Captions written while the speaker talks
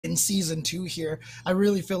in season 2 here. I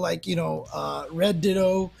really feel like, Red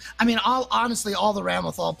Ditto. I mean, honestly, all the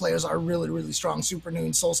Ramathal players are really, really strong.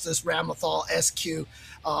 Supernoon, Solstice, Ramathal, SQ.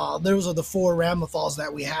 Those are the 4 Ramathals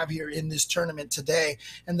that we have here in this tournament today,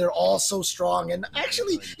 and they're all so strong. And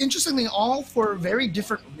actually, interestingly, all for very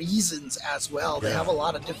different reasons as well. They have a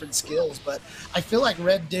lot of different skills, but I feel like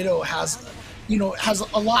Red Ditto has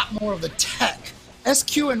a lot more of the tech.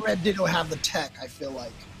 SQ and Red Ditto have the tech, I feel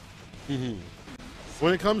like. Mm-hmm.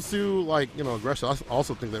 When it comes to aggression, I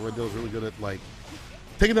also think that Red Ditto is really good at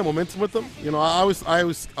taking that momentum with them. I always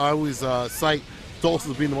cite Solstice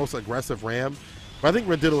as being the most aggressive Ram, but I think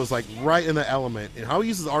Red Ditto is right in the element, and how he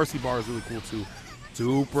uses RC bar is really cool too.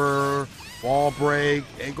 Super ball break,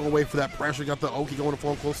 ain't gonna wait for that pressure. Got the Oki going to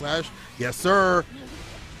form close slash, yes sir.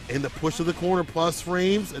 And the push to the corner plus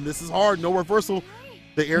frames, and this is hard. No reversal,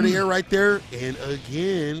 the air to air right there, and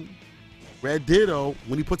again, Red Ditto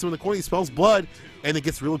when he puts him in the corner, he spells blood. And it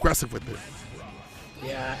gets real aggressive with it.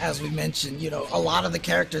 Yeah, as we mentioned, a lot of the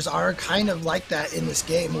characters are kind of like that in this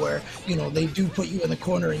game where, they do put you in the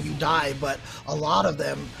corner and you die, but a lot of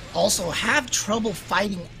them also have trouble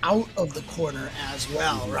fighting out of the corner as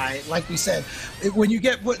well, right? Like we said, when you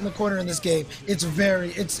get put in the corner in this game, it's a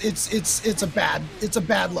bad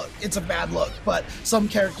look. It's a bad look, but some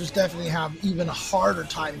characters definitely have even a harder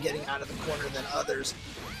time getting out of the corner than others.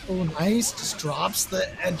 Oh, nice. Just drops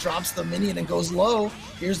the minion and goes low.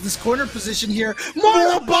 Here's this corner position here.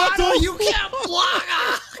 Morobato, you can't block.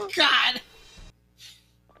 Oh, God.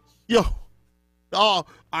 Yo. Oh,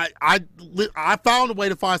 I found a way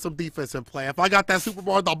to find some defensive play. If I got that super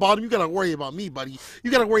bar at the bottom, you got to worry about me, buddy. You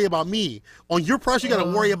got to worry about me. On your pressure, you got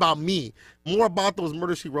to worry about me. Morobato was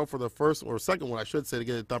Murder She Wrote for the first or second one, I should say, to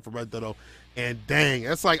get it done for Red Ditto. And dang,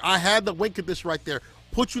 it's I had the win condition right there.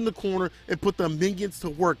 Put you in the corner and put the minions to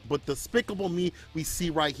work. But Despicable Me, we see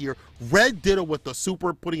right here. Red Ditto with the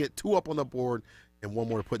super, putting it 2 up on the board, and 1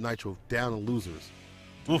 more to put Nitro down and losers.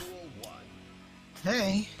 Oof.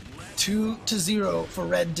 Hey, 2-0 for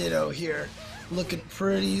Red Ditto here. Looking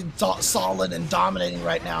pretty solid and dominating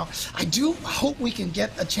right now. I do hope we can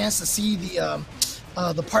get a chance to see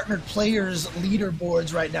the partnered players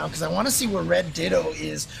leaderboards right now, because I want to see where Red Ditto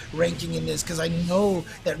is ranking in this, because I know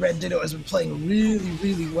that Red Ditto has been playing really,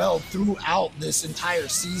 really well throughout this entire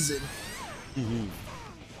season. Mm-hmm.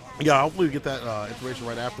 Yeah, hopefully we get that information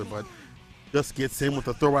right after, but just gets in with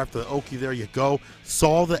the throw after the Oki. There you go.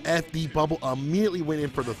 Saw the FD bubble, immediately went in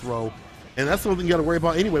for the throw, and that's something you got to worry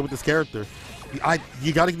about anyway with this character.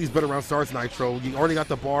 You got to get these better round starts, Nitro. You already got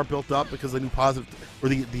the bar built up because of the new positive, or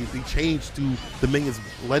the change to the minions,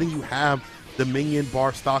 letting you have the minion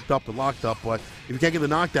bar stocked up and locked up. But if you can't get the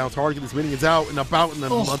knockdown, it's hard to get these minions out and about. And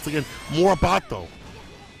then once again, Morobato.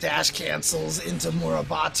 Dash cancels into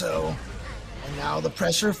Morobato. And now the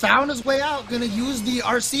pressure found his way out. Going to use the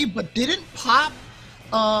RC, but didn't pop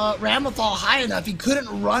Ramathal high enough. He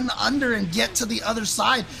couldn't run under and get to the other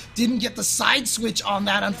side. Didn't get the side switch on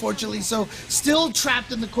that, unfortunately. So still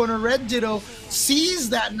trapped in the corner. Red Ditto sees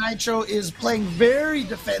that Nitro is playing very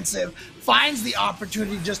defensive, finds the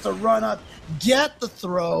opportunity just to run up, get the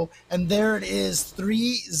throw, and there it is,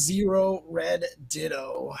 3-0 Red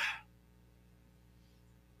Ditto.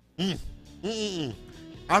 I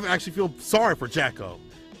actually feel sorry for Jacko.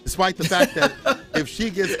 Despite the fact that if she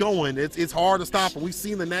gets going, it's hard to stop her. We've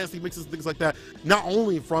seen the nasty mixes and things like that, not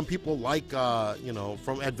only from people like,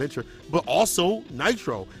 from Adventure, but also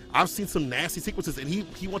Nitro. I've seen some nasty sequences, and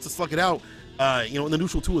he wants to slug it out, in the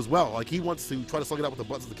neutral too as well. Like, he wants to try to slug it out with the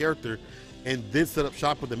buttons of the character and then set up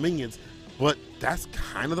shop with the minions. But that's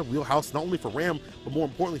kind of the wheelhouse, not only for Ram, but more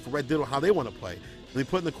importantly for Red Ditto, how they want to play. When they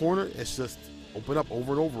put in the corner, it's just open up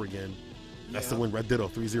over and over again. That's the win, Red Ditto,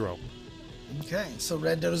 3-0. Okay, so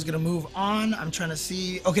Red Ditto's going to move on. I'm trying to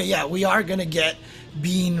see. Okay, yeah, we are going to get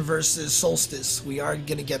Bean versus Solstice. We are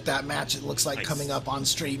going to get that match, it looks like, coming up on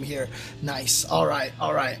stream here. Nice. All right.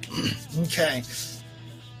 Okay.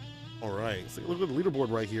 All right. So look at the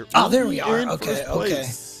leaderboard right here. Oh, there we are. Okay.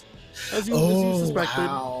 As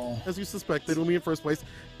you suspected, we'll be in first place.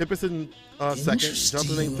 Hippus in second.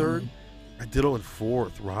 Johnson in third. Red Ditto in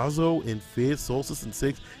fourth. Razzo in fifth. Solstice in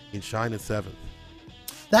sixth. And Shine in seventh.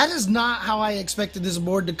 That is not how I expected this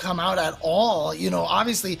board to come out at all.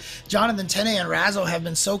 Obviously, Jonathan Tene and Razzo have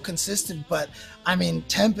been so consistent, but I mean,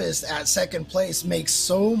 Tempest at second place makes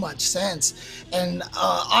so much sense. And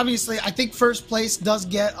obviously, I think first place does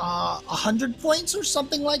get 100 points or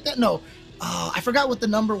something like that. No, I forgot what the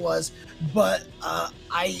number was, but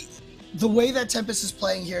the way that Tempest is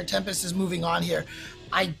playing here, Tempest is moving on here.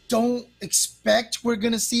 I don't expect we're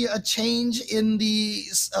going to see a change in the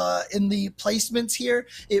placements here.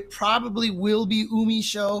 It probably will be Umi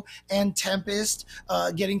Show and Tempest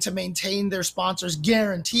getting to maintain their sponsors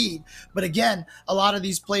guaranteed. But again, a lot of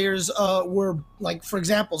these players were like, for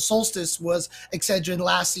example, Solstice was Excedrin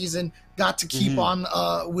last season, got to keep on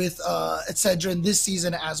with Excedrin this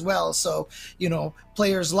season as well. So, you know,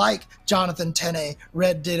 players like Jonathan Tene,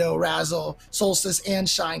 Red Ditto, Razzle, Solstice, and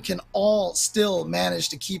Shine can all still manage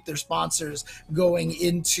to keep their sponsors going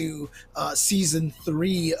into Season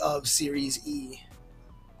 3 of Series E.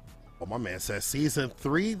 Well, my man says Season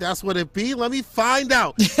 3, that's what it be? Let me find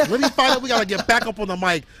out. Let me find out. We got to get back up on the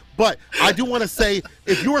mic. But I do want to say,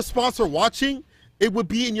 if you're a sponsor watching, it would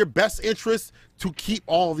be in your best interest to keep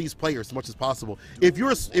all of these players as much as possible. If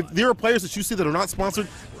there are players that you see that are not sponsored,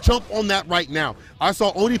 jump on that right now. I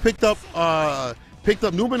saw Oni picked up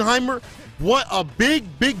Nubenheimer. What a big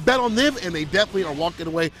bet on them, and they definitely are walking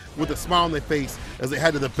away with a smile on their face as they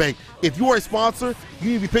head to the bank. If you are a sponsor, you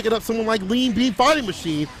need to be picking up someone like Lean Bean Fighting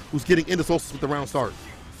Machine, who's getting into Solstice with the round start.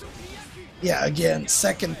 Yeah, again,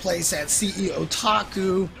 second place at CEO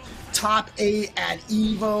Taku, top 8 at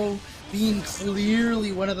Evo, being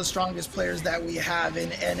clearly one of the strongest players that we have in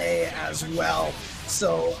NA as well.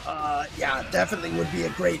 So, yeah, definitely would be a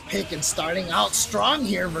great pick, and starting out strong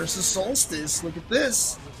here versus Solstice. Look at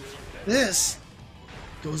this. This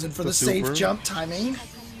goes in for the safe jump timing.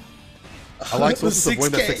 I like Solstice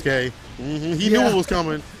avoiding that 6K. He knew it was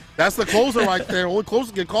coming. That's the closer right there. Only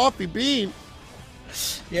closer get coffee. Bean.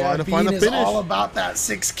 Yeah, Bean is all about that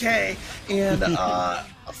 6K, and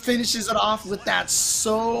finishes it off with that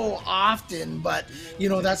so often. But you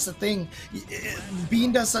know, that's the thing,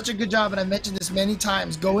 Bean does such a good job, and I mentioned this many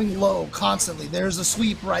times, going low constantly. There's a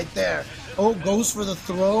sweep right there. Oh, goes for the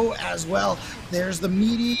throw as well. There's the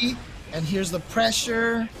meaty, and here's the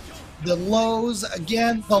pressure, the lows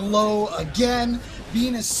again, the low again.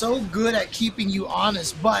 Bean is so good at keeping you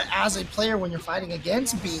honest, but as a player, when you're fighting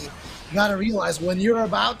against Bean, you gotta realize when you're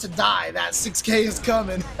about to die, that 6K is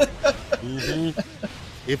coming.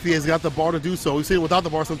 If he has got the bar to do so. We've seen it without the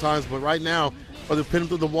bar sometimes, but right now, they pin him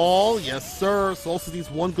through the wall. Yes, sir. Solstice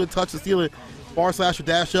needs one good touch to steal it. Far slash or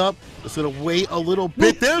dash up. Just gonna wait a little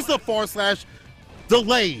bit. There's the far slash.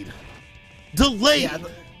 Delayed. Yeah,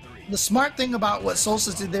 the smart thing about what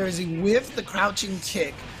Solstice did there is he whiffed the crouching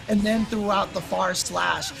kick and then threw out the far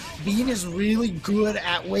slash. Bean is really good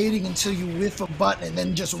at waiting until you whiff a button and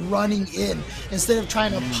then just running in. Instead of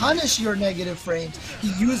trying to punish your negative frames,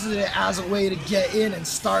 he uses it as a way to get in and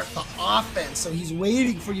start the offense. So he's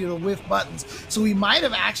waiting for you to whiff buttons. So he might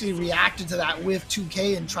have actually reacted to that whiff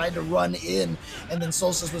 2K and tried to run in, and then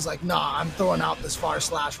Solstice was like, nah, I'm throwing out this far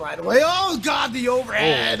slash right away. Oh God, the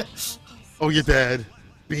overhead. Oh, you're dead.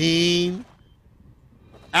 Bean,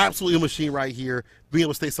 absolutely a machine right here, being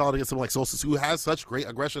able to stay solid against someone like Solstice, who has such great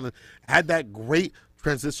aggression and had that great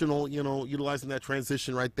transitional, you know, utilizing that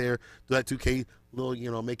transition right there to that 2K, little, you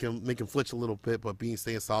know, make him flinch a little bit, but Bean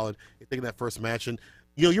staying solid and taking that first match. And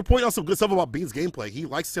you know, you're pointing out some good stuff about Bean's gameplay. He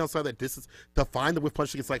likes to stay outside that distance to find the whiff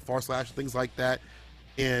punch against like far slash and things like that,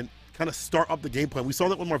 and kind of start up the gameplay. We saw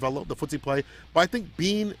that with Marvello, the footsie play, but I think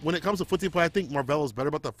Bean, when it comes to footsie play, I think Marvello's better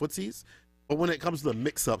about the footsies. But when it comes to the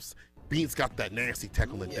mix-ups, Bean's got that nasty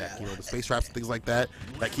tackle in deck. You know, the space traps and things like that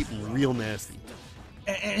keep him real nasty.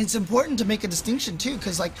 And it's important to make a distinction too,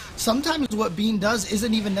 because like sometimes what Bean does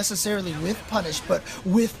isn't even necessarily with punish, but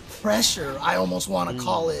with pressure, I almost want to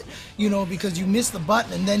call it, you know, because you miss the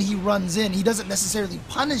button and then he runs in. He doesn't necessarily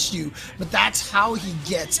punish you, but that's how he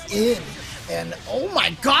gets in. And oh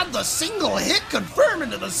my God, the single hit confirmed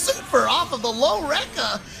into the super off of the low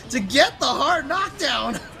Rekka to get the hard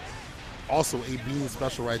knockdown. Also a Bean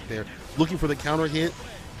special right there. Looking for the counter hit.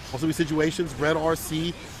 Also these situations, red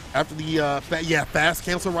RC after the fast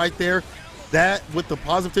cancel right there. That with the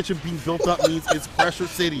positive tension being built up means it's pressure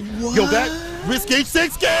city. What? Yo, that risk gauge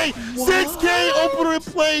 6K! What? 6K opener and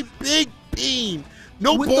play, big Bean.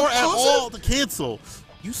 No with bar at all to cancel.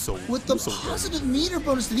 With the positive meter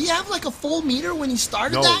bonus, did he have like a full meter when he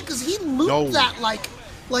started that? Because he looped that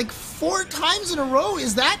like 4 times in a row.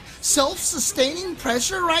 Is that self-sustaining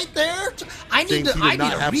pressure right there? I need a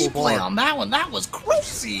replay on that one. That was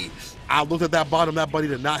crazy. I looked at that bottom. That buddy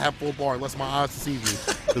did not have full bar unless my eyes deceive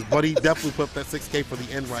me. Because buddy definitely put up that 6K for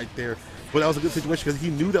the end right there. But that was a good situation because he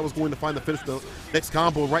knew that was going to find the finish the next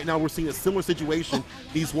combo. Right now we're seeing a similar situation.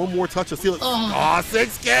 Needs one more touch to seal it.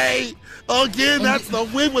 6K! Again, that's the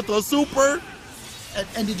win with the super.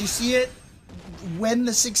 And did you see it? When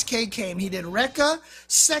the 6K came, he did Rekka,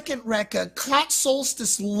 second Rekka, caught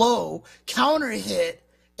Solstice low, counter hit,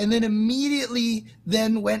 and then immediately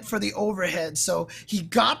then went for the overhead. So he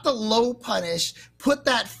got the low punish, put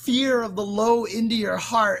that fear of the low into your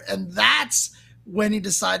heart, and that's when he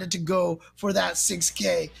decided to go for that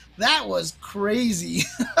 6K. That was crazy.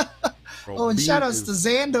 Oh, and shout outs to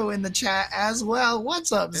Zando in the chat as well.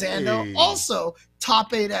 What's up, Zando? Hey. Also,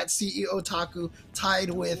 top 8 at CE Otaku, tied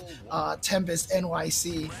with Tempest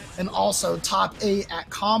NYC, and also top 8 at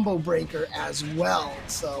Combo Breaker as well.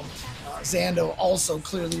 So Zando also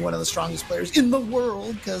clearly one of the strongest players in the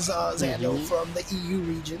world, because Zando from the EU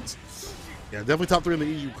regions. Yeah, definitely top 3 in the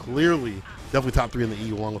EU, clearly. Definitely top 3 in the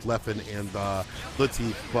EU, along with Leffen and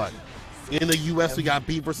Latif. But in the US, we got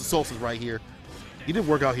Bean versus Solstice right here. He didn't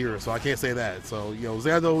work out here, so I can't say that. So,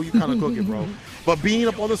 Zando, you kind of cooking, bro. But Bean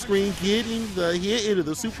up on the screen, getting the hit into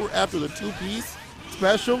the super after the 2-piece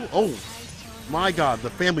special. Oh, my God,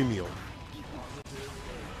 the family meal.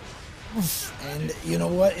 And you know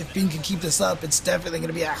what? If Bean can keep this up, it's definitely going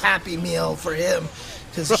to be a happy meal for him,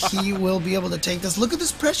 because he will be able to take this. Look at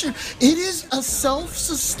this pressure. It is a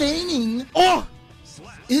self-sustaining. Oh!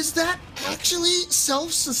 Is that actually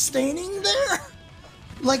self-sustaining there?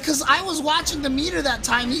 Like, because I was watching the meter that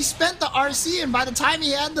time. He spent the RC, and by the time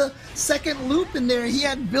he had the second loop in there, he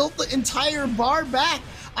had built the entire bar back.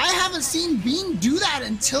 I haven't seen Bean do that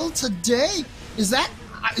until today. Is that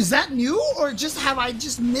new, or just have I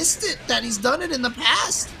just missed it that he's done it in the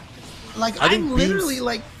past? Like, I'm literally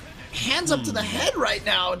like hands up to the head right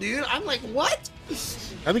now, dude. I'm like, what?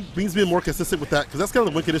 I think Bean's been more consistent with that, because that's kind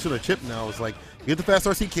of the win condition of Chip now. It's like, you get the fast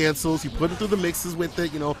RC cancels, you put it through the mixes with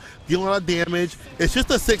it, dealing a lot of damage. It's just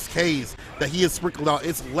the 6Ks that he has sprinkled out.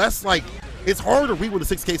 It's less like, it's harder to read when the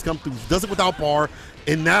 6Ks come through. He does it without bar,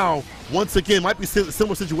 and now, once again, might be a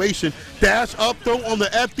similar situation. Dash up throw on the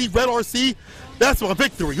FD red RC. That's my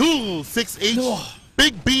victory. Ooh, 6H,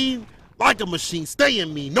 Big Bean, like a machine. Stay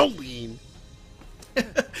in me, no lean.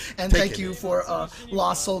 And thank you for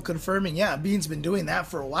Lost Soul confirming. Yeah, Bean's been doing that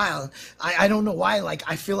for a while. I don't know why. Like,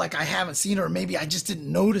 I feel like I haven't seen it, or maybe I just didn't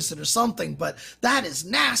notice it or something. But that is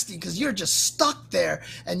nasty, because you're just stuck there,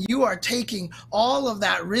 and you are taking all of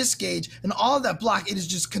that risk gauge and all of that block. It is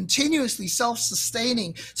just continuously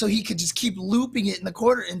self-sustaining, so he could just keep looping it in the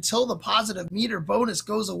corner until the positive meter bonus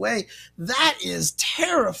goes away. That is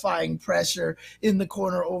terrifying pressure in the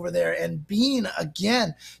corner over there. And Bean,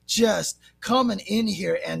 again, just coming in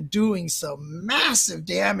here and doing some massive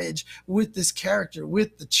damage with this character,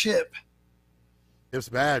 with the chip. Chip's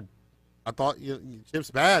bad. I thought Chip's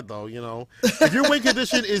bad though. If your win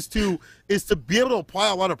condition is to be able to apply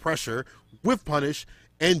a lot of pressure with punish,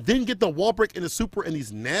 and then get the wall break in the super and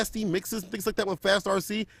these nasty mixes and things like that with fast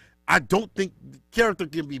RC, I don't think the character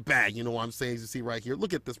can be bad. You know what I'm saying? As you see right here,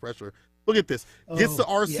 look at this pressure. Look at this. Gets the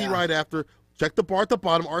RC right after. Check the bar at the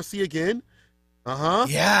bottom. RC again.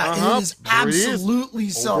 Yeah, it is absolutely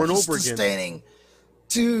self-sustaining.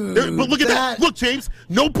 Dude, but look at that. Look, James,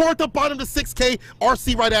 no bar at the bottom to 6K,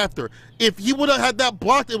 RC right after. If he would have had that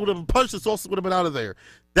blocked, it would have punched, this also would have been out of there.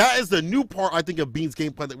 That is the new part, I think, of Bean's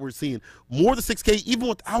gameplay that we're seeing. More the 6K, even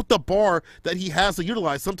without the bar that he has to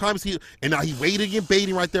utilize. Sometimes and now he waiting and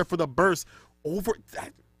baiting right there for the burst.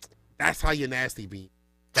 That's how you nasty, Bean.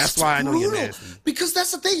 That's why I know you're nasty. Because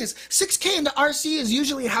that's the thing is, 6K into RC is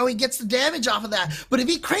usually how he gets the damage off of that. But if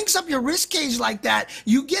he cranks up your risk gauge like that,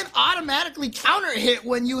 you get automatically counter hit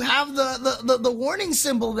when you have the warning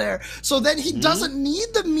symbol there. So then he doesn't need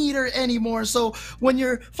the meter anymore. So when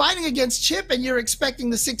you're fighting against Chip and you're expecting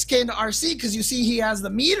the 6K into RC, because you see he has the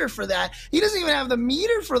meter for that, he doesn't even have the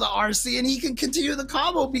meter for the RC, and he can continue the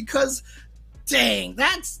combo because, dang,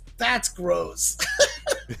 that's gross.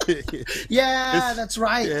 Yeah, that's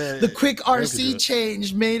right. Yeah, the quick RC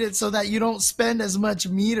change made it so that you don't spend as much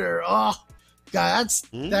meter. Oh, God,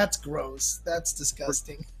 that's gross. That's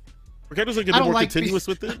disgusting. For characters that get more continuous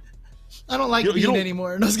with it. I don't like Bean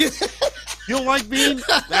anymore. No, you don't like Bean?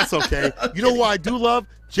 That's okay. You know who I do love?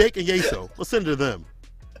 Jake and Yeso. Listen to them.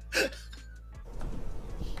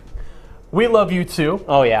 We love you too.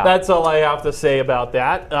 Oh, yeah. That's all I have to say about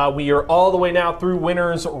that. We are all the way now through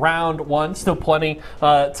winners round 1. Still plenty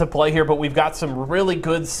to play here, but we've got some really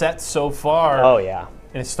good sets so far. Oh, yeah.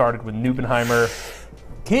 And it started with Nubenheimer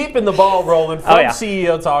keeping the ball rolling from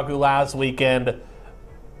CEO Taku last weekend.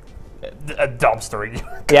 A dumpster.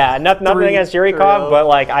 Yeah, nothing against Yurikov, but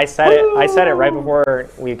like I said it right before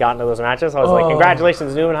we got into those matches. I was like,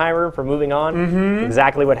 congratulations, Nubenheimer, for moving on.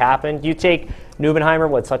 Exactly what happened. You take Nubenheimer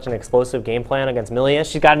with such an explosive game plan against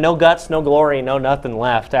Milius. She's got no guts, no glory, no nothing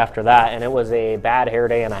left after that, and it was a bad hair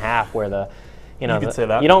day and a half where the You know, could say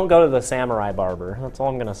that. You don't go to the samurai barber. That's all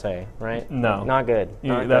I'm gonna say, right? No, not good.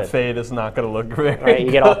 Not that good. fade is not gonna look very right? You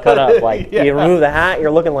good. get all cut up. Like you remove the hat, you're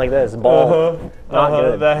looking like this, bald. Not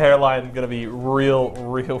good. The hairline gonna be real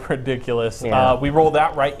ridiculous. Yeah. We rolled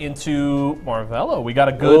that right into Marvello. We got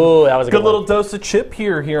a good, that was a good little one. dose of chip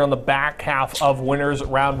here on the back half of winners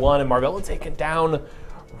round 1, and Marvello taking down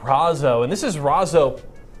Razzo, and this is Razzo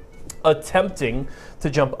attempting to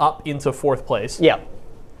jump up into 4th place. Yep.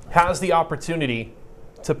 Has the opportunity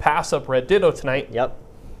to pass up Red Ditto tonight. Yep.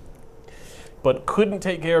 But couldn't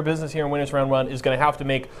take care of business here in winners round 1. Is going to have to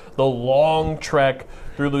make the long trek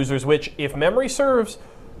through losers, which, if memory serves,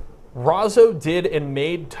 Razzo did and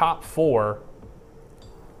made top 4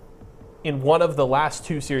 in one of the last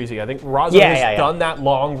 2 series. I think Razzo has done that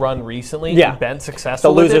long run recently and been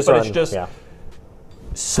successful with it, but it's just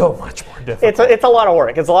so much more difficult. It's a lot of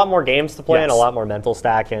work. It's a lot more games to play and a Yes. lot more mental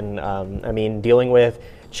stack. And I mean, dealing with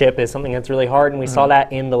chip is something that's really hard. And we saw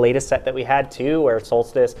that in the latest set that we had too, where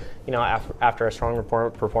Solstice, you know, after a strong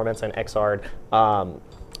performance in Xrd, got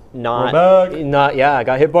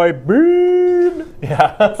hit by Bean.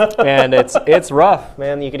 Yeah. And it's rough,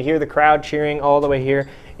 man. You could hear the crowd cheering all the way here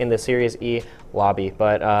in the Series E lobby.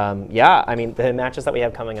 But yeah, I mean, the matches that we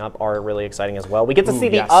have coming up are really exciting as well. We get to see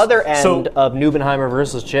the other end of Nubenheimer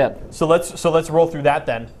versus Chip. So let's roll through that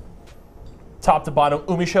then. Top to bottom,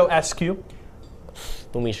 Umisho SQ.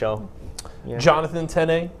 Umisho. Yeah. Jonathan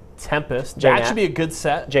Tene, Tempest. Jay That should be a good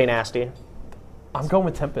set. Jay Nasty. I'm going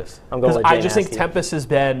with Tempest. I'm going with Jay I just think Nasty. Tempest has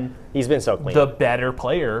been He's been so clean. the better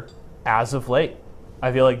player as of late.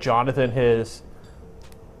 I feel like Jonathan has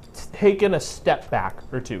taken a step back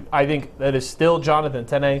or two. I think that is still Jonathan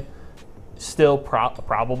Tene, still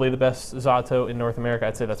probably the best Zato in North America.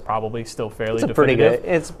 I'd say that's probably still fairly definitive. Pretty good.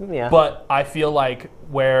 It's But I feel like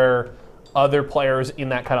where other players in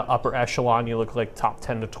that kind of upper echelon, you look like top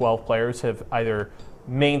 10 to 12 players, have either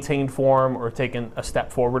maintained form or taken a step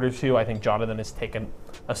forward or two. I think Jonathan has taken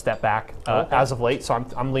a step back as of late, so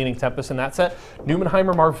I'm leaning Tempest in that set.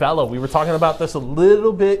 Numenheimer Marvello. We were talking about this a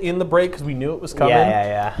little bit in the break because we knew it was coming.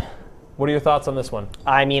 Yeah. What are your thoughts on this one?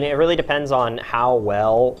 I mean, it really depends on how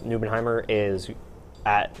well Nubenheimer is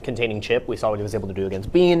at containing chip. We saw what he was able to do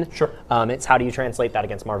against Bean. Sure. It's how do you translate that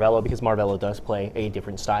against Marvello, because Marvello does play a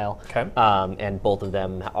different style. Okay. And both of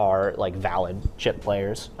them are like valid chip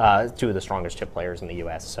players, 2 of the strongest chip players in the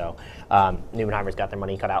U.S. So Nubenheimer's got their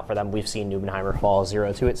money cut out for them. We've seen Nubenheimer fall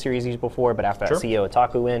 0-2 at Series E before, but after that CEO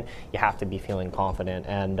Otaku win, you have to be feeling confident.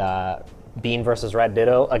 And Bean versus Red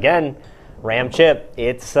Ditto, again, Ram chip.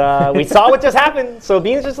 It's we saw what just happened. So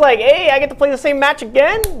Bean's just like, hey, I get to play the same match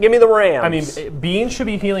again? Give me the Rams. I mean, Bean should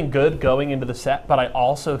be feeling good going into the set, but I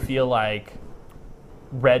also feel like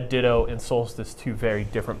Red Ditto and Solstice, 2 very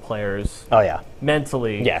different players. Oh yeah.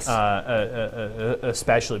 Mentally, yes.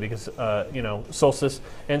 Especially because you know, Solstice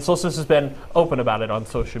has been open about it on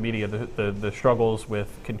social media. The struggles with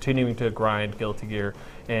continuing to grind Guilty Gear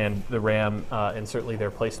and the Ram, and certainly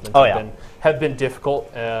their placements have been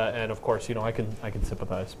difficult. And of course, you know, I can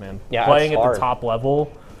sympathize, man. Yeah, playing it's at hard. the top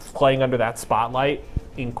level, playing under that spotlight,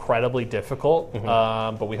 incredibly difficult.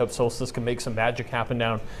 But we hope Solstice can make some magic happen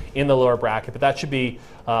down in the lower bracket. But that should be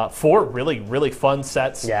 4 really fun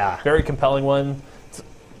sets. Yeah. Very compelling one.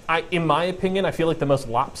 In my opinion, I feel like the most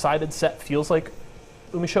lopsided set feels like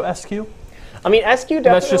Umisho SQ. I mean, SQ definitely.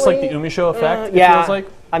 That's just like the Umisho effect, it feels like.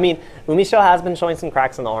 I mean, Umisho has been showing some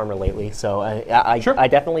cracks in the armor lately, so I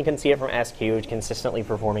definitely can see it from SQ consistently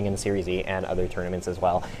performing in Series E and other tournaments as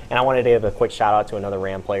well. And I wanted to give a quick shout out to another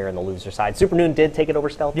Ram player in the loser side. Super Noon did take it over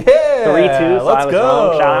Stealth. Yeah! 3-2, so I was go.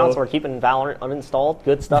 wrong. Shout outs. We're keeping Valorant uninstalled.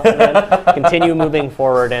 Good stuff, man. Continue moving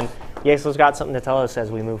forward. And Yeso's got something to tell us as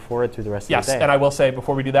we move forward through the rest of the day. Yes, and I will say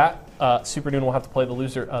before we do that, Super Noon will have to play the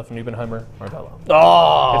loser of Nubenheimer Marvello.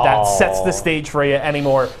 Oh! If that sets the stage for you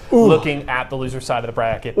anymore, looking at the loser side of the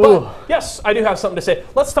bracket. But yes, I do have something to say.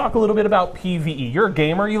 Let's talk a little bit about PvE. You're a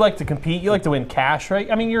gamer. You like to compete. You like to win cash,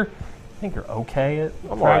 right? I mean, I think you're okay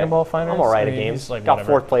at Dragon Ball Fighters. I'm all right at games. Got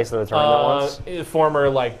 4th place in the tournament once.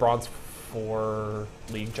 Former Bronze 4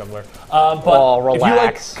 League jungler.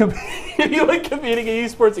 Relax. If you like competing in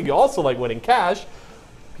esports and you also like winning cash,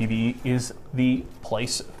 PvE is the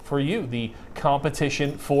place for you, the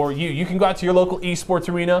competition for you. You can go out to your local esports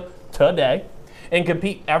arena today and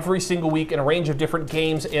compete every single week in a range of different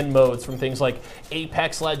games and modes, from things like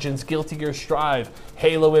Apex Legends, Guilty Gear Strive,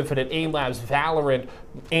 Halo Infinite, Aim Labs, Valorant,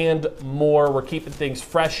 and more. We're keeping things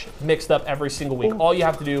fresh, mixed up every single week. All you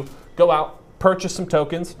have to do, go out, purchase some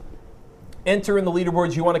tokens, enter in the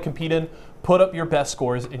leaderboards you want to compete in, put up your best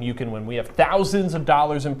scores, and you can win. We have thousands of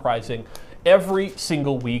dollars in pricing every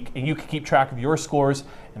single week, and you can keep track of your scores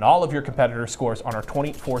and all of your competitor scores on our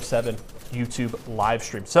 24/7 YouTube live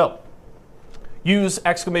stream. So use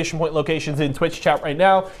exclamation point locations in Twitch chat right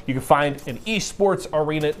now. You can find an esports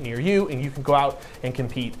arena near you, and you can go out and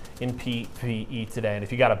compete in PvE today. And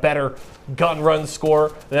if you got a better gun run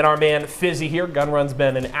score than our man Fizzy here, gun run's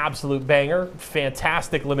been an absolute banger.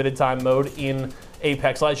 Fantastic limited time mode in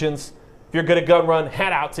Apex Legends. If you're good at gun run,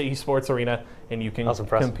 head out to esports arena and you can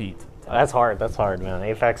compete. That's hard, man.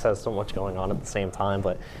 Apex has so much going on at the same time,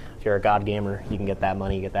 but if you're a god gamer, you can get that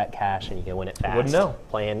money, get that cash, and you can win it fast. Wouldn't know.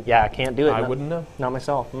 Yeah, I can't do it. I wouldn't know. Not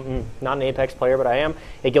myself. Not an Apex player, but I am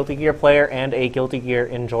a Guilty Gear player and a Guilty Gear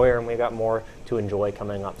enjoyer, and we got more to enjoy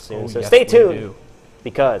coming up soon. So yes, stay tuned, do.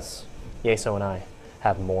 because Yeso and I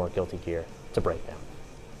have more Guilty Gear to break down.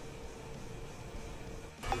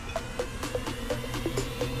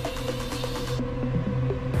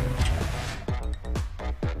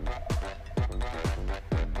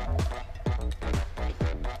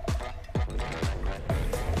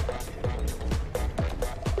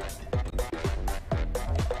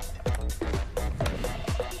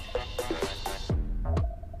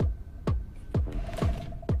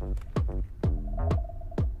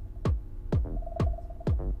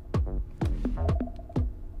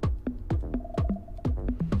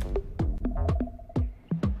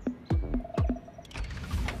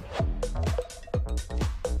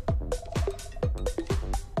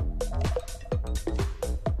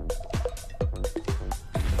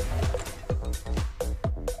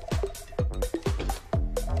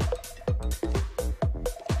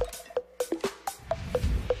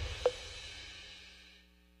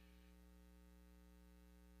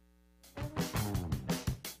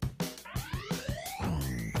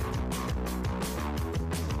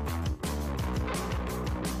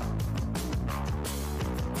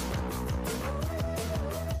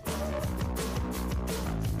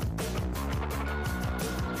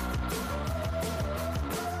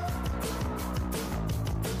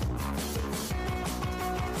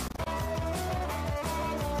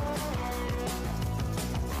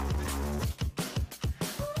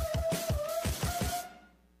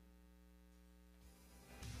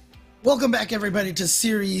 Welcome back, everybody, to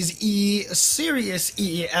Series E, Serious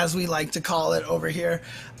E, as we like to call it over here.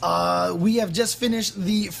 We have just finished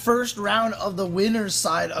the first round of the winner's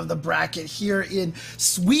side of the bracket here in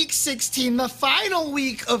Week 16, the final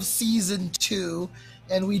week of Season 2.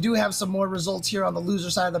 And we do have some more results here on the loser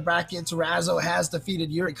side of the brackets. Razzo has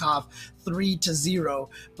defeated Yurikov 3-0,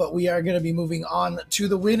 but we are going to be moving on to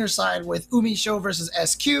the winner side with Umi Show versus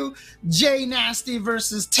SQ, Jay Nasty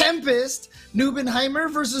versus Tempest,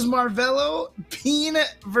 Nubenheimer versus Marvello, Peen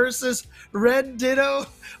versus Red Ditto.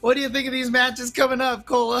 What do you think of these matches coming up,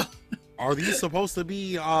 Cola? Are these supposed to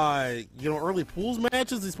be, early pools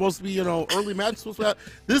matches? These supposed to be, early matches?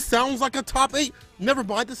 This sounds like a top 8. Never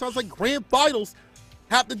mind, this sounds like grand finals.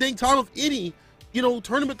 Half the dang time of any,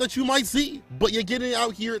 tournament that you might see. But you're getting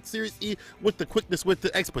out here at Series E with the quickness, with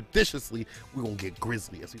the expeditiously. We're going to get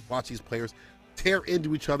grisly as we watch these players tear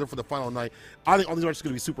into each other for the final night. I think all these matches are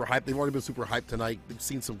going to be super hyped. They've already been super hyped tonight. They've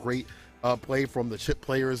seen some great play from the chip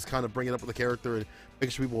players, kind of bringing up with the character and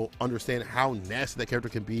making sure people understand how nasty that character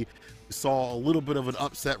can be. We saw a little bit of an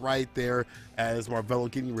upset right there as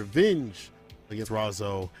Marvello getting revenge against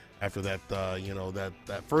Razzo after that,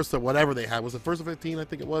 that first of whatever they had. Was it first of 15? I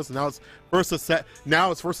think it was. Now it's first of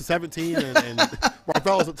 17, and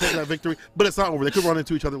Marvello's taking that victory. But it's not over. They could run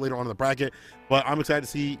into each other later on in the bracket. But I'm excited to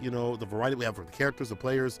see, the variety we have for the characters, the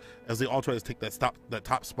players, as they all try to take that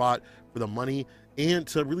top spot for the money and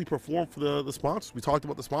to really perform for the sponsors. We talked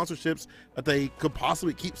about the sponsorships that they could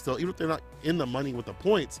possibly keep still, even if they're not in the money with the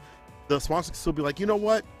points. The sponsors can still be like, you know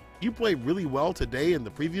what? You played really well today and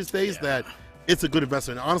the previous days that it's a good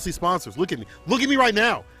investment. And honestly, sponsors, look at me. Look at me right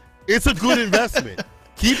now. It's a good investment.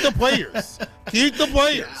 Keep the players. Keep the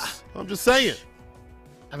players. Yeah. I'm just saying.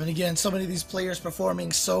 I mean, again, so many of these players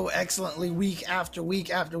performing so excellently week after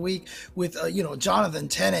week after week with, Jonathan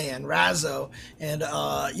Tene and Razzo and,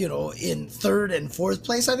 in third and fourth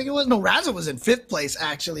place, I think it was. No, Razzo was in fifth place,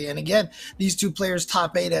 actually. And again, these two players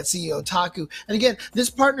top 8 at CEO Taku. And again,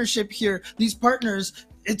 this partnership here, these partners,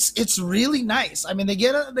 it's really nice. I mean, they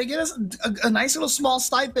get a nice little small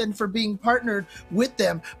stipend for being partnered with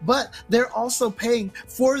them, but they're also paying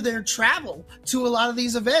for their travel to a lot of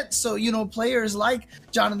these events. So, players like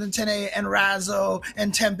Jonathan Tene and Razzo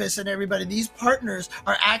and Tempest and everybody, these partners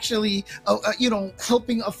are actually,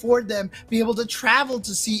 helping afford them be able to travel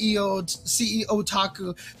to CEO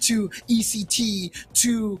Taku, to ECT,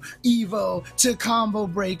 to Evo, to Combo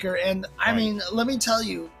Breaker. And I mean, let me tell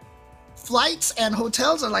you, flights and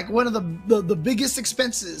hotels are like one of the biggest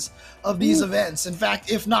expenses of these events. In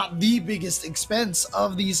fact, if not the biggest expense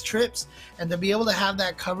of these trips, and to be able to have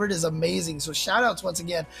that covered is amazing. So shout outs once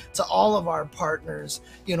again to all of our partners,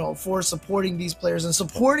 you know, for supporting these players and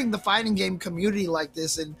supporting the fighting game community like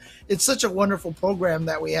this. And it's such a wonderful program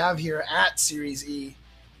that we have here at Series E.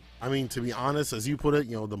 I mean, to be honest, as you put it,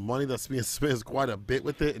 you know, the money that's being spent is quite a bit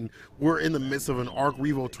with it, and we're in the midst of an Arc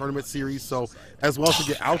Revo tournament series, so as well to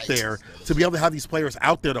get out there, to be able to have these players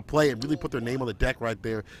out there to play and really put their name on the deck right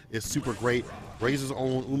there is super great. Razor's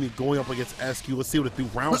own Umi going up against SQ. Let's see what it do.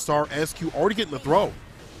 Round star, SQ already getting the throw.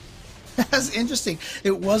 That's interesting.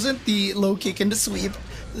 It wasn't the low kick into sweep,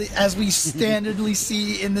 as we standardly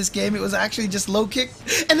see in this game. It was actually just low kick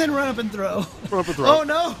and then run up and throw. Run up and throw. Oh,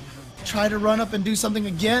 no. Try to run up and do something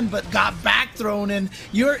again, but got back thrown in.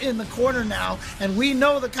 You're in the corner now, and we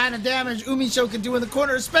know the kind of damage Umisho can do in the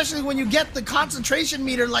corner, especially when you get the concentration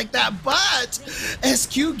meter like that. But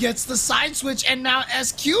SQ gets the side switch, and now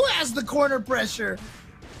SQ has the corner pressure.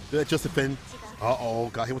 Good, just defend. Uh-oh,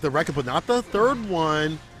 got hit with the record, but not the third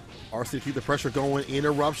one. RC to keep the pressure going.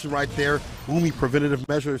 Interruption right there. Umi preventative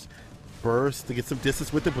measures. Burst to get some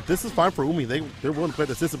distance with it, but this is fine for Umi. They're willing to play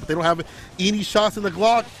the system, but they don't have any shots in the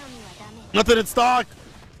Glock. Nothing in stock.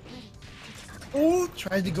 Oh,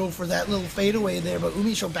 tried to go for that little fadeaway there, but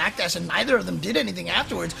Umisho backdash, and neither of them did anything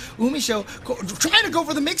afterwards. Umisho trying to go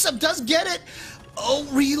for the mix-up, does get it. Oh,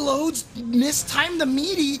 reloads, mistimed the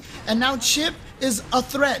meaty, and now Chip is a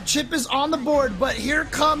threat. Chip is on the board, but here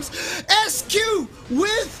comes SQ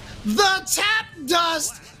with the tap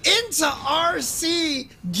dust into RC.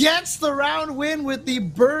 Gets the round win with the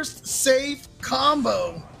burst safe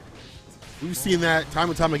combo. We've seen that time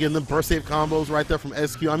and time again, them burst safe combos right there from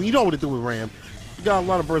SQ. I mean, you know what to do with Ram. You got a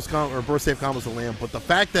lot of burst safe combos to land, but the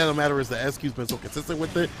fact that the matter is that SQ's been so consistent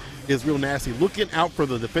with it is real nasty. Looking out for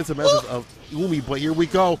the defensive measures of Umi, but here we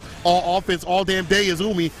go. All offense, all damn day is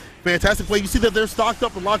Umi. Fantastic play. You see that they're stocked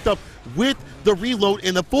up and locked up with the reload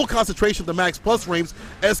and the full concentration of the max plus frames.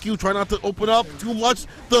 SQ trying not to open up too much.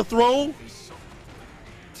 The throw.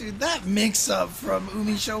 Dude, that mix-up from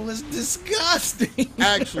Umisho was disgusting.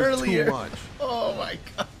 Actually, earlier. too much. Oh my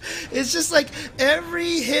god. It's just like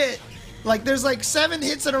every hit, like there's like 7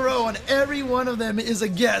 hits in a row, and every one of them is a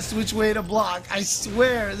guess which way to block. I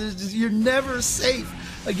swear, you're never safe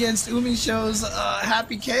against Umisho's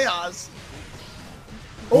Happy Chaos.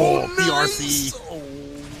 Oh, nice.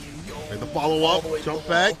 PRC. And the follow-up, jump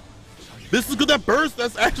back. This is good, that burst.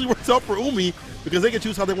 That's actually works out for Umi, because they can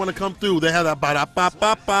choose how they want to come through. They have that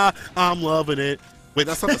ba-da-ba-ba-ba. I'm loving it. Wait,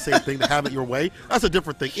 that's not the same thing to have it your way. That's a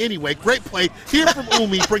different thing. Anyway, great play here from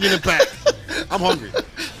Umi, bringing it back. I'm hungry.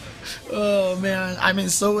 Oh, man. I mean,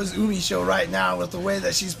 so is Umisho right now with the way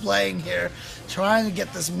that she's playing here. Trying to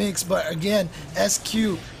get this mix, but again,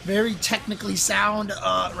 SQ, very technically sound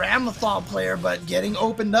Ramathal player, but getting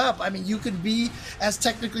opened up. I mean, you could be as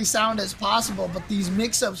technically sound as possible, but these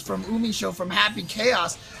mix-ups from Umisho from Happy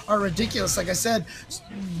Chaos are ridiculous. Like I said,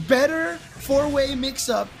 better 4-way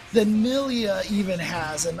mix-up than Milia even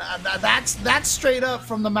has, and that's straight up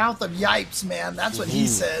from the mouth of Yipes, man. That's what he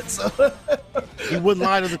said. So He wouldn't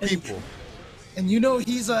lie to the people. And you know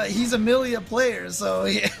he's a Milia player, so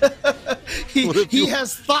he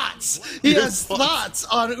has thoughts. He has thoughts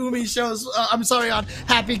on Umisho's. I'm sorry, on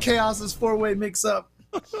Happy Chaos's 4-way mix-up.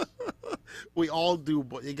 We all do,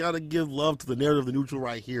 but you gotta give love to the narrative of the neutral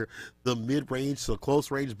right here. The mid-range to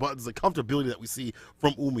close-range buttons, the comfortability that we see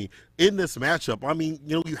from Umi in this matchup. I mean,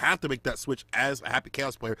 you know, you have to make that switch as a Happy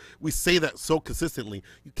Chaos player. We say that so consistently.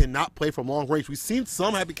 You cannot play from long range. We've seen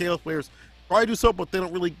some Happy Chaos players probably do so, but they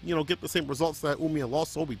don't really, you know, get the same results that Umi and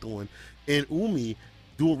Lost Soul be doing. And Umi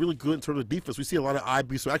doing really good in terms of defense. We see a lot of eye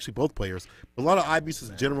beasts, so actually both players, but a lot of eye beasts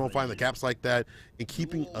in general, finding the gaps like that and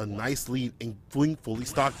keeping a nice lead and being fully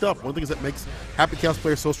stocked up. One of the things that makes Happy Chaos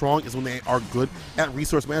players so strong is when they are good at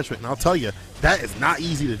resource management. And I'll tell you, that is not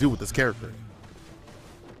easy to do with this character.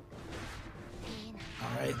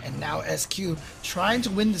 All right, and now SQ trying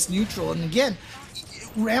to win this neutral, and again,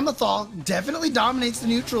 Ramathal definitely dominates the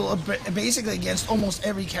neutral basically against almost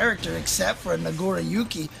every character except for Nagora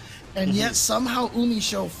Yuki. And yet somehow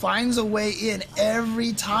Umisho finds a way in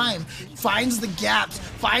every time, finds the gaps,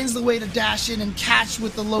 finds the way to dash in and catch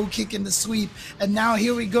with the low kick and the sweep. And now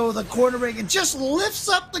here we go, the corner break, and just lifts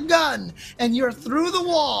up the gun, and you're through the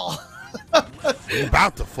wall. You're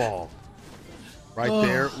about to fall. Right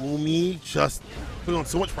there, Umi just putting on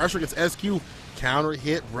so much pressure against SQ. Counter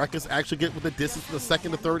hit, Rekkas actually get with the distance to the second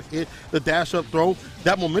to third hit, the dash up throw.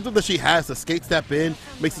 That momentum that she has to skate step in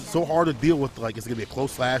makes it so hard to deal with. Like, it's gonna be a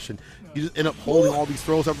close slash, and you just end up holding all these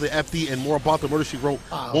throws after the FD. And more about the Murder She Wrote.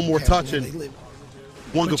 One more touch, and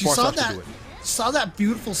One But good you far saw slash to do that, it. saw that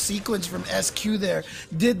beautiful sequence from SQ there.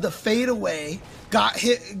 Did the fadeaway, got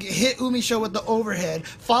hit Umisho with the overhead,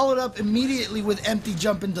 followed up immediately with empty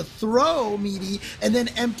jump into throw meaty, and then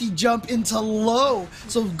empty jump into low.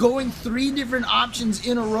 So going 3 different options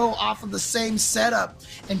in a row off of the same setup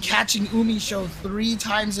and catching Umisho 3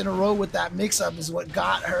 times in a row with that mix-up is what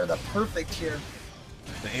got her the perfect here.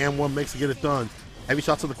 The and one makes to get it done. Heavy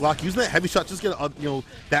shots to the Glock. Using that heavy shot, just get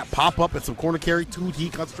that pop up and some corner carry,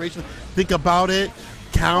 2D concentration. Think about it.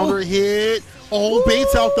 Counter hit. Oh,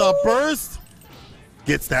 baits out the burst.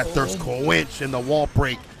 Gets that thirst quench and the wall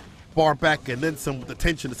break. Bar back and then some with the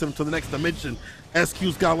tension to send him to the next dimension.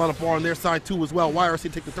 SQ's got a lot of bar on their side too as well.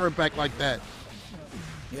 YRC take the third back like that.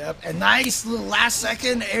 Yep, and nice little last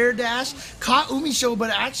second air dash. Caught Umisho, but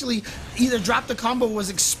actually either dropped the combo, was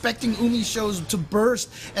expecting Umisho's to burst,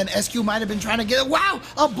 and SQ might have been trying to get it. Wow,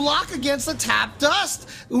 a block against the tap dust.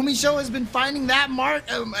 Umisho has been finding that mark,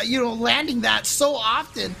 landing that so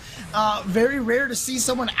often. Very rare to see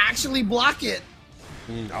someone actually block it.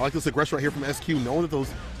 I like this aggression right here from SQ, knowing that those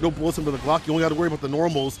no bullets into the Glock. You only got to worry about the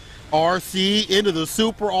normals. RC into the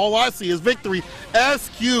super. All I see is victory.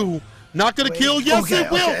 SQ. Not gonna kill. Yes, okay,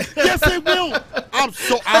 it will. okay. Yes, it will.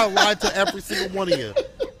 I lied to every single one of you.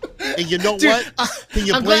 And you know what? Can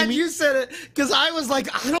you I'm blame glad me? you said it, because I was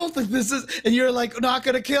like, I don't think this is, and you're like, not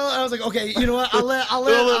gonna kill. And I was like, okay, you know what? I'll let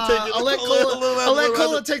Cola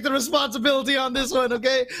take the responsibility on this one.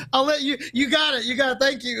 Okay, I'll let you. You got it. You got it.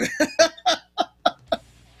 Thank you.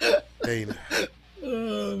 Pain.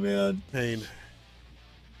 Oh man. Pain.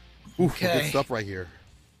 Oof, Okay. good stuff right here.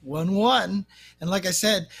 1-1, and like I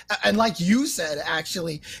said, and like you said,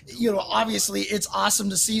 actually, obviously it's awesome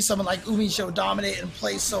to see someone like Umisho dominate and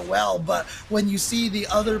play so well, but when you see the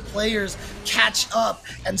other players catch up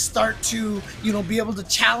and start to, be able to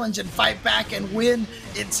challenge and fight back and win,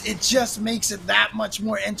 it just makes it that much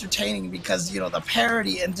more entertaining, because the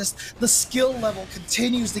parity and just the skill level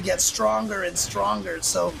continues to get stronger and stronger.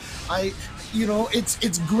 So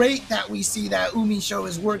it's great that we see that Umisho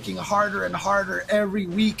is working harder and harder every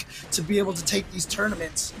week to be able to take these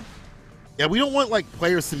tournaments. Yeah, we don't want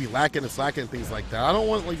players to be lacking and slacking and things like that. I don't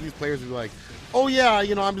want these players to be like, oh yeah,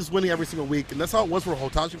 I'm just winning every single week. And that's how it was for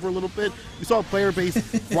Hotachi for a little bit. We saw a player base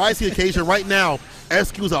rise to the occasion. Right now,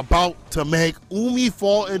 SQ is about to make Umi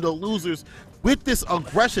fall into losers with this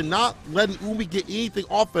aggression, not letting Umi get anything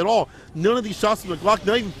off at all. None of these shots from the Glock,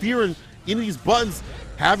 not even fearing any of these buttons.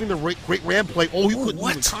 Having the great ram play. Oh, he couldn't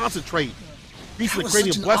even concentrate. Recently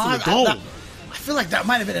creating a blessing to dome. I feel like that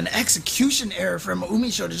might have been an execution error from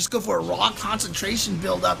Umisho to just go for a raw concentration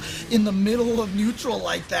build-up in the middle of neutral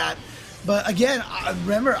like that. But again, I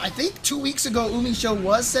remember, I think 2 weeks ago, Umisho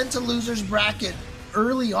was sent to loser's bracket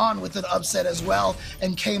early on with an upset as well,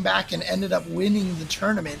 and came back and ended up winning the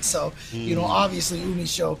tournament. So, obviously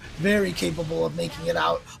Umisho very capable of making it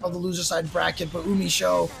out of the loser side bracket, but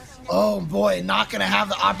Umisho, oh boy, not going to have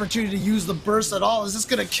the opportunity to use the burst at all. Is this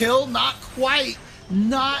going to kill? Not quite.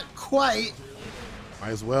 Not quite.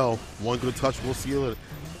 Might as well. One good touch will seal it.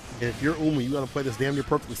 And if you're Umi, you got to play this damn near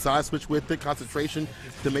perfectly. Side switch with it, concentration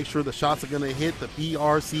to make sure the shots are going to hit the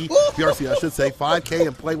BRC I should say, 5K,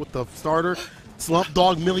 and play with the starter. Slump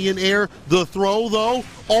dog millionaire. The throw though.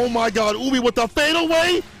 Oh my God, Umi with the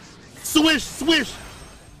fadeaway. Swish, swish.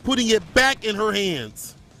 Putting it back in her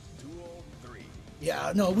hands.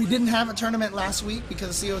 Yeah, no, we didn't have a tournament last week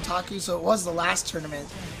because of CO Otaku, so it was the last tournament.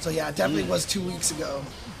 So yeah, it definitely was 2 weeks ago.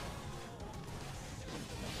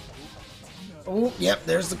 Oh, yep,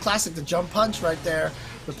 there's the classic, the jump punch right there,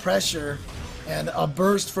 the pressure, and a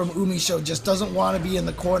burst from Umisho. Just doesn't want to be in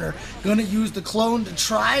the corner. Gonna use the clone to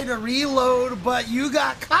try to reload, but you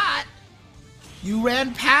got caught. You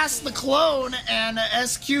ran past the clone, and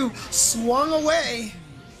SQ swung away.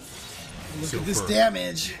 Look at this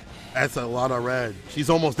damage. That's a lot of red. She's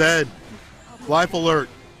almost dead. Life alert.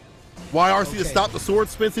 YRC to stop the sword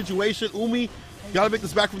spin situation. Umi, gotta make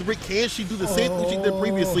this back from the break. Can she do the same thing she did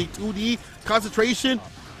previously? 2D concentration.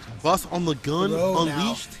 Bust on the gun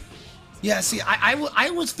unleashed. Yeah, see,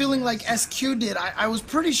 I was feeling like SQ did. I was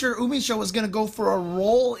pretty sure Umisho was going to go for a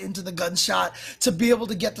roll into the gunshot to be able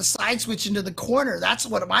to get the side switch into the corner. That's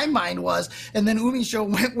what my mind was. And then Umisho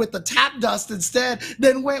went with the tap dust instead,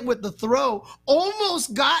 then went with the throw.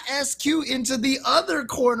 Almost got SQ into the other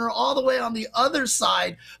corner, all the way on the other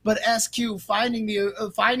side. But SQ finding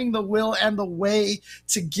the will and the way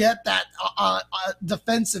to get that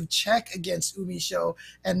defensive check against Umisho.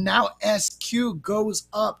 And now SQ goes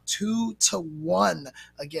up 2-1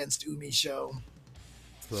 against Umisho.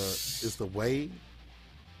 Is the way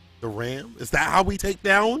the ram? Is that how we take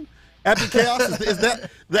down Happy Chaos is that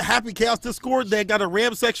the Happy Chaos Discord? They got a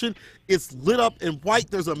RAM section. It's lit up in white.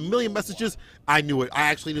 There's a million messages. I knew it. I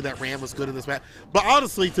actually knew that RAM was good in this match. But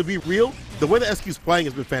honestly, to be real, the way the SQ's playing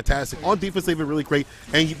has been fantastic. On defense, they've been really great,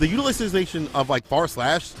 and the utilization of like far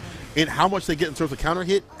slash and how much they get in terms of counter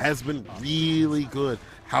hit has been really good.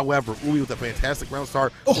 However, Umi with a fantastic round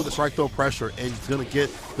start with the strike throw pressure, and he's gonna get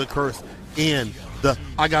the curse and the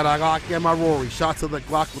I got a Glock and my Rory shots of the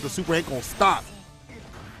Glock with the super ain't gonna stop.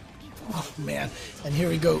 Oh man, and here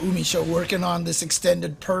we go, Umi Show working on this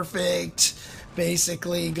extended perfect.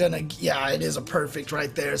 Basically gonna, yeah, it is a perfect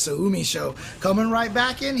right there. So Umi Show coming right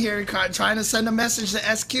back in here, trying to send a message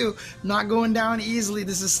to SQ. Not going down easily.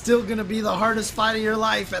 This is still gonna be the hardest fight of your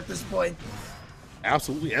life at this point.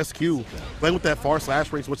 Absolutely, SQ playing with that far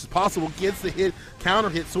slash range, which is possible, gets the hit, counter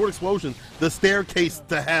hit, sword explosion, the staircase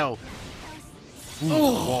to hell. Ooh,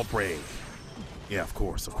 wall break. Yeah, of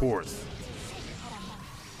course, of course.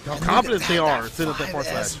 How confident they are sitting at that far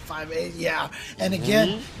slash. 5-8, yeah. And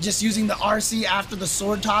again, just using the RC after the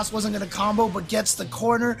sword toss wasn't going to combo, but gets the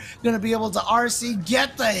corner. Going to be able to RC,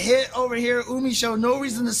 get the hit over here. Umi Show, no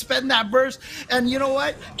reason to spend that burst. And you know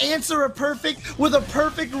what? Answer a perfect with a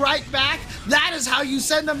perfect right back. That is how you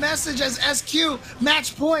send a message as SQ.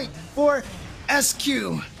 Match point for SQ.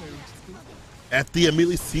 FD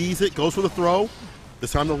immediately sees it, goes for the throw.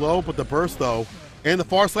 This time the low, but the burst though. And the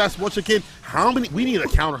far slash once again. We need a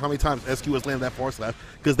counter how many times SQ has landed that far slash,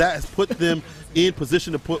 because that has put them in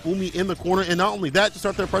position to put Umi in the corner. And not only that, to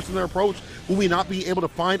start their pressure their approach, Umi not being able to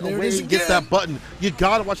find a way to get that button. You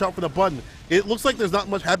gotta watch out for the button. It looks like there's not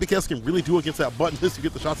much Happy Chaos can really do against that button just to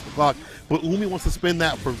get the shots of the clock. But Umi wants to spin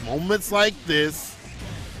that for moments like this.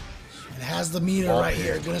 It has the meter right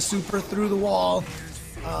here. Gonna super through the wall.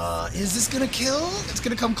 Is this gonna kill? It's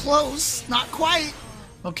gonna come close. Not quite.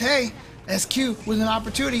 Okay. SQ with an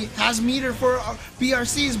opportunity, has meter for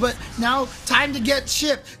BRCs, but now time to get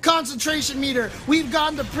chipped. Concentration meter. We've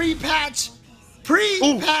gone to pre-patch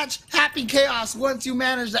Happy Chaos once you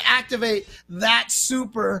manage to activate that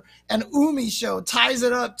super. And Umi Show ties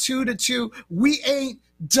it up 2-2. We ain't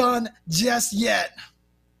done just yet.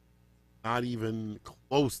 Not even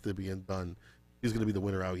close to being done. He's going to be the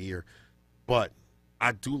winner out here. But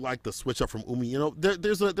I do like the switch up from Umi. You know,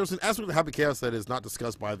 there's an aspect of the Happy Chaos that is not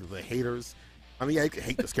discussed by the haters. I mean, yeah, you can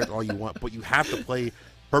hate this character all you want, but you have to play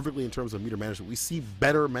perfectly in terms of meter management. We see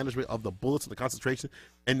better management of the bullets and the concentration,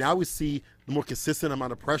 and now we see the more consistent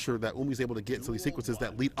amount of pressure that Umi's able to get into these sequences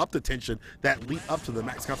that lead up to tension, that lead up to the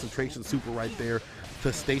max concentration super right there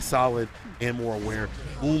to stay solid and more aware.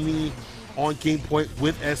 Umi on game point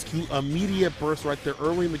with SQ, immediate burst right there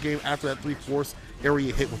early in the game after that 3/4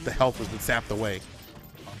 area hit with the health has been sapped away.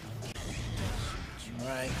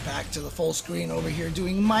 Right, back to the full screen over here,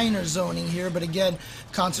 doing minor zoning here, but again,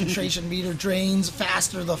 concentration meter drains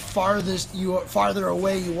faster the farther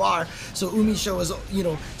away you are. So Umi Show is, you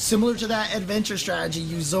know, similar to that adventure strategy.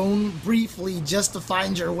 You zone briefly just to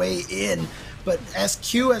find your way in. But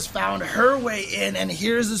SQ has found her way in, and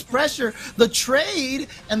here's this pressure, the trade,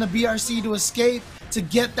 and the BRC to escape to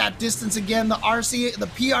get that distance again. The RC, the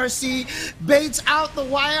PRC baits out the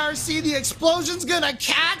YRC. The explosion's gonna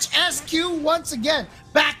catch SQ once again.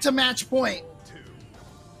 Back to match point.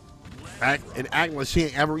 Back and acting like she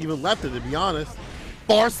ain't ever even left it, to be honest.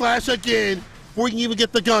 Far slash again before you can even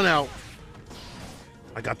get the gun out.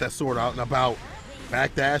 I got that sword out and about.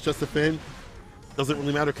 Back dash just to fin. Doesn't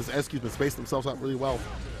really matter because SQ's been spacing themselves out really well.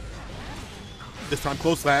 This time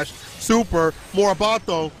close slash. Super. More about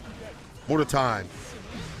though. More to time.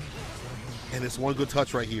 And it's one good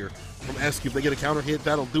touch right here from SQ. If they get a counter hit,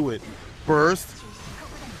 that'll do it. Burst.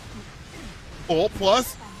 All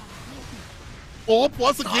plus. All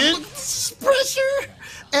plus again. Pressure.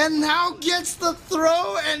 And now gets the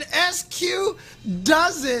throw, and SQ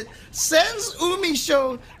does it. Sends Umi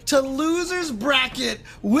Show to loser's bracket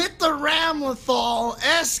with the Ramlethal.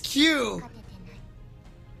 SQ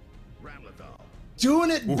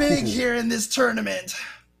doing it big here in this tournament.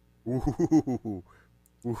 Ooh,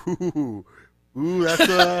 ooh, ooh,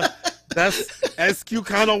 that's SQ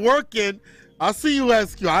kind of working. I see you,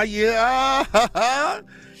 SQ. Yeah,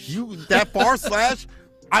 you that far slash.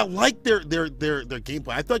 I like their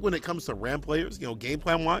gameplay. I feel like when it comes to RAM players, you know, game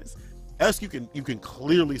plan wise, SQ you can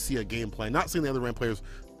clearly see a game plan. Not saying the other RAM players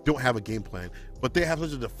don't have a game plan, but they have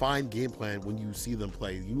such a defined game plan when you see them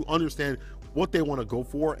play. You understand what they want to go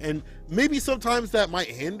for, and maybe sometimes that might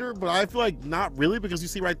hinder, but I feel like not really, because you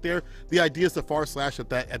see right there the idea is to far slash at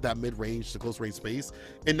that mid range, the close range space,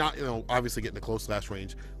 and not, you know, obviously getting the close slash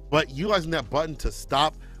range, but utilizing that button to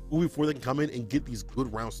stop before they can come in and get these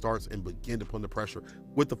good round starts and begin to put in the pressure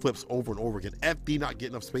with the flips over and over again. FD not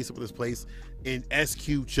getting enough space up in this place, and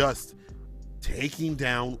SQ just taking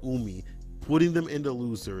down Umi, putting them into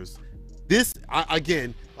losers. This,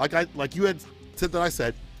 again, like you had said that I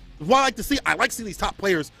said, what I like to see. I like seeing these top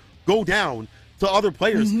players go down to other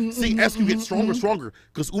players, see SQ get stronger,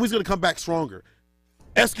 because Umi's going to come back stronger.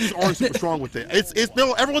 SQs aren't super strong with it. It's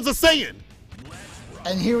no, everyone's a Saiyan.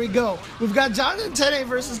 And here we go. We've got Jonathan Tene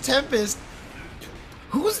versus Tempest.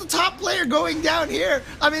 Who's the top player going down here?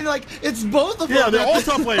 I mean, like, it's both of them. Yeah, they're all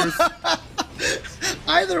top players.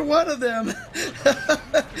 Either one of them.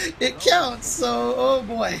 It counts. So, oh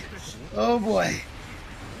boy. Oh boy.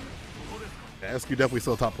 Yeah, SQ definitely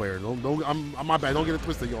still a top player. I'm my bad. Don't get it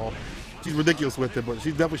twisted, y'all. She's ridiculous with it, but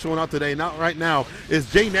she's definitely showing out today. Not right now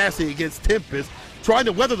is Jay Nasty against Tempest, trying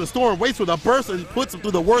to weather the storm, waits for the burst, and puts him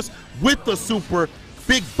through the worst with the super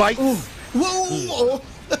big bite. Ooh. Whoa.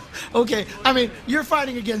 Okay, I mean, you're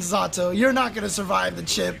fighting against Zato. You're not going to survive the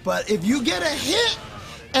chip, but if you get a hit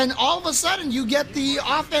and all of a sudden you get the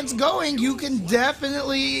offense going, you can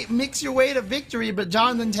definitely mix your way to victory. But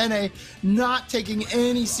Jonathan Tene not taking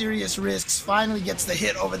any serious risks, finally gets the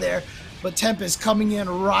hit over there. But Tempest coming in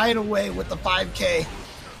right away with the 5K.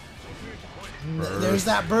 There's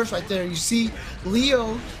that burst right there. You see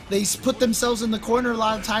Leo, they put themselves in the corner a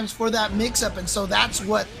lot of times for that mix-up, and so that's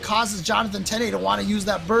what causes Jonathan Tene to want to use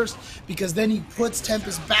that burst, because then he puts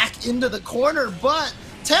Tempest back into the corner. But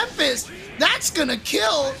Tempest, that's gonna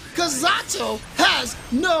kill, because Zato has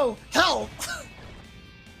no health.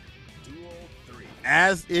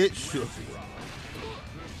 As it should be.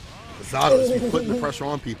 Zato is putting the pressure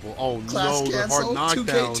on people. Oh Class no, the cancel, hard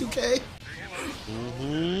knockdown. 2K.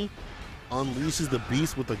 Unleashes the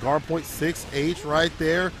beast with the guard point. 6H right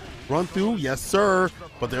there. Run through, yes sir.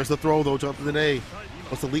 But there's the throw though, jump to the A.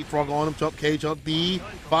 What's the leapfrog on him? Jump K, jump D,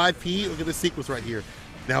 5P. Look at this sequence right here.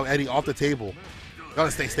 Now Eddie off the table. Gotta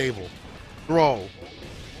stay stable. Throw.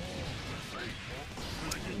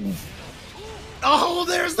 Oh,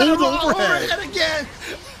 there's that raw overhead again.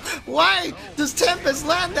 Why does Tempest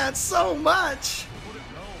land that so much?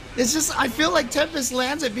 It's just, I feel like Tempest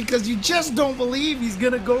lands it because you just don't believe he's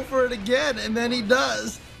going to go for it again, and then he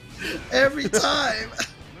does. Every time.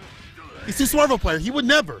 He's too smart of a player. He would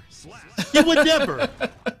never. He would never.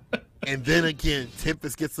 And then again,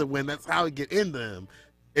 Tempest gets the win. That's how he get into him.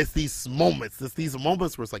 It's these moments. It's these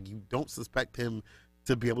moments where it's like you don't suspect him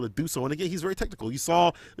to be able to do so. And again, he's very technical. You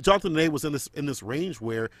saw Jonathan Tene was in this range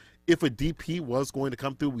where if a DP was going to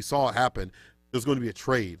come through, we saw it happen. There's going to be a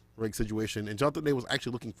trade rig situation, and Jonathan Tene was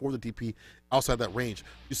actually looking for the DP outside that range.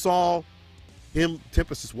 You saw him,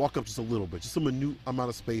 Tempest, just walk up just a little bit, just a minute amount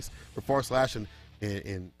of space for far slash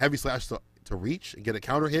and heavy slash to reach and get a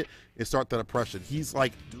counter hit and start that oppression. He's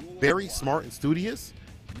like very smart and studious,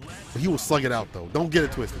 but he will slug it out though. Don't get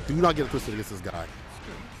it twisted. Do not get it twisted against this guy.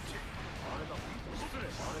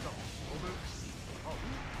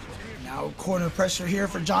 Now corner pressure here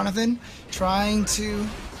for Jonathan, trying to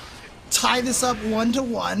tie this up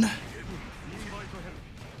 1-to-1.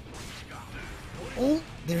 Oh,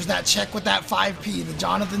 there's that check with that 5P, the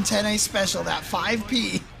Jonathan Tene special, that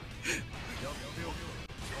 5P.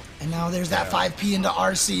 And now there's that 5P into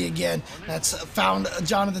RC again. That's found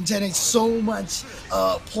Jonathan Tene so much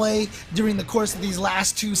play during the course of these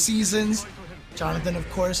last 2 seasons. Jonathan, of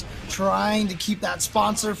course, trying to keep that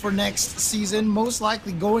sponsor for next season, most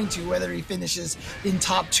likely going to, whether he finishes in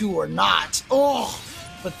top 2 or not. Oh!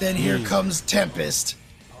 But then here comes Tempest.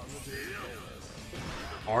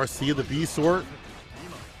 RC of the B sort.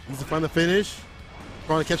 Needs to find the finish.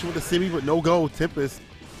 Trying to catch him with the simi, but no go. Tempest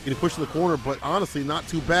getting pushed to the corner, but honestly, not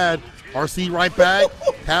too bad. RC right back.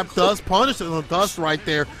 Tap dust. Punish on the dust right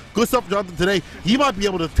there. Good stuff for Jonathan today. He might be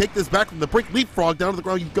able to take this back from the brink. Leapfrog down to the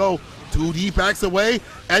ground you go. 2D backs away.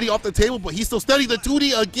 Eddie off the table, but he's still steady. The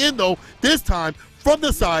 2D again, though. This time from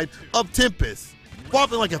the side of Tempest.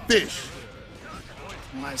 Flopping like a fish.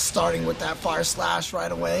 Starting with that far slash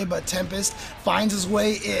right away, but Tempest finds his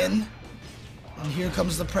way in. And here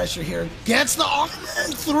comes the pressure here. Gets the arm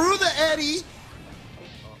through the Eddie.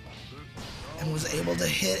 And was able to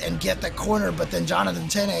hit and get the corner, but then Jonathan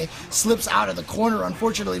Tene slips out of the corner,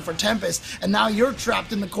 unfortunately for Tempest. And now you're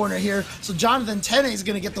trapped in the corner here. So Jonathan Tene is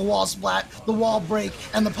going to get the wall splat, the wall break,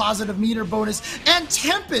 and the positive meter bonus. And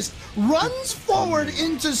Tempest runs forward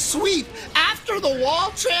into sweep after the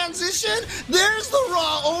wall transition. There's the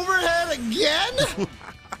raw overhead again.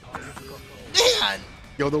 Man.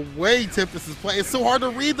 Yo, the way Tempest is playing, it's so hard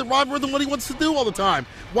to read the rhyme rhythm what he wants to do all the time.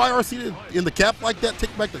 Why RC in the cap like that,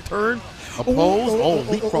 take back the turn. Oppose.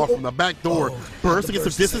 Leapfrog from the back door. Burst against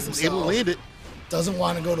the distance, and able to land it. Doesn't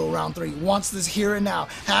want to go to round 3. Wants this here and now.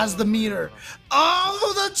 Has the meter.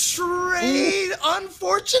 Oh, the trade!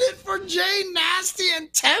 Unfortunate for Jay. Nasty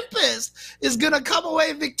and Tempest is going to come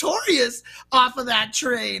away victorious off of that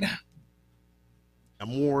trade.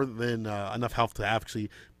 More than enough health to actually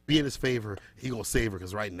be in his favor. He going to save her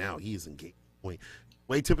because right now he's in game point.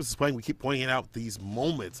 The way Tempest is playing, we keep pointing out these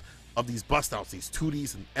moments of these bust outs, these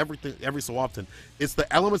 2Ds and everything every so often. It's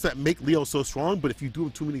the elements that make Leo so strong, but if you do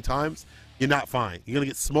them too many times, you're not fine. You're going to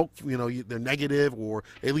get smoked, you know, they're negative or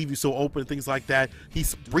they leave you so open and things like that. He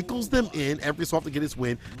sprinkles them in every so often to get his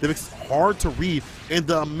win. That makes it hard to read. And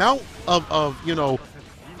the amount of you know,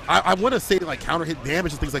 I want to say like counter hit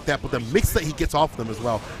damage and things like that, but the mix that he gets off them as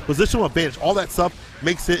well. Positional advantage, all that stuff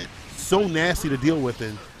makes it so nasty to deal with,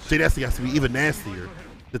 and Jay Nasty has to be even nastier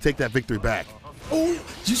to take that victory back. Oh,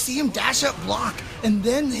 did you see him dash up, block, and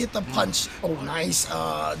then hit the punch? Oh, nice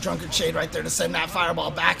Drunkard Shade right there to send that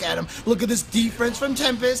fireball back at him. Look at this defense from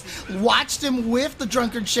Tempest. Watched him whiff the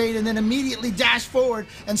Drunkard Shade and then immediately dashed forward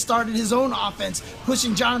and started his own offense,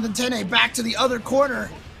 pushing Jonathan Tene back to the other corner.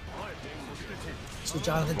 So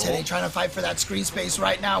Jonathan Tene trying to fight for that screen space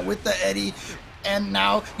right now with the Eddie, and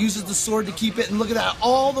now uses the sword to keep it. And look at that,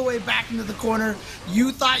 all the way back into the corner.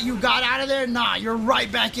 You thought you got out of there? Nah, you're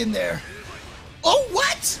right back in there. Oh,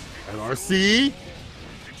 what? And RC,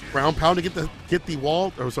 ground pound to get the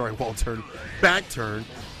wall, or sorry, wall turn, back turn,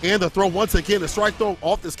 and the throw once again, the strike throw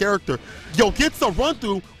off this character. Yo, gets the run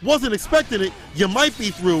through, wasn't expecting it. You might be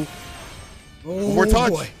through. Oh, more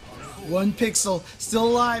touch. Boy. 1 pixel, still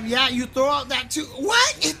alive. Yeah, you throw out that too.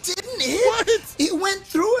 What? It didn't hit. What? It went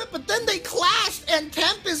through it, but then they clashed, and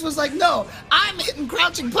Tempest was like, no, I'm hitting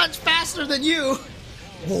crouching punch faster than you.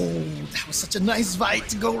 Oh, that was such a nice fight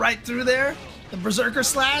to go right through there. The Berserker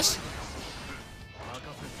Slash.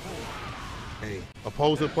 Hey,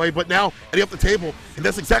 opposing play, but now Eddie up the table, and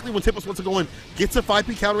that's exactly when Tempest wants to go in. Gets a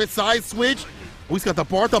 5P counter hit, side switch. Oh, he's got the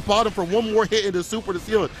bar at the bottom for one more hit into super to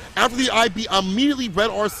seal it. After the IB, immediately red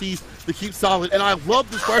RCs to keep solid, and I love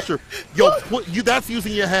this pressure. Yo, that's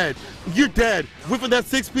using your head. You're dead. Whipping that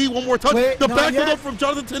 6P, one more touch. Wait, the back yet. up from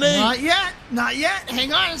Jonathan Tene. Not yet, not yet.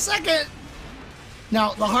 Hang on a second.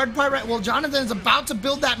 Now, the hard part, right, well, Jonathan's about to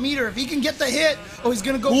build that meter. If he can get the hit, oh, he's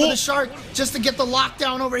going to go for the shark just to get the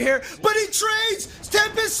lockdown over here. But he trades.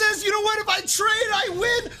 Tempest says, you know what, if I trade, I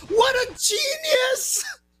win. What a genius.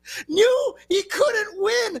 Knew he couldn't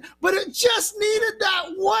win, but it just needed that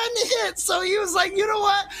one hit. So he was like, you know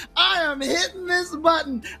what, I am hitting this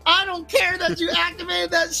button. I don't care that you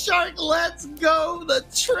activated that shark. Let's go. The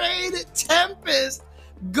trade. Tempest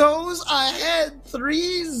goes ahead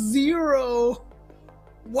 3-0.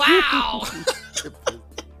 Wow.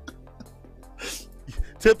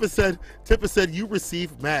 Tempest said, you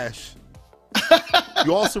receive MASH.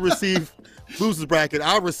 You also receive losers bracket.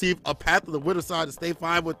 I'll receive a path to the winner side to stay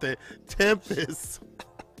fine with the Tempest.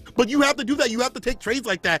 But you have to do that. You have to take trades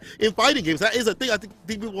like that in fighting games. That is a thing. I think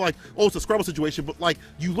people are like, oh, it's a scrabble situation. But like,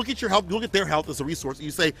 you look at your health, you look at their health as a resource, and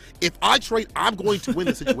you say, if I trade, I'm going to win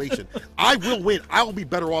the situation. I will win. I will be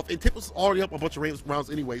better off. And Tempest is already up a bunch of rounds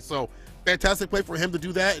anyway. So fantastic play for him to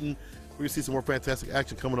do that. And we're going to see some more fantastic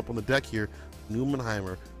action coming up on the deck here.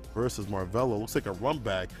 Neumenheimer versus Marvello. Looks like a run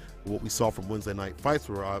back of what we saw from Wednesday night fights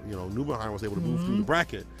where, you know, Neumenheimer was able to move through the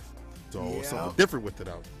bracket. So something different with it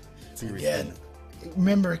out. Again,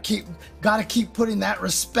 remember, gotta keep putting that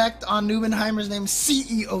respect on Neumenheimer's name.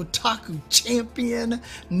 CEO Taku champion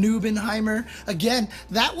Neumenheimer. Again,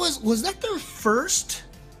 was that their first?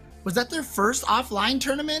 Was that their first offline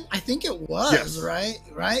tournament? I think it was, yes.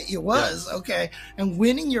 Right? It was, yes. Okay. And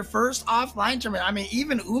winning your first offline tournament, I mean,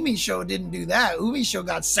 even Umi Show didn't do that. Umi Show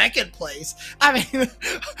got second place. I mean,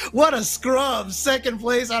 what a scrub. Second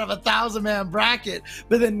place out of a 1,000-man bracket.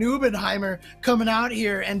 But then Neumenheimer coming out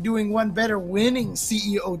here and doing one better, winning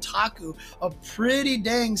CEO Taku. A pretty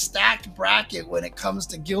dang stacked bracket when it comes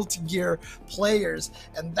to Guilty Gear players.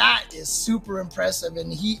 And that is super impressive.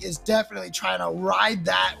 And he is definitely trying to ride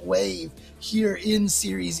that wave here in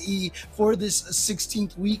Series E for this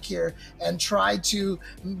 16th week here and try to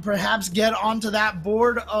perhaps get onto that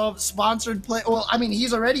board of sponsored play. Well, I mean,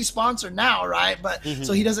 he's already sponsored now, right? But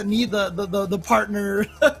so he doesn't need the partner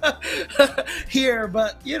here,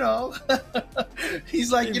 but you know,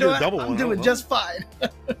 he's like, you know what, I'm doing just fine.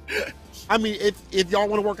 I mean, if y'all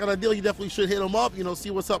want to work out a deal, you definitely should hit him up. You know,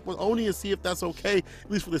 see what's up with Oni and see if that's okay,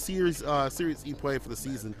 at least for the Series E play for the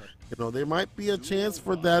season. You know, there might be a chance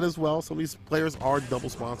for that as well. Some of these players are double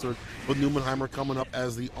sponsored, with Neumenheimer coming up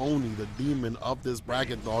as the Oni, the demon of this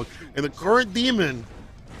bracket, dog, and the current demon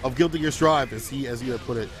of Guilty Gear Strive, as you had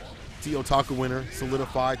put it. CEO Taku winner,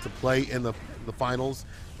 solidified to play in the finals.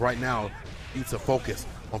 Right now, needs to focus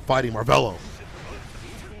on fighting Marvello.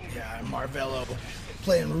 Yeah, Marvello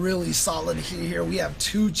playing really solid here. We have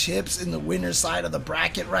 2 chips in the winner's side of the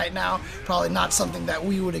bracket right now. Probably not something that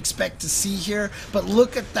we would expect to see here, but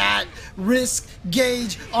look at that risk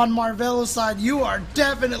gauge on Marvello's side. You are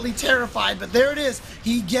definitely terrified, but there it is.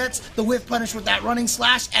 He gets the whiff punish with that running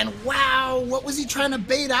slash, and wow, what was he trying to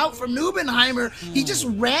bait out from Nubenheimer? He just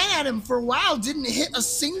ran at him for a while, didn't hit a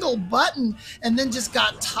single button, and then just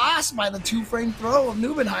got tossed by the 2-frame throw of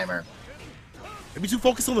Nubenheimer. Maybe too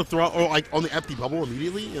focused on the throw, or like on the empty bubble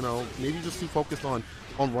immediately, you know, maybe just too focused on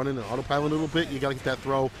running and autopilot a little bit. You gotta get that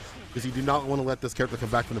throw, because you do not want to let this character come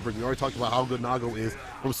back from the brink. We already talked about how good Nago is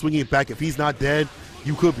from swinging it back. If he's not dead,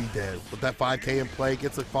 you could be dead. With that 5K in play,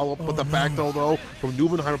 gets a follow-up with the back throw though from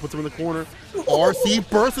Nubenheimer, puts him in the corner. RC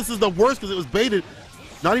burst, this is the worst because it was baited.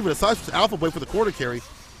 Not even a side switch, alpha blade for the quarter carry.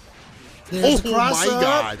 There's the cross my up,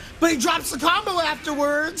 God. but he drops the combo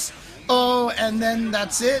afterwards. Oh, and then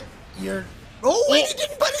that's it. Oh, wait, he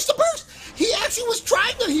didn't punish the burst. He actually was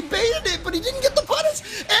trying to. He baited it, but he didn't get the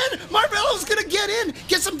punish. And Marvello's going to get in,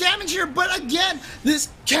 get some damage here. But again, this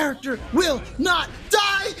character will not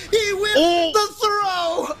die. He wins the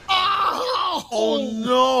throw. Oh,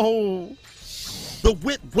 no. The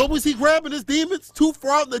whip, what was he grabbing his demons? Too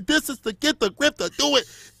far out in the distance to get the grip to do it.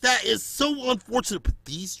 That is so unfortunate. But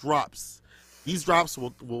these drops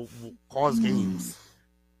will cause games.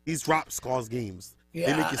 These drops cause games.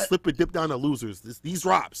 Yeah. They make you slip and dip down to losers. These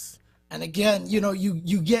drops. And again, you know, you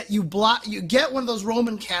get one of those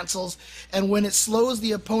Roman cancels, and when it slows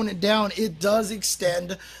the opponent down, it does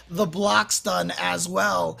extend the block stun as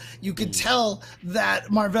well. You could tell that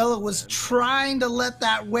Marvello was trying to let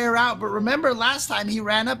that wear out, but remember last time he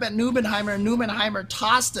ran up at Nubenheimer and Nubenheimer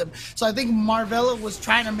tossed him. So I think Marvello was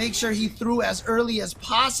trying to make sure he threw as early as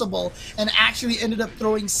possible, and actually ended up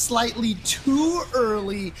throwing slightly too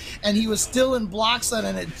early, and he was still in block stun,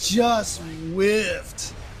 and it just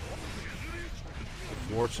whiffed.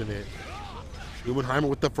 Fortunate. Nubenheimer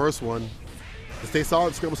with the first one. To stay solid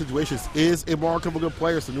in scramble situations is a mark of a good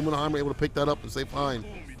player, so Nubenheimer able to pick that up and say, fine.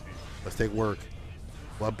 Let's take work.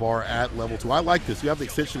 Blood bar at level 2. I like this. You have the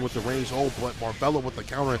extension with the range. Oh, but Marvello with the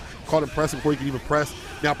counter. Caught him pressing before he could even press.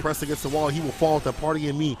 Now press against the wall. He will fall with that party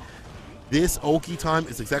in me. This Oki time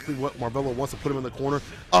is exactly what Marvello wants to put him in the corner.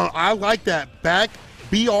 I like that. Back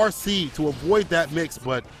BRC to avoid that mix,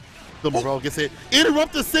 but Marvello gets hit.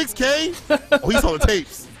 Interrupt the 6K. Oh, he saw the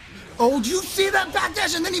tapes. Oh, do you see that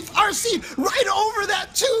backdash? And then he RC right over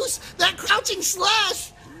that crouching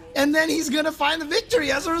slash. And then he's going to find the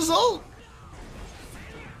victory as a result.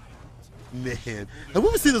 Man. And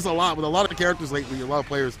we've seen this a lot with a lot of characters lately, a lot of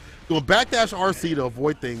players doing backdash RC to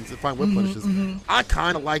avoid things and find whip punishes. I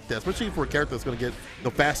kind of like that, especially for a character that's going to get the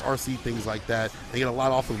fast RC things like that. They get a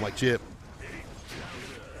lot off of them like Chip.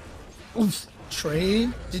 Oof.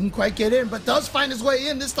 Trade didn't quite get in, but does find his way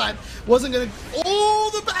in this time. Wasn't gonna. Oh,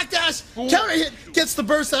 the backdash counter hit gets the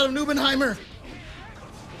burst out of Nubenheimer.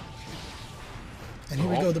 And here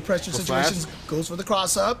we go. The pressure situations goes for the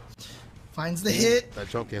cross up, finds the hit. That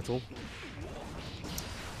jump cancel.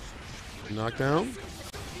 Knockdown.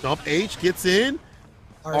 Jump H gets in.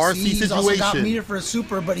 RC situation. Also got meter for a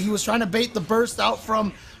super, but he was trying to bait the burst out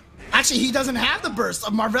from. Actually, he doesn't have the burst.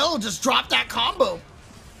 Marvello just dropped that combo.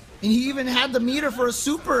 And he even had the meter for a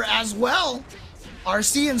super as well.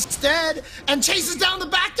 RC instead, and chases down the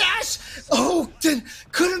backdash. Oh,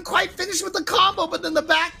 couldn't quite finish with the combo, but then the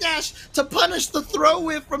backdash to punish the throw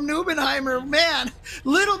whiff from Nubenheimer. Man,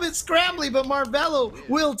 little bit scrambly, but Marvello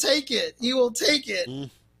will take it. He will take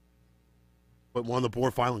it. But on the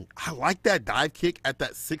board finally. I like that dive kick at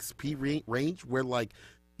that 6P range where, like,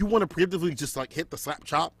 you want to preemptively just, like, hit the slap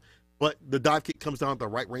chop. But the dive kick comes down at the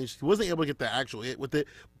right range. He wasn't able to get the actual hit with it,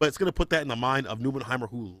 but it's going to put that in the mind of Nubenheimer,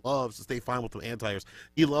 who loves to stay fine with the anti-airs.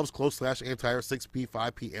 He loves close slash anti-air, 6P,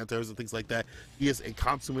 5P anti-airs, and things like that. He is a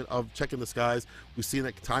consummate of checking the skies. We've seen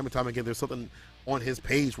that time and time again. There's something on his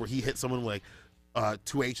page where he hit someone like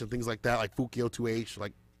 2H and things like that, like Fukio 2H,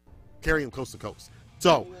 like carrying him coast to coast.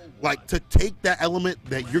 So, like, to take that element,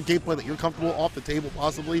 that your gameplay that you're comfortable off the table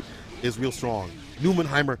possibly, is real strong.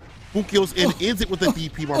 Nubenheimer, Fukio's in, ends it with a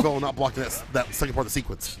DP. Marvello not blocking that second part of the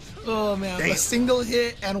sequence. Oh, man. Damn. A single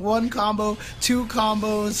hit and one combo, 2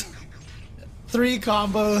 combos, 3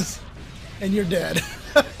 combos, and you're dead.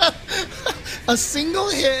 A single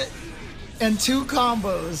hit and 2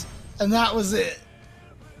 combos, and that was it.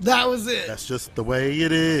 That was it. That's just the way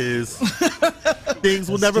it is. Things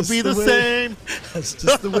will never be the same. That's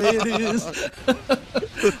just the way it is.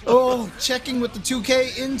 Oh, checking with the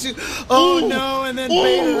 2K into. Oh, no, and then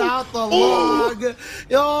baited out the log.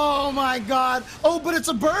 Oh, my God. Oh, but it's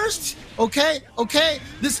a burst. Okay.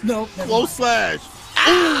 This, no. Close slash.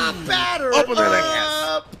 Ah, batter Up in that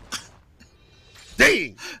up.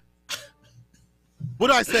 Dang! What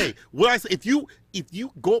did I say? If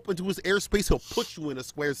you go up into his airspace, he'll put you in a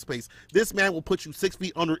square space. This man will put you 6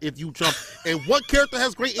 feet under if you jump. And what character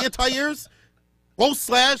has great anti-airs? Both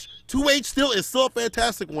slash, 2H still is still a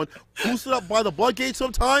fantastic one. Boosted up by the blood gauge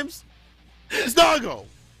sometimes. It's Nago.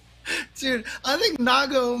 Dude, I think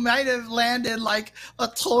Nago might have landed like a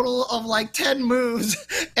total of like 10 moves,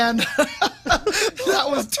 and that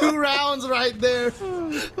was 2 rounds right there.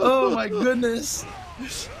 Oh my goodness.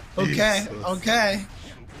 Okay, okay.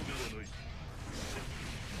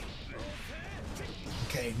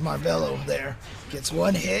 Okay, Marvello there gets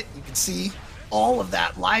 1 hit. You can see all of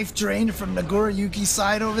that life drained from Nagoriyuki's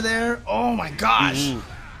side over there. Oh my gosh.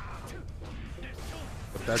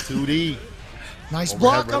 But that 2D. Nice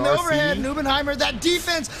Overhead block on the RC. overhead. Nubenheimer, that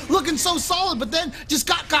defense looking so solid, but then just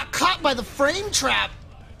got caught by the frame trap.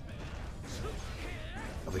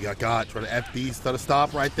 Oh, they got trying to FD instead of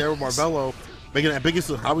stop right there with Marvello. Making that biggest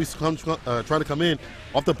how he's trying to come in.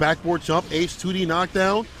 Off the backboard jump, H2D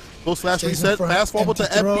knockdown. Go slash reset, fast forward to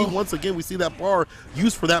FD. Once again, we see that bar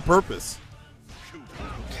used for that purpose.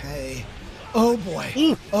 Okay. Oh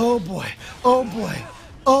boy. Oh boy. Oh boy.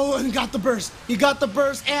 Oh, and he got the burst. He got the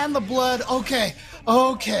burst and the blood. Okay.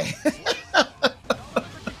 Okay.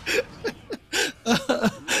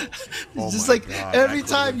 It's just like God, every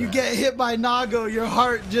time you get hit by Nago, your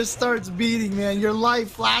heart just starts beating, man. Your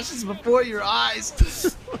life flashes before your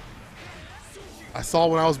eyes. I saw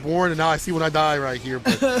when I was born, and now I see when I die right here.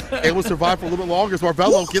 But able to survive for a little bit longer as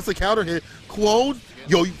Marvello gets a counter hit. Clone,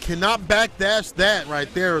 yo, you cannot backdash that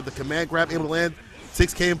right there. The command grab able to land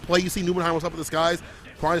 6K in play. You see Nubenheim was up in the skies,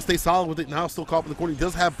 trying to stay solid with it. Now still caught up in the corner. He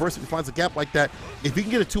does have burst if he finds a gap like that. If he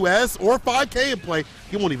can get a 2S or 5K in play,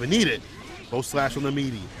 he won't even need it. Both slash on the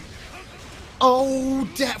meaty. Oh,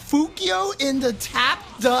 Fukio in the tap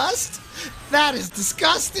dust? That is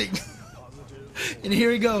disgusting. And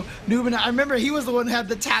here we go. Nuben, I remember he was the one who had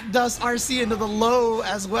the tap dust RC into the low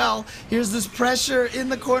as well. Here's this pressure in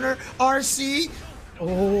the corner. RC.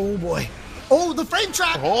 Oh, boy. Oh, the frame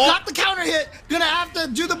trap. Oh. Got the counter hit. Gonna have to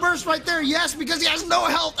do the burst right there. Yes, because he has no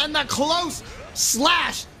health. And that close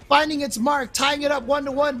slash finding its mark, tying it up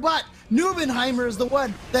 1-1. But Nubenheimer is the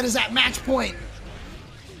one that is at match point.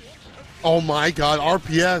 Oh my God,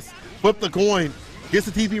 RPS. Flip the coin. Gets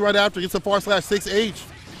the TP right after. Gets the far slash 6H.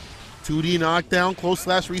 2D knockdown, close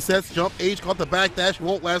slash resets, jump H, caught the back dash,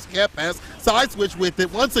 won't last, cat pass, side switch with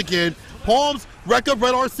it once again. Palms, wreck up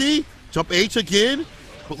red RC, jump H again.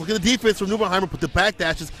 But look at the defense from Nubenheimer, but the back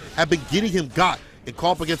dashes have been getting him got and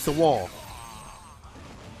caught up against the wall.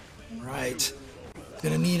 Right.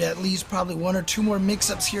 Gonna need at least probably 1 or 2 more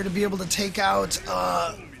mix-ups here to be able to take out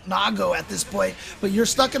Nago at this point. But you're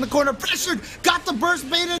stuck in the corner, pressured, got the burst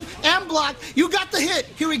baited and blocked. You got the hit.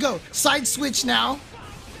 Here we go. Side switch now.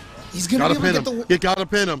 He's gonna be able to get the. You gotta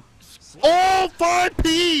pin him. Oh,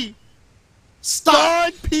 5P!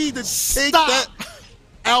 Stop! 5P to take that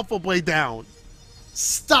Alpha Blade down.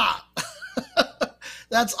 Stop!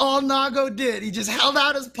 That's all Nago did. He just held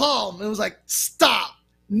out his palm and was like, "Stop!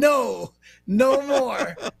 No, no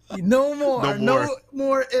more, no more, no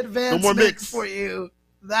more advancement for you."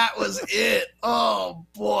 That was it. Oh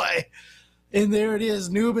boy! And there it is,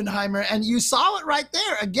 Nubenheimer, and you saw it right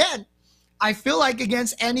there again. I feel like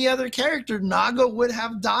against any other character, Nago would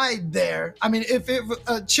have died there. I mean, if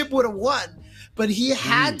Chip would have won, but he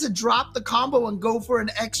had to drop the combo and go for an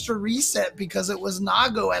extra reset because it was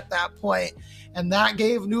Nago at that point. And that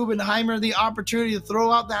gave Nubenheimer the opportunity to throw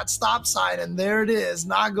out that stop sign. And there it is,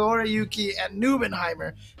 Nagoriyuki and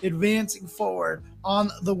Nubenheimer advancing forward on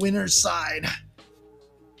the winner's side.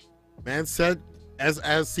 Man said, as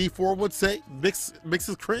C4 would say, mix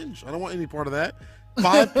is cringe. I don't want any part of that.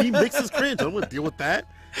 5P mix is cringe. I don't want to deal with that.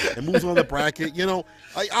 And moves on the bracket. You know,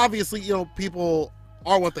 obviously, you know, people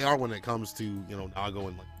are what they are when it comes to, you know, Nago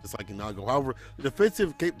and disliking Nago. However, the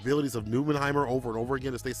defensive capabilities of Nubenheimer over and over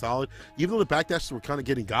again to stay solid, even though the backdashes were kind of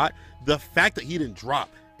getting got, the fact that he didn't drop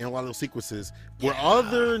in a lot of those sequences where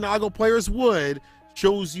other Nago players would,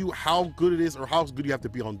 shows you how good it is or how good you have to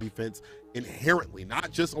be on defense inherently. Not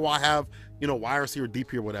just, oh, I have, you know, YRC or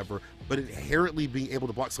DP or whatever, but inherently being able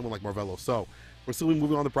to block someone like Marvello. So we're still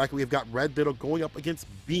moving on the bracket. We've got Red Ditto going up against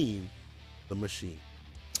Bean the Machine.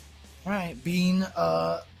 All right, Bean,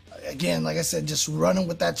 again, like I said, just running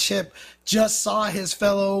with that chip. Just saw his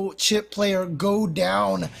fellow chip player go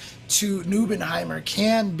down to Nubenheimer.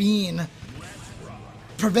 Can Bean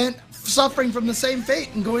prevent suffering from the same fate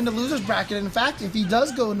and go into loser's bracket? In fact, if he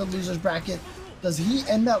does go into loser's bracket, does he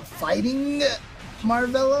end up fighting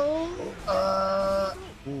Marvello?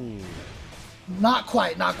 Not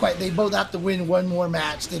quite, not quite. They both have to win one more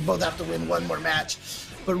match.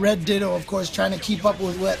 but Red Ditto, of course, trying to keep up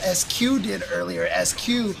with what SQ did earlier. SQ,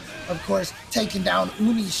 of course, taking down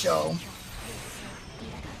Umisho.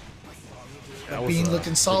 Being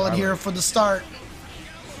looking solid here for the start.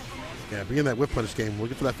 Yeah, being that whip punish game,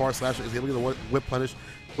 looking for that far slasher, is able to get a whip punish,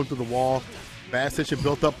 put through the wall. Bad situation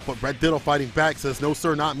built up, but Red Ditto fighting back says, no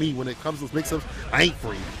sir, not me. When it comes to those mix-ups, I ain't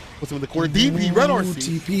free. Puts him in the corner. DP, Red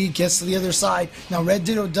RC. TP gets to the other side. Now Red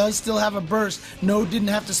Ditto does still have a burst. No, didn't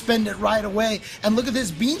have to spend it right away. And look at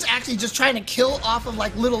this. Bean's actually just trying to kill off of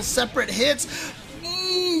like little separate hits.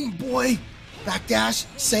 Boy. Backdash,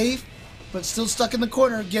 safe, but still stuck in the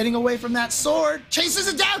corner, getting away from that sword. Chases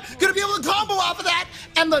it down. Gonna be able to combo off of that.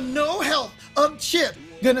 And the no health of Chip.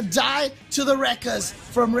 Gonna die to the Rekkas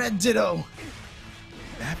from Red Ditto.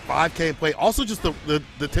 That 5K in play. Also, just the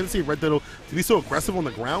tendency of Red Ditto to be so aggressive on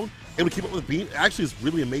the ground, able to keep up with Bean, actually is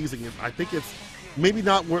really amazing. And I think it's maybe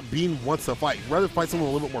not where Bean wants to fight. Rather fight someone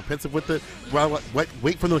a little bit more pensive with it, rather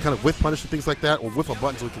wait for them to kind of whiff punish and things like that, or whiff a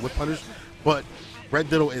button so he can whiff punish. But Red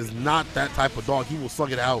Ditto is not that type of dog. He will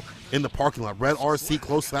slug it out in the parking lot. Red RC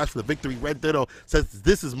close slash for the victory. Red Ditto says,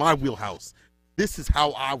 this is my wheelhouse. This is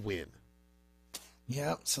how I win.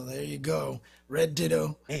 Yep, so there you go. Red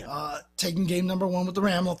Ditto taking game number 1 with the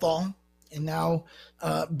Ramlethal. And now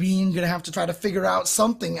Bean going to have to try to figure out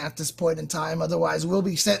something at this point in time. Otherwise, we'll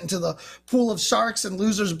be sent into the pool of sharks and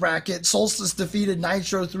losers bracket. Solstice defeated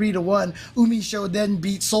Nitro 3-1. Umisho then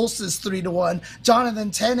beat Solstice 3-1.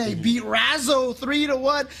 Jonathan Tene beat Razzo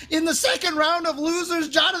 3-1. In the second round of losers,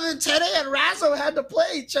 Jonathan Tene and Razzo had to play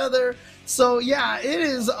each other. So, yeah, it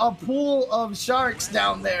is a pool of sharks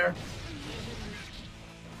down there.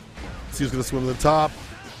 See who's going to swim to the top.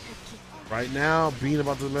 Right now, Bean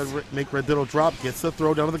about to make Red Ditto drop. Gets the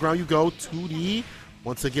throw down to the ground. You go. 2D.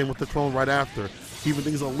 Once again with the clone right after. Keeping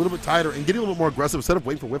things a little bit tighter and getting a little bit more aggressive. Instead of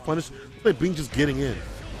waiting for whip punish, let Bean just getting in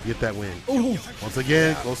to get that win. Ooh. Once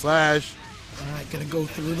again, close slash. All right, going to go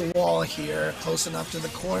through the wall here. Close enough to the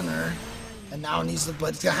corner. And now needs the,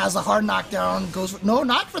 but has a hard knockdown. Goes for, no,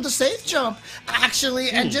 not for the safe jump,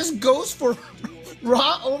 actually. And just goes for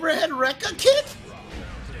raw overhead Rekka kick.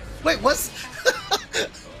 Wait, what's...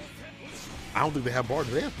 I don't think they have bar.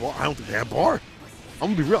 Do they have bar? I don't think they have bar.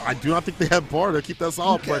 I'm gonna be real. I do not think they have bar to keep that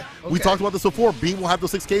solid. Okay, but we talked about this before. Bean will have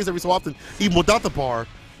those 6Ks every so often, even without the bar.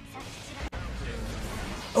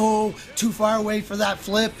 Oh, too far away for that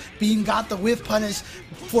flip. Bean got the whiff punish,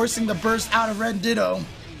 forcing the burst out of Red Ditto.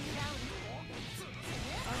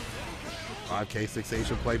 5K, 6A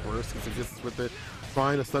should play burst. Gets a distance with it.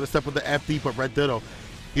 Trying to stutter step with the FD, but Red Ditto.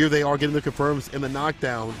 Here they are getting the confirms in the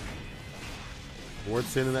knockdown.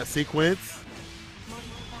 Wardson in that sequence.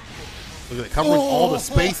 Look at it, covering all the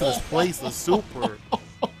space in this place. The super.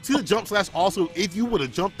 See the jump slash also, if you would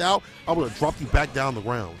have jumped out, I would have dropped you back down the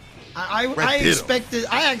ground. I actually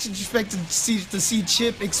expected to see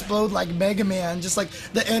Chip explode like Mega Man, just like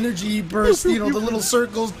the energy burst, you know, the little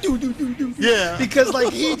circles, Yeah. Because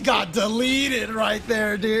like he got deleted right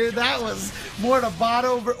there, dude. That was more to bot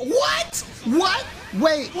over. What?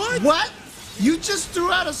 Wait, what? You just threw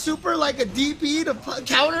out a super like a DP to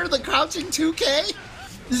counter the crouching 2K?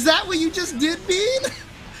 Is that what you just did, Bean?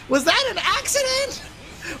 Was that an accident?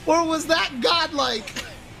 Or was that godlike?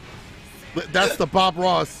 That's the Bob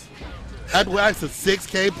Ross. That's a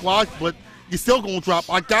 6K block, but you're still going to drop.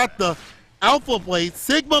 I got the Alpha Blade,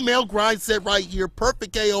 Sigma Male Grind set right here.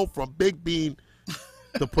 Perfect KO from Big Bean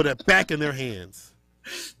to put it back in their hands.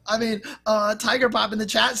 I mean, Tiger Pop in the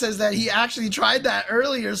chat says that he actually tried that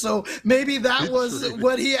earlier, so maybe that was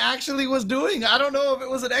what he actually was doing. I don't know if it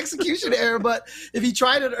was an execution error, but if he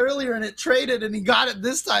tried it earlier and it traded and he got it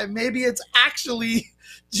this time, maybe it's actually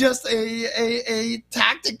just a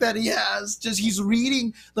tactic that he has. Just he's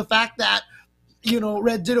reading the fact that, you know,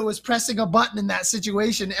 Red Ditto is pressing a button in that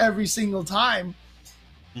situation every single time.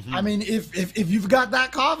 Mm-hmm. I mean, if you've got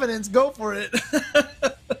that confidence, go for it.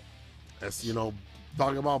 That's, you know,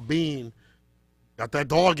 talking about Bean, got that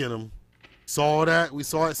dog in him. Saw that. We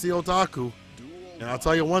saw it at Otaku. And I'll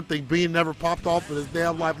tell you one thing, Bean never popped off in his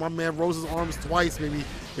damn life. My man rose his arms twice, maybe,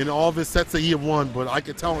 in all of his sets that he had won. But I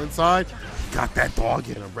could tell inside, got that dog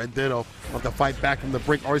in him. Red Ditto want to fight back from the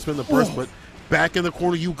brink. Already spent the burst, but back in the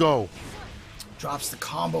corner you go. Drops the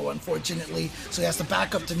combo, unfortunately, so he has to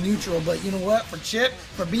back up to neutral. But you know what? For Chip,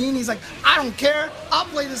 for Bean, he's like, I don't care. I'll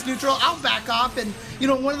play this neutral. I'll back off. And, you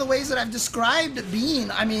know, one of the ways that I've described Bean,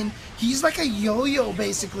 I mean, he's like a yo-yo,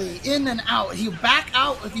 basically, in and out. He'll back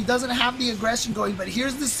out if he doesn't have the aggression going. But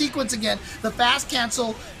here's the sequence again. The fast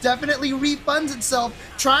cancel definitely refunds itself,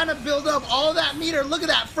 trying to build up all that meter. Look at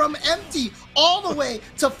that, from empty all the way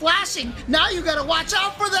to flashing. Now you got to watch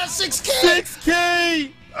out for that 6K.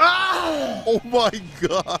 6K! Ah! Oh my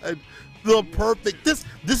God. the perfect. This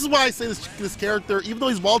is why I say this character, even though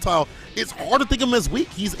he's volatile, it's hard to think of him as weak.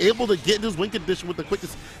 He's able to get in his win condition with the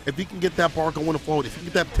quickness. If he can get that bar going and flowing, if you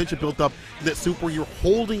get that tension built up, that super, you're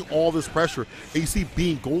holding all this pressure. And you see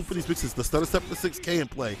Bean going for these mixes, the stutter step for 6K in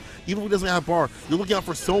play. Even if he doesn't have bar, you're looking out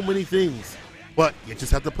for so many things. But you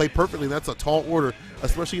just have to play perfectly. That's a tall order,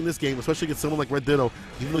 especially in this game, especially against someone like Red Ditto.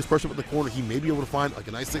 Even though he's pressured up in the corner, he may be able to find like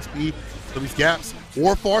a nice 6P, some of these gaps,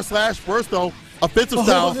 or far slash burst though. Offensive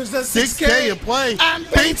style, 6K in play. And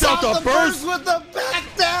Baits out the burst with the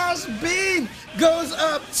backdash. Bean goes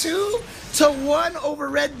up 2-1 over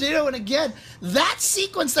Red Ditto. And again, that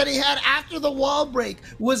sequence that he had after the wall break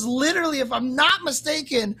was literally, if I'm not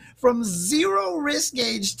mistaken, from 0 risk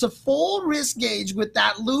gauge to full risk gauge with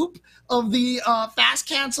that loop of the fast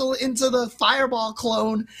cancel into the fireball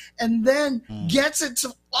clone, and then gets it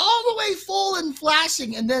to all the way full and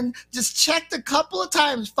flashing, and then just checked a couple of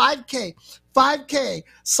times, 5K,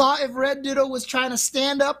 saw if Red Ditto was trying to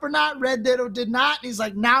stand up or not. Red Ditto did not. He's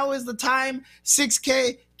like, now is the time.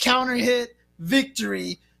 6K, counter hit,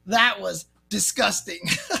 victory. That was disgusting.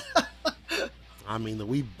 I mean, the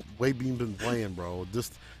way Bean been playing, bro.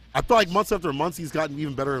 Just, I feel like months after months, he's gotten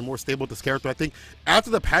even better and more stable with this character. I think after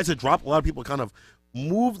the patch had dropped, a lot of people kind of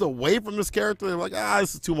moved away from this character. They're like,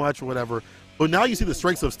 this is too much or whatever. But now you see the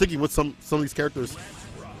strengths of sticking with some of these characters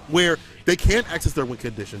where they can't access their win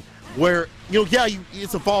condition. Where,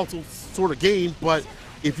 it's a volatile sort of game, but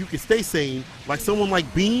if you can stay sane, like someone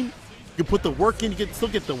like Bean, you put the work in, you can still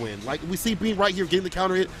get the win. Like we see Bean right here getting the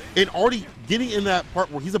counter hit and already getting in that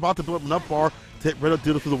part where he's about to build up enough bar to hit Red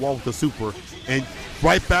Ditto through the wall with the super. And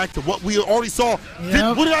right back to what we already saw.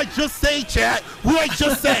 Yep. What did I just say, chat? What did I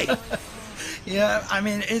just say? Yeah, I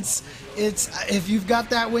mean, it's if you've got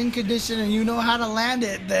that win condition and you know how to land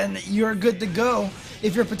it, then you're good to go.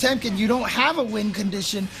 If you're Potemkin, you don't have a win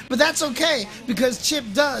condition, but that's okay because Chip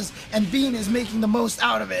does, and Bean is making the most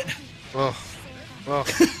out of it. Well,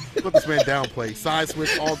 put this man down, play. Side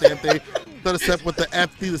switch, all damn thing. Stutter step with the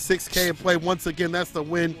FD, the 6K in play. Once again, that's the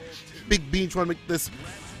win. Big Bean trying to make this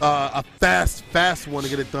a fast one to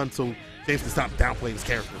get it done so James can stop downplaying his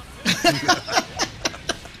character.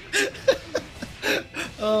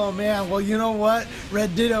 Oh, man. Well, you know what?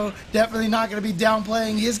 Red Ditto definitely not going to be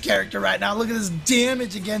downplaying his character right now. Look at this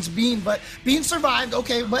damage against Bean. But Bean survived.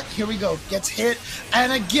 Okay, but here we go. Gets hit.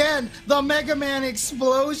 And again, the Mega Man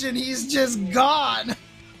explosion. He's just gone.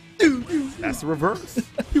 That's the reverse.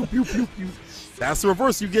 Pew, pew, pew, pew. That's the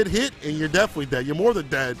reverse. You get hit, and you're definitely dead. You're more than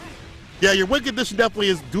dead. Yeah, your win condition definitely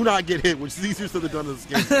is do not get hit, which is easier said than done in this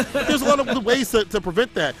game. There's a lot of ways to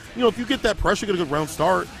prevent that. If you get that pressure, get a good round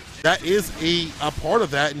start. That is a part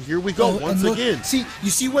of that, and here we go once again. See,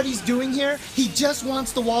 you see what he's doing here? He just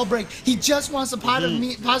wants the wall break. He just wants a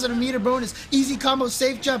positive meter bonus. Easy combo,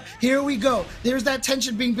 safe jump. Here we go. There's that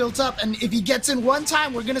tension being built up, and if he gets in one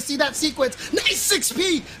time, we're going to see that sequence. Nice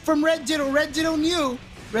 6P from Red Ditto. Red Ditto knew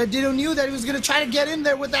that he was going to try to get in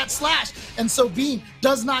there with that slash, and so Bean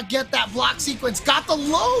does not get that block sequence. Got the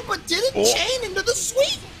low, but didn't chain into the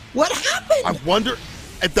sweep. What happened? I wonder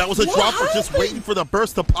if that was a drop or just waiting for the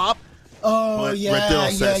burst to pop. Oh, but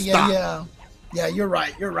yeah. Yeah, you're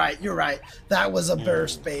right. That was a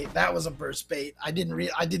burst bait. I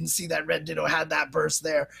didn't see that Red Ditto had that burst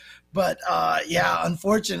there. But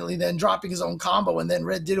unfortunately then dropping his own combo, and then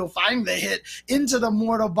Red Ditto finding the hit into the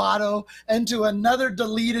Mortal Botto and to another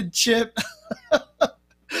deleted chip.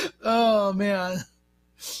 Oh, man.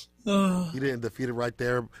 He didn't defeat it right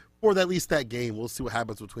there. Or at least that game. We'll see what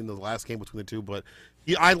happens between the last game between the two. But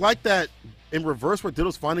I like that in reverse where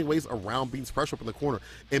Ditto's finding ways around Bean's pressure up in the corner.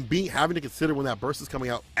 And Bean having to consider when that burst is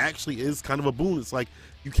coming out actually is kind of a boon. It's like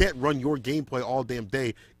you can't run your gameplay all damn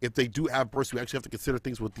day. If they do have bursts, you actually have to consider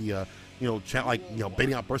things with the,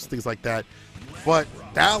 baiting out bursts and things like that. But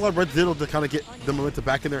that allowed Red Ditto to kind of get the momentum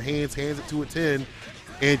back in their hands at 2-10,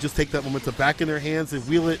 and just take that momentum back in their hands and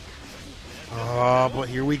wheel it. But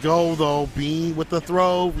here we go, though. Bean with the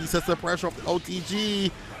throw. Resets the pressure off the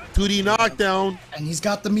OTG. 2D knockdown. And he's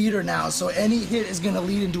got the meter now, so any hit is going to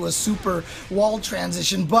lead into a super wall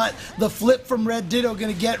transition. But the flip from Red Ditto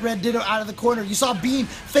going to get Red Ditto out of the corner. You saw Bean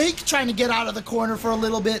fake trying to get out of the corner for a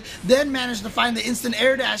little bit, then managed to find the instant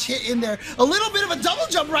air dash hit in there. A little bit of a double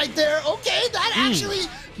jump right there. Okay, that actually,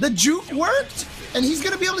 the juke worked. And he's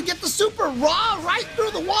going to be able to get the super raw right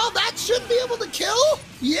through the wall. That should be able to kill.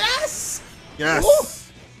 Yes.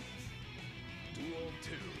 Yes.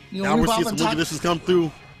 Now we're seeing some good conditions come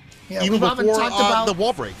through. Yeah, even before the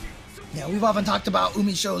wall break. Yeah, we've often talked about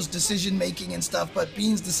Umisho's decision-making and stuff, but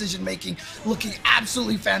Bean's decision-making looking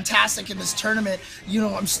absolutely fantastic in this tournament.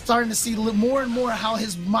 I'm starting to see more and more how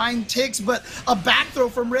his mind ticks, but a back throw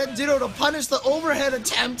from Red Ditto to punish the overhead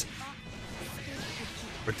attempt.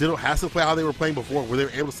 Red Ditto has to play how they were playing before, where they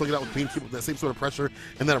were able to slug it out with Bean, keep that same sort of pressure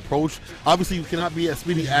and that approach. Obviously, you cannot be as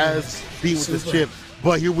speedy as Bean with this chip.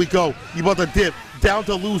 But here we go. You about to dip down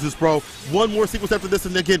to losers, bro. One more sequence after this,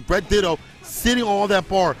 and again, Red Ditto sitting on that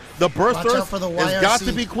bar. The bursters has got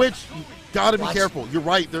to be quick. You gotta be careful. You're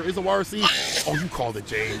right. There is a YRC. Oh, you called it,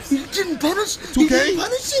 James. He didn't punish. 2K? He didn't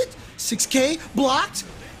punish it. 6K blocked.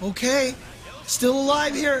 Okay, still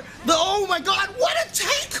alive here. Oh my God! What a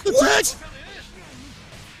take! What?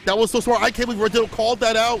 That was so smart. I can't believe Red Ditto called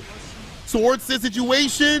that out. Swordson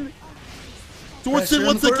situation. Swordson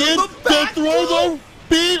once again. The throw though.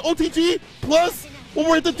 Bean OTG plus when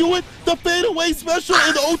we're to do it, the fadeaway special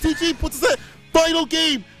and the OTG puts us at final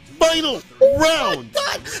game, final round.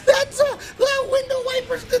 Oh that's that window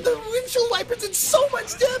wipers did the windshield wipers did so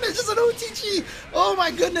much damage as an OTG. Oh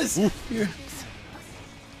my goodness. Of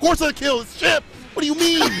course I kill. It's Chip. What do you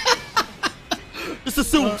mean? Just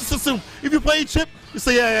assume. Just assume. If you play Chip, you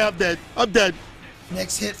say, yeah, I'm dead. I'm dead.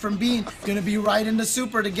 Next hit from Bean, gonna be right into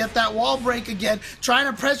Super to get that wall break again. Trying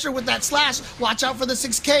to pressure with that slash. Watch out for the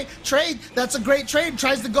 6K trade. That's a great trade.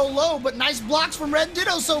 Tries to go low, but nice blocks from Red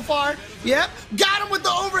Ditto so far. Yep, got him with the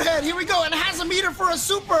overhead. Here we go, and has a meter for a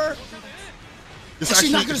Super.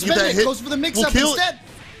 Actually not gonna spend it. Goes for the mix-up instead.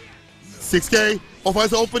 6K,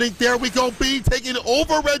 offensive opening. There we go. Bean taking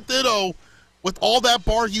over Red Ditto with all that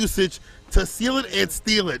bar usage to seal it and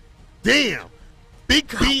steal it. Damn, Big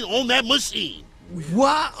Bean on that machine.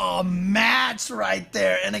 What a match right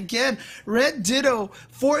there. And again, Red Ditto,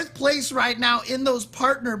 4th place right now in those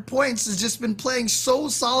partner points, has just been playing so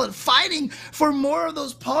solid, fighting for more of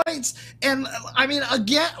those points. And I mean,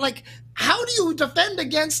 again, like, how do you defend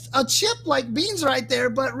against a chip like Beans right there?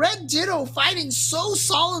 But Red Ditto fighting so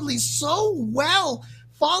solidly, so well,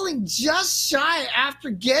 falling just shy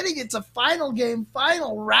after getting it to final game,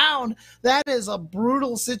 final round. That is a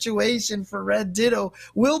brutal situation for Red Ditto.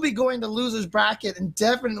 Will be going to losers bracket and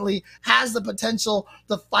definitely has the potential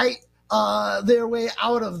to fight their way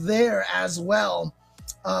out of there as well.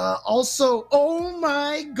 Also, oh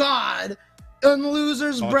my God, in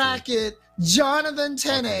losers bracket, Jonathan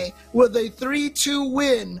Tene with a 3-2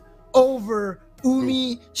 win over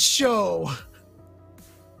Umi Show.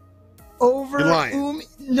 Over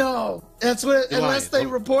no, that's what unless they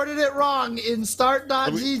reported it wrong in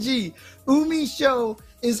start.gg. Umi Show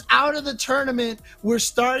is out of the tournament. We're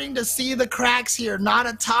starting to see the cracks here. Not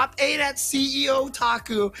a top 8 at CEO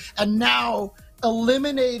Taku, and now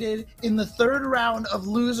eliminated in the 3rd round of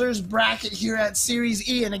losers bracket here at Series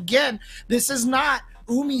E. And again, this is not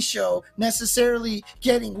Umi Show necessarily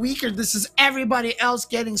getting weaker. This is everybody else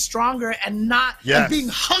getting stronger and not and being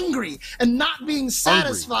hungry and not being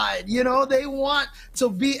satisfied. You know, they want to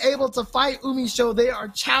be able to fight Umi Show. They are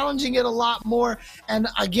challenging it a lot more. And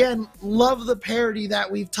again, love the parity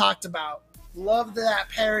that we've talked about. Love that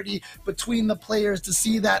parity between the players to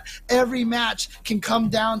see that every match can come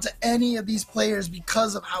down to any of these players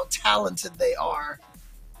because of how talented they are.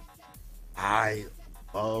 I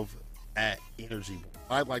love that energy.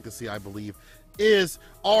 I'd like to see, I believe, is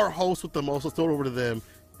our host with the most. Let's throw it over to them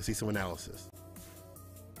and see some analysis.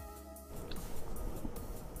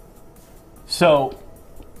 So,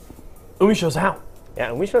 Umi Show's out.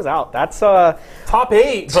 Yeah, Umi Show's out. That's top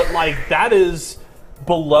 8, but like that is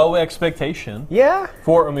below expectation. Yeah.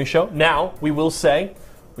 For Umi Show. Now, we will say,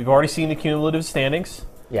 we've already seen the cumulative standings.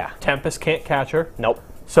 Yeah. Tempest can't catch her. Nope.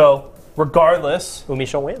 So, regardless, Umi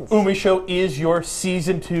Show wins. Umi Show is your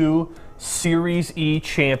Season 2 Series E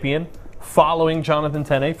champion, following Jonathan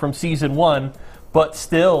Tene from Season 1, but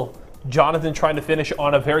still, Jonathan trying to finish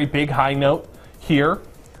on a very big high note here.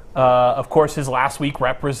 Of course, his last week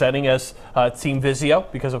representing as Team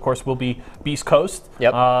Vizio, because of course we'll be Beast Coast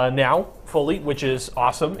now fully, which is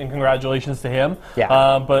awesome, and congratulations to him.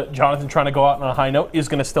 Yeah. But Jonathan trying to go out on a high note is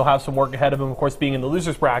going to still have some work ahead of him, of course, being in the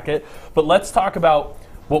losers bracket. But let's talk about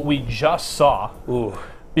what we just saw. Ooh.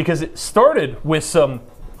 Because it started with some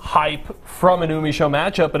hype from an Umi Show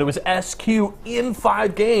matchup, but it was SQ in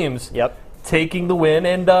 5 games taking the win,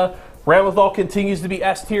 and Ramlethal continues to be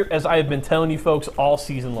S tier, as I have been telling you folks all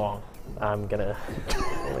season long. I'm gonna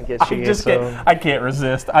get you. I can't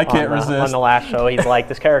resist. I can't resist. On the last show, he's like,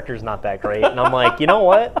 this character's not that great. And I'm like, you know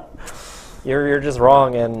what? You're just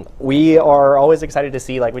wrong. And we are always excited to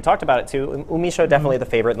see, like we talked about it too, Umi Show definitely the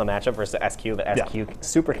favorite in the matchup versus SQ. But SQ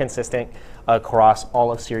super consistent across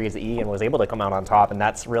all of Series E and was able to come out on top. And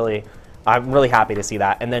that's really, I'm really happy to see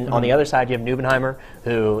that. And then on the other side, you have Nubenheimer,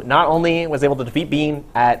 who not only was able to defeat Bean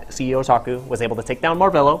at CEO Otaku, was able to take down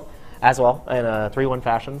Marvello as well in a 3-1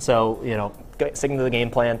 fashion. So, you know, sticking to the game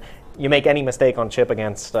plan. You make any mistake on chip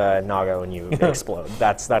against Nago and you explode.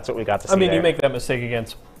 That's what we got to see. I mean, you make that mistake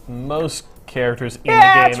against most characters in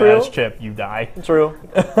the game true. as Chip, you die. True.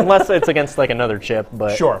 Unless it's against like another Chip,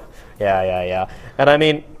 but Sure. Yeah. And I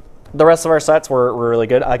mean, the rest of our sets were really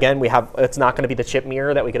good. Again, it's not going to be the Chip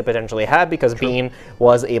mirror that we could have potentially had because Bean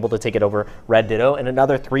was able to take it over Red Ditto in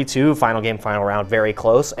another 3-2 final game, final round, very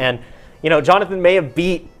close. And you know, Jonathan may have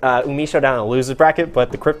beat Umisho down in the loser's bracket,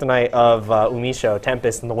 but the kryptonite of Umisho,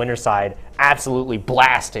 Tempest, on the winner's side, absolutely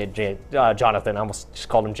blasted Jonathan. I almost just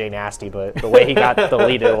called him Jay Nasty, but the way he got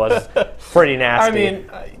deleted was pretty nasty. I mean,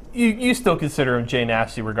 you still consider him Jay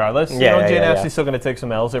Nasty regardless. Yeah, Jay Nasty's still going to take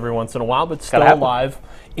some L's every once in a while, but still alive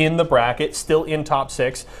in the bracket, still in top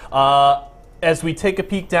 6. As we take a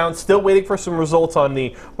peek down, still waiting for some results on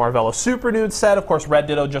the Marvello Super Nude set. Of course, Red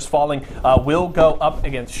Ditto just falling will go up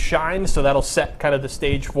against Shine, so that'll set kind of the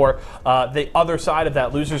stage for the other side of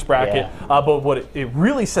that loser's bracket. But what it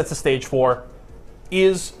really sets the stage for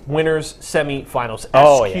is winners semifinals.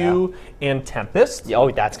 SQ and Tempest.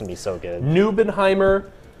 Oh, that's going to be so good.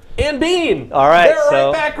 Nubenheimer and Bean. All right, They're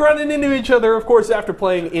right back running into each other, of course, after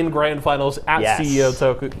playing in grand finals at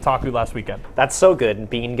CEO Taku last weekend. That's so good. And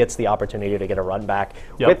Bean gets the opportunity to get a run back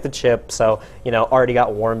with the Chip. So, you know, already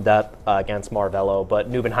got warmed up against Marvello.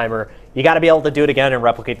 But Nubenheimer, you got to be able to do it again and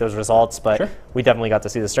replicate those results. But we definitely got to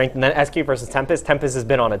see the strength. And then SQ versus Tempest. Tempest has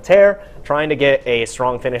been on a tear. Trying to get a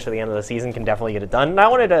strong finish at the end of the season can definitely get it done. And I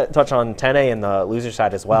wanted to touch on Tene and the loser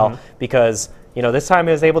side as well because, you know, this time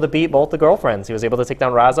he was able to beat both the girlfriends. He was able to take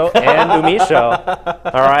down Razzo and Umisho.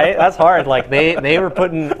 All right, that's hard. Like they were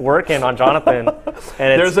putting work in on Jonathan.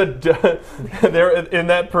 And there in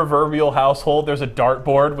that proverbial household. There's a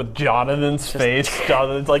dartboard with Jonathan's face.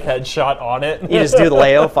 Jonathan's like headshot on it. You just do the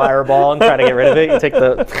Leo fireball and try to get rid of it. You take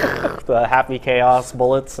the Happy Chaos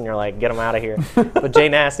bullets and you're like, get them out of here. But Jay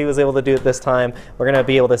Nasty was able to do it this time. We're gonna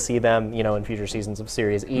be able to see them, you know, in future seasons of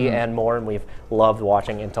Series E and more. And we've loved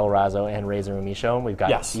watching Intel Razzo and Razor Umisho, and we've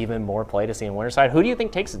got even more play to see in winter side. Who do you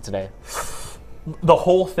think takes it today? The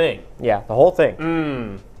whole thing. Yeah, the whole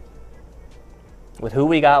thing. With who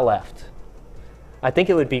we got left, I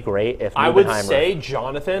think it would be great if I would say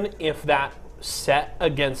Jonathan, if that set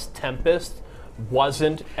against Tempest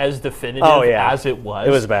wasn't as definitive as it was.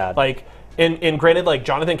 It was bad. Like, and granted, like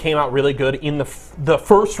Jonathan came out really good in the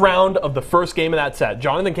first round of the first game of that set.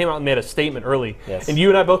 Jonathan came out and made a statement early, and you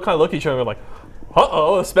and I both kind of looked at each other and were like,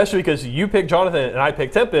 uh-oh, especially because you picked Jonathan and I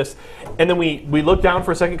picked Tempest. And then we looked down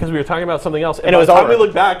for a second because we were talking about something else. And by the time we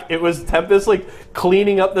looked back, it was Tempest like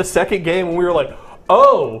cleaning up the second game, and we were like,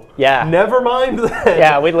 oh, never mind that.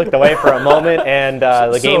 Yeah, we looked away for a moment, and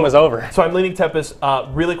the game was over. So I'm leaning Tempest.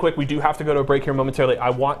 Really quick, we do have to go to a break here momentarily. I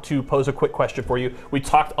want to pose a quick question for you. We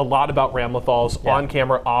talked a lot about Ramlethals on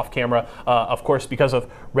camera, off camera, of course, because of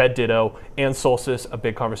Red Ditto and Solstice, a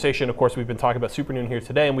big conversation. Of course, we've been talking about Super Noon here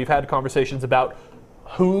today, and we've had conversations about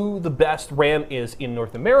who the best Ram is in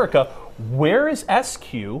North America. Where is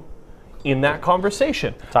SQ in that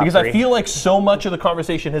conversation? Because I feel like so much of the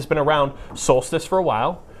conversation has been around Solstice for a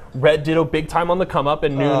while, Red Ditto big time on the come up,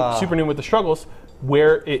 and Super Noon with the struggles.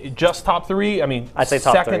 Where it just top 3? I mean, I'd say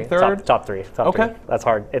top second, 3. third? Top 3. Top 3. That's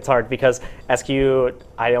hard. It's hard because SQ,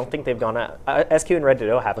 I don't think they've gone SQ and Red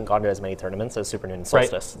Ditto haven't gone to as many tournaments as Super Noon and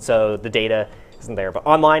Solstice. So the data isn't there. But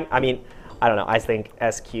online, I mean, I don't know. I think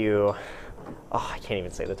SQ, I can't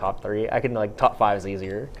even say the top 3. I can, like, top 5 is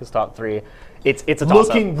easier because top 3, it's a toss-up.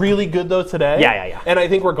 Looking really good, though, today. Yeah. And I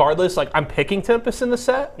think regardless, like, I'm picking Tempest in the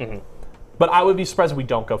set, but I would be surprised if we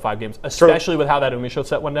don't go 5 games, especially with how that Umisho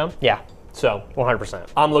set went down. Yeah. So 100%.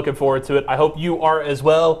 I'm looking forward to it. I hope you are as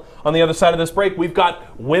well. On the other side of this break, we've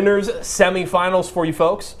got winners semifinals for you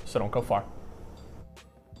folks, so don't go far.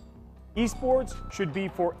 Esports should be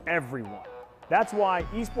for everyone. That's why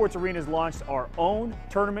Esports Arena's launched our own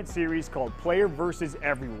tournament series called Player vs.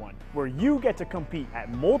 Everyone, where you get to compete at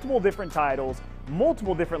multiple different titles,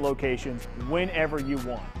 multiple different locations, whenever you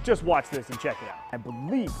want. Just watch this and check it out. I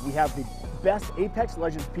believe we have the best Apex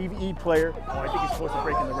Legends PvE player. Oh, I think he's close to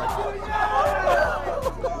breaking the record.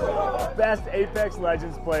 Best Apex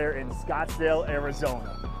Legends player in Scottsdale,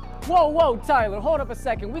 Arizona. Whoa, Tyler, hold up a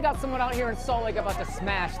second. We got someone out here in Salt Lake about to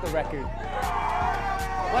smash the record.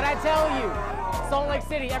 What'd I tell you? Salt Lake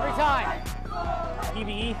City every time.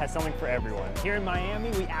 PvE has something for everyone. Here in Miami,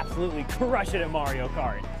 we absolutely crush it at Mario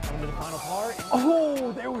Kart. Coming to the final part.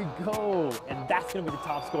 Oh, there we go. And that's going to be the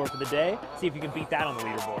top score for the day. See if you can beat that on the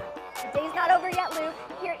leaderboard. The day's not over yet, Luke.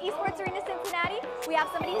 Here at Esports Arena Cincinnati, we have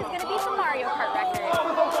somebody who's going to beat the Mario Kart record.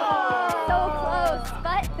 So close.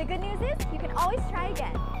 But the good news is you can always try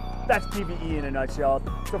again. That's PvE in a nutshell.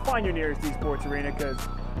 So find your nearest Esports Arena because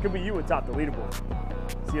it could be you atop the leaderboard.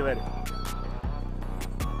 See you later.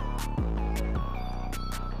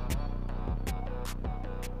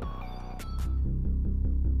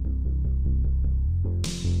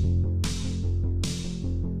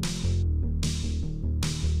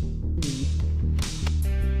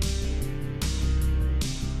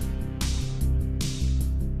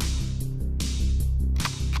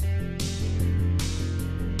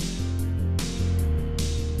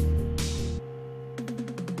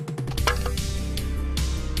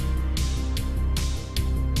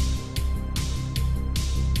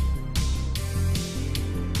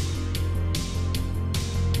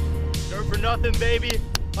 for nothing, baby.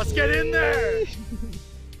 Let's get in there.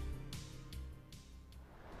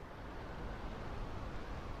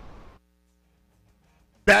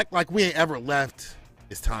 Back like we ain't ever left.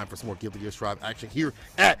 It's time for some more Guilty Gear Strive action here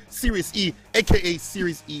at Series E, aka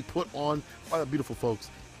Series E, put on by the beautiful folks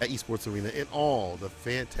at Esports Arena and all the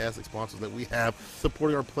fantastic sponsors that we have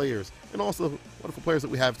supporting our players, and also wonderful players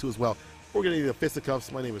that we have too as well. We're getting the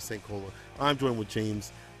fisticuffs. My name is St. Cola. I'm joined with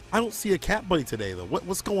James. I don't see a cat buddy today though.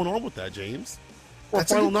 What's going on with that, James? For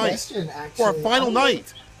That's our final a good night. question, For our actually. final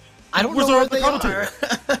night. I don't Where's know our where they commentator?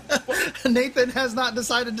 are. Nathan has not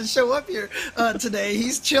decided to show up here today.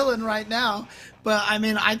 He's chilling right now. But I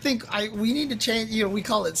mean, I think we need to change. You know, we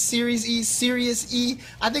call it Series E, Serious E.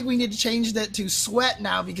 I think we need to change that to Sweat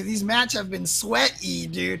now, because these matches have been Sweat E,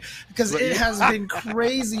 dude. Because it has been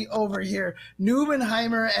crazy over here.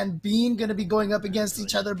 Nubenheimer and Bean going to be going up against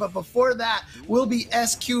each other. But before that, will be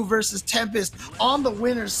SQ versus Tempest on the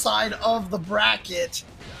winner's side of the bracket.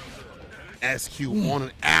 SQ on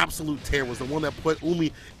an absolute tear, was the one that put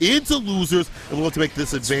Umi into losers and wanted to make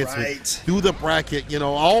this advancement through the bracket. You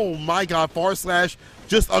know, oh my God, /,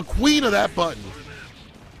 just a queen of that button.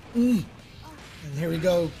 And here we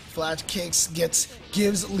go. Flash kicks,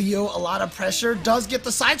 gives Leo a lot of pressure, does get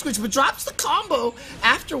the side switch, but drops the combo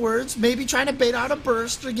afterwards, maybe trying to bait out a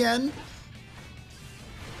burst again.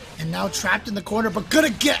 And now trapped in the corner, but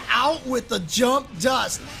gonna get out with the jump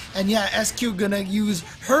dust. And yeah, SQ gonna use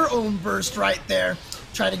her own burst right there.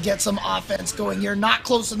 Try to get some offense going here. Not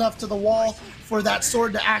close enough to the wall for that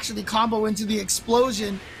sword to actually combo into the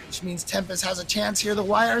explosion, which means Tempest has a chance here. The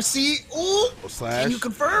YRC, ooh, can you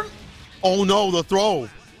confirm? Oh no, the throw.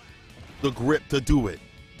 The grip to do it.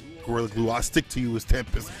 Gorilla Glue, I stick to you as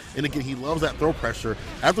Tempest. And again, he loves that throw pressure.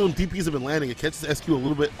 After them DPs have been landing, it catches SQ a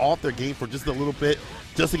little bit off their game for just a little bit,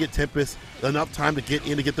 just to get Tempest enough time to get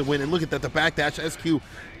in to get the win. And look at that, the backdash SQ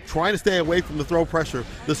trying to stay away from the throw pressure,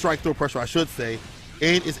 the strike throw pressure, I should say,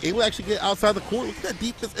 and is able to actually get outside the corner. Look at that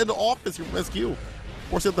defense in the offense here from SQ.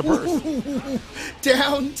 Force at the burst.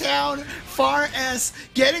 Downtown, Far S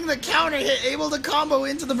getting the counter hit, able to combo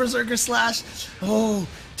into the Berserker Slash. Oh,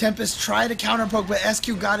 Tempest tried to counter poke, but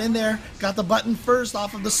SQ got in there, got the button first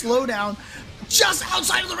off of the slowdown, just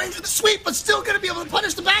outside of the range of the sweep, but still going to be able to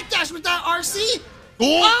punish the backdash with that RC.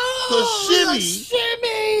 Oh, the shimmy.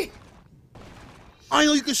 Shimmy! I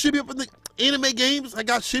know you can shimmy up in the anime games. I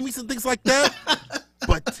got shimmies and things like that.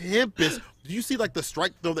 But Tempest, do you see like the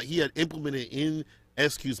strike throw that he had implemented in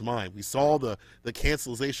SQ's mind? We saw the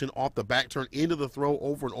cancellation off the back turn into the throw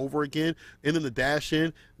over and over again, and then the dash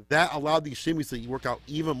in. That allowed these shimmies to work out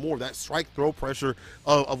even more. That strike throw pressure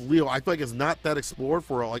of Leo, I feel like is not that explored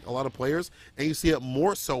for like a lot of players, and you see it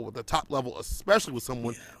more so with the top level, especially with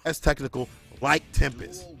someone as technical like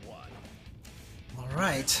Tempest. All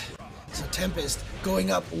right. So Tempest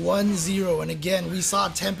going up 1-0, and again, we saw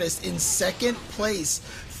Tempest in second place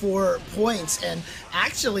for points, and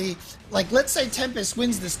actually, like, let's say Tempest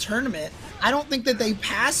wins this tournament, I don't think that they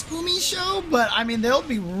pass Umisho, but I mean, they'll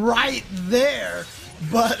be right there.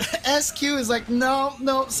 But SQ is like,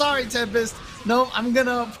 no, sorry, Tempest. No, I'm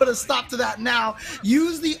gonna put a stop to that now.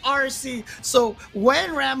 Use the RC. So when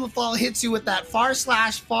Ramlethal hits you with that far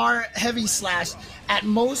heavy slash, at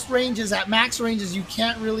most ranges, at max ranges, you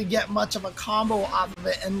can't really get much of a combo off of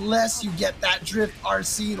it unless you get that drift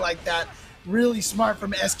RC like that. Really smart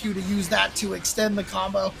from SQ to use that to extend the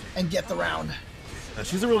combo and get the round.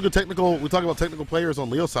 She's a really good technical. We talk about technical players on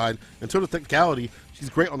Leo's side. In terms of technicality, she's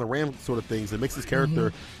great on the Ram sort of things. It makes this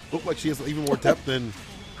character look like she has even more depth than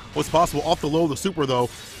what's possible. Off the low, the super though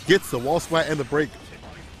gets the wall splat and the break.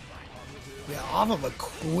 Yeah, off of a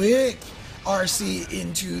quick RC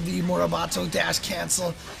into the Morobato dash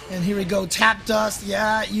cancel. And here we go, tap dust.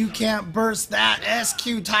 Yeah, you can't burst that.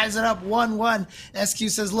 SQ ties it up 1-1. SQ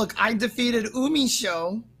says, look, I defeated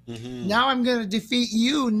Umisho. Now I'm going to defeat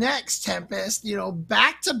you next, Tempest. You know,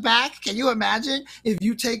 back to back. Can you imagine if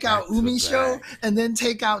you take out Umisho and then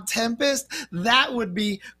take out Tempest? That would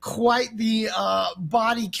be quite the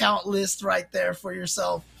body count list right there for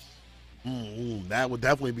yourself. That would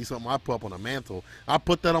definitely be something I put up on a mantle. I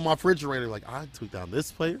put that on my refrigerator. Like, I took down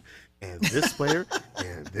this player and this player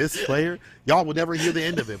and this player. Y'all would never hear the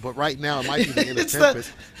end of it, but right now it might be the end of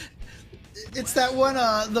Tempest. It's that one,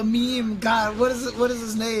 the meme guy. What is it? What is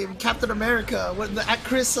his name? Captain America. What the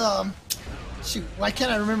Chris? Shoot, why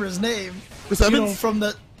can't I remember his name? Chris Evans. You know, from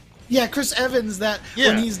the. Yeah, Chris Evans. That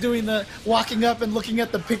when he's doing the walking up and looking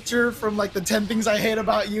at the picture from like the 10 Things I Hate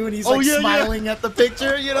About You, and he's like smiling at the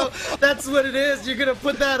picture. You know, that's what it is. You're gonna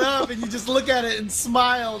put that up and you just look at it and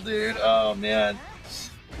smile, dude. Oh man.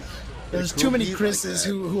 There's too many Chris's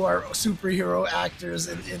who are superhero actors.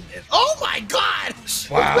 And oh my God!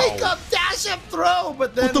 Wow. Wake up, dash up, throw,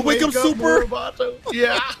 but then with the wake up super. Morobato.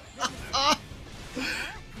 Yeah.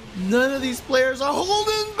 None of these players are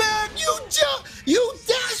holding back. You jump, you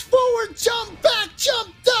dash forward, jump back,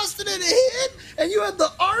 jump dust, and it hit, and you had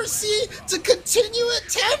the RC to continue it.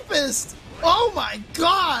 Tempest. Oh my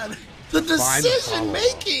God! The decision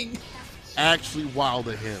making. Actually wild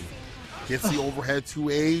at him. Gets the overhead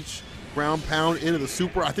 2H, ground pound into the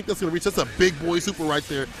super. I think that's gonna reach. That's a big boy super right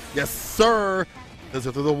there. Yes, sir. Does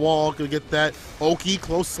it through the wall. Gonna get that. Oki,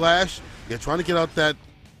 close slash. Yeah, trying to get out that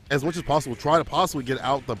as much as possible. Try to possibly get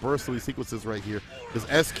out the burst of these sequences right here.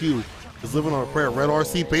 Because SQ is living on a prayer. Red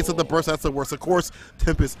RC, base at the burst. That's the worst. Of course,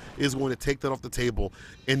 Tempest is going to take that off the table.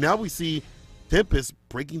 And now we see Tempest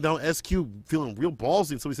breaking down SQ, feeling real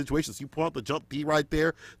ballsy in some of these situations. You pull out the jump B right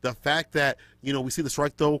there. The fact that, you know, we see the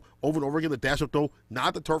strike throw over and over again, the dash up throw,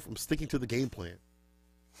 not the turf from sticking to the game plan.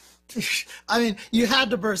 I mean, you had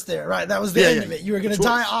to burst there, right? That was the end of it. You were going to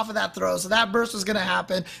die off of that throw, so that burst was going to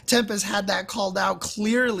happen. Tempest had that called out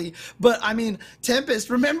clearly. But, I mean, Tempest,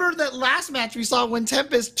 remember that last match we saw when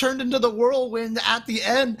Tempest turned into the whirlwind at the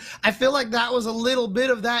end? I feel like that was a little bit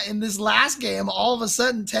of that in this last game. All of a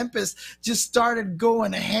sudden, Tempest just started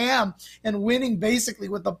going ham and winning basically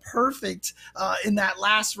with the perfect in that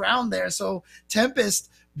last round there. So, Tempest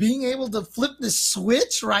being able to flip the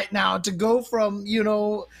switch right now to go from, you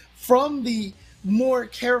know, from the more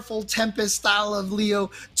careful Tempest style of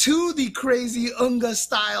Leo to the crazy Unga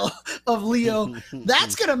style of Leo,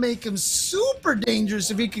 that's going to make him super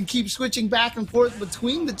dangerous if he can keep switching back and forth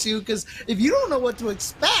between the two, because if you don't know what to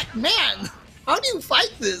expect, man, how do you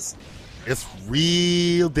fight this? It's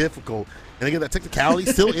real difficult. And again, that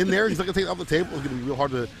technicality still in there. He's not going to take it off the table. It's going to be real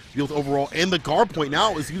hard to deal with overall. And the guard point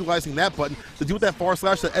now is utilizing that button to do with that far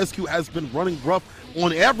slash that SQ has been running rough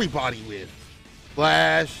on everybody with.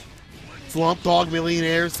 Flash. Slump Dog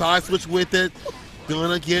Millionaire, side switch with it.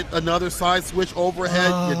 Gonna get another side switch overhead.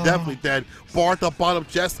 You're definitely dead. Bar at the bottom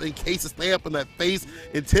just in case to stay up in that face.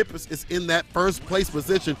 And Tempest is in that first place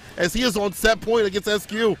position as he is on set point against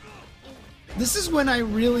SQ. This is when I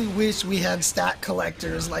really wish we had stat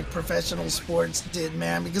collectors like professional sports did,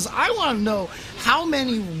 man, because I want to know how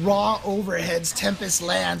many raw overheads Tempest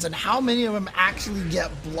lands and how many of them actually get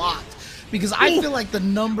blocked. Because I feel like the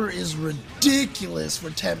number is ridiculous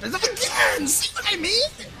for Tempest. Again, see what I mean?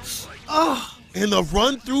 Oh. And the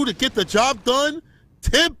run through to get the job done,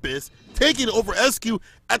 Tempest taking over SQ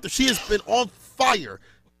after she has been on fire.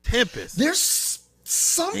 Tempest. There's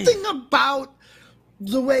something about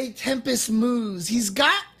the way Tempest moves. He's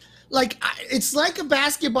got, like, it's like a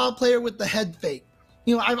basketball player with the head fake.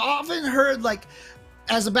 You know, I've often heard, like,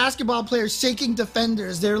 as a basketball player shaking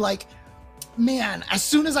defenders, they're like, man, as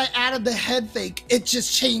soon as I added the head fake, it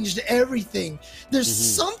just changed everything. There's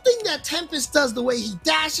something that Tempest does, the way he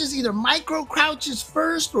dashes, either micro crouches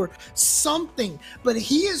first or something, but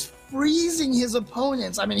he is freezing his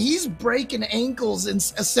opponents. I mean, he's breaking ankles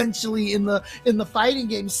essentially in the fighting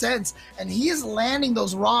game sense, and he is landing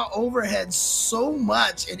those raw overheads so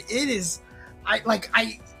much, and it is,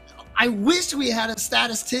 I wish we had a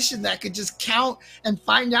statistician that could just count and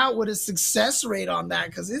find out what his success rate on that,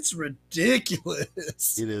 because it's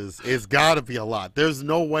ridiculous. It is. It's got to be a lot. There's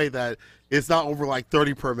no way that it's not over like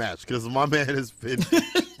 30 per match, because my man has been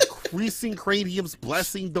increasing craniums,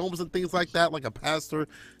 blessing domes, and things like that, like a pastor,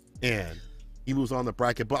 and he moves on the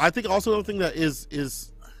bracket. But I think also another thing that is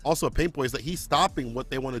also a pain point is that he's stopping what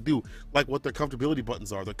they want to do, like what their comfortability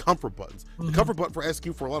buttons are, the comfort buttons. The comfort button for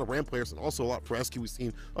SQ for a lot of RAM players, and also a lot for SQ we've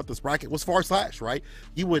seen up this bracket, was far slash, right?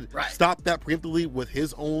 He would stop that preemptively with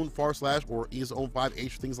his own far slash or his own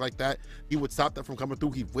 5H, things like that. He would stop that from coming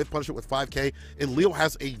through. He would punish it with 5K, and Leo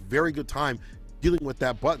has a very good time dealing with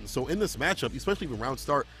that button. So in this matchup, especially when round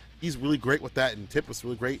start, he's really great with that, and Tip was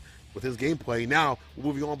really great with his gameplay. Now,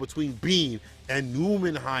 moving on between Bean and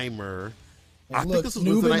Newmanheimer. I think this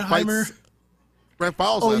was the night fights. Grand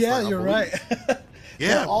Finals. Oh yeah, you're right.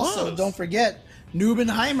 Yeah. Also, don't forget,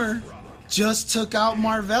 Newmanheimer just took out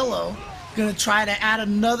Marvello. Gonna try to add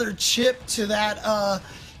another chip to that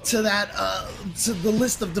to the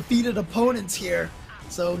list of defeated opponents here.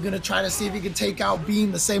 So gonna try to see if he can take out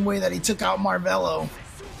Bean the same way that he took out Marvello.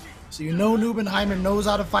 So you know Newmanheimer knows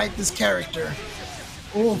how to fight this character.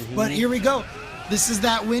 Oh, but here we go. This is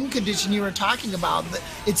that win condition you were talking about.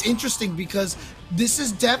 It's interesting because this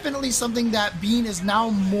is definitely something that Bean is now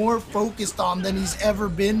more focused on than he's ever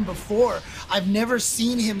been before. I've never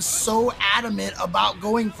seen him so adamant about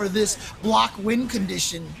going for this block win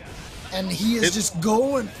condition. And he is just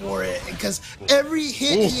going for it because every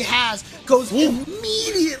hit he has goes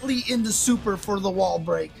immediately into super for the wall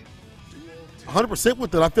break. 100%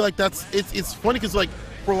 with it. I feel like it's funny because like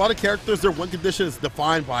for a lot of characters, their win condition is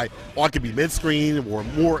defined by, oh, I could be mid-screen or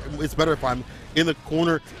more. It's better if I'm in the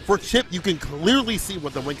corner. For Chip, you can clearly see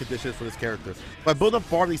what the win condition is for this character. If I build up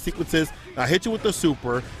far in these sequences, I hit you with the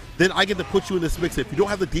super, then I get to put you in this mix. If you don't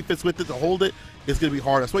have the defense with it to hold it, it's going to be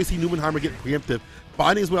hard. That's why you see Nubenheimer get preemptive.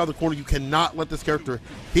 Finding his way out of the corner, you cannot let this character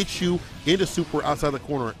hit you into super outside the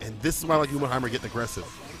corner, and this is why I like Nubenheimer getting aggressive.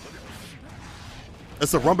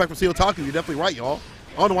 It's a run back from Otaku. You're definitely right, y'all.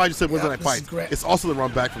 I don't know why I just said Wednesday Night Fights. It's also the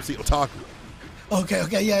run back from Otaku.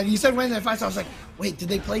 Okay, yeah. You said Wednesday Night Fights. I was like, wait, did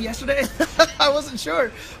they play yesterday? I wasn't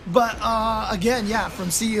sure. But again, yeah, from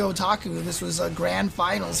CEO Otaku, this was a grand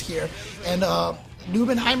finals here. And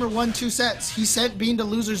Nubenheimer won 2 sets. He sent Bean to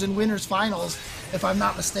losers and winners finals, if I'm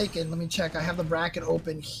not mistaken. Let me check. I have the bracket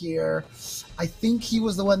open here. I think he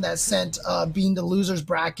was the one that sent Bean to losers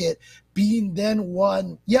bracket. Bean then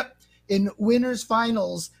won. Yep. In winners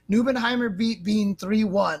finals, Nubenheimer beat Bean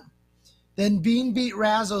 3-1. Then Bean beat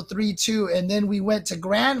Razzo 3-2, and then we went to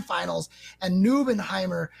grand finals, and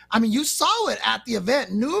Nubenheimer, I mean, you saw it at the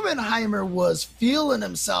event. Nubenheimer was feeling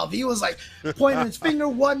himself. He was like pointing his finger,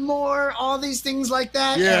 one more, all these things like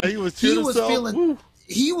that. Yeah, and he was feeling, Woo.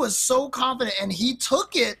 He was so confident, and he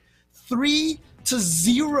took it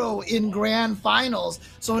 3-0 in grand finals.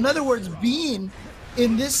 So in other words, Bean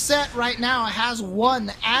in this set right now has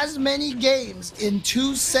won as many games in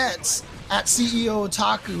 2 sets at CEO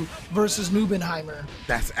Otaku versus Nubenheimer.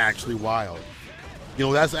 That's actually wild. You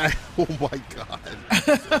know, oh my God.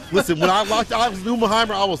 Listen, when I locked eyes with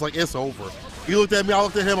Nubenheimer, I was like, it's over. He looked at me, I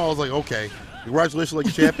looked at him, I was like, okay, congratulations on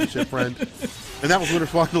your championship, friend. And that was winner's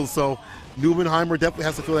finals, so Nubenheimer definitely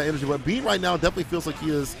has to feel that energy. But Bean right now definitely feels like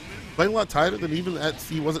he is playing a lot tighter than even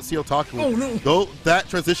he was at CEO Otaku. Oh, no. Though that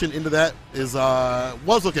transition into that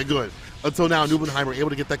was looking good until now. Nubenheimer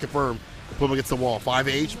able to get that confirmed. Put him against the wall.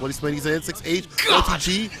 5H. What he's in. 6H.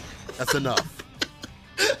 OTG. That's enough.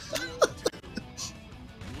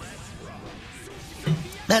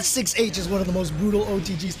 That 6H is one of the most brutal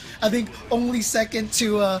OTGs. I think only second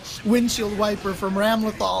to Windshield Wiper from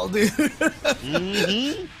Ramlethal, dude.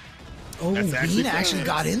 Mm-hmm. Oh, Bean actually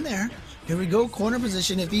got in there. Here we go, corner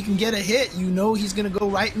position. If he can get a hit, you know he's going to go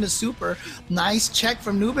right into super. Nice check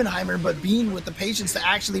from Nubenheimer, but Bean with the patience to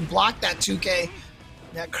actually block that 2K.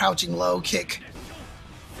 That crouching low kick.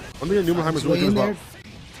 One thing that Nubenheimer's really good about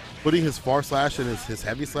putting his far slash and his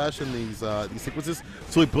heavy slash in these sequences.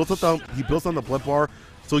 So he built on the blood bar,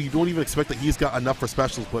 so you don't even expect that he's got enough for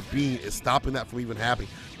specials, but Bean is stopping that from even happening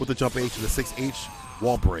with the jump H and the 6H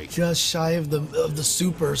wall break. Just shy of the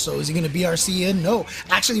super. So is he going to BRC in? No.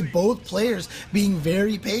 Actually, both players being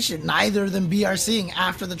very patient. Neither of them BRCing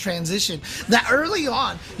after the transition. That early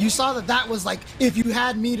on, you saw that was like, if you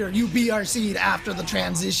had meter, you BRC'd after the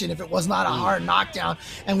transition if it was not a hard knockdown.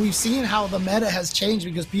 And we've seen how the meta has changed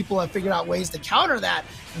because people have figured out ways to counter that.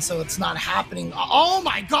 And so it's not happening. Oh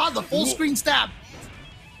my God, the full screen stab.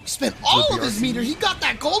 He spent all of his meter. He got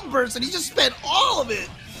that gold burst and he just spent all of it.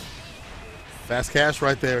 Fast cash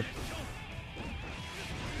right there.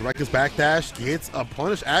 Rekka's backdash gets a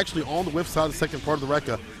punish actually on the whip side of the second part of the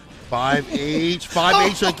Rekka. 5H,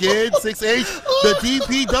 5H again, 6H. The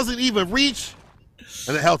DP doesn't even reach.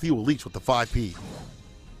 And the health he will leech with the 5P.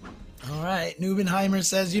 All right, Nubenheimer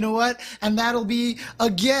says, you know what? And that'll be,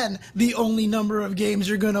 again, the only number of games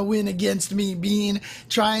you're going to win against me, Bean.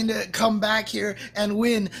 Trying to come back here and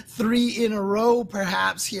win 3 in a row,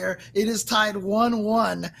 perhaps, here. It is tied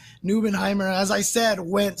 1-1. Nubenheimer, as I said,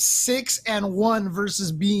 went 6-1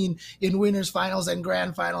 versus Bean in winners finals and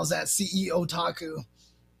grand finals at CEO Otaku.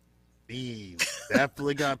 Bean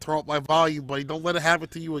definitely got thrown by volume, buddy. Don't let it happen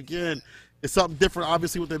to you again. It's something different,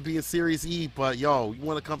 obviously, with it being Series E, but, yo, you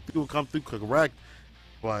want to come through correct.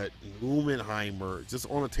 But Nubenheimer, just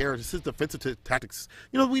on a tear, just his defensive tactics.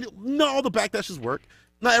 You know, not all the backdashes work.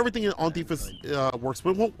 Not everything on defense works, but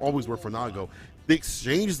it won't always work for Nago. The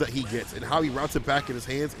exchange that he gets and how he routes it back in his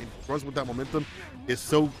hands and runs with that momentum is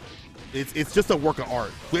so... It's just a work of art.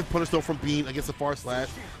 With punish though from Bean against the far slash.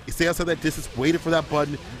 He stayed outside that distance, waited for that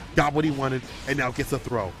button, got what he wanted, and now gets a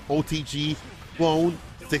throw. OTG, clone,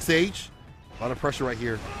 6H. A lot of pressure right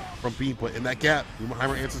here from Bean, but in that gap,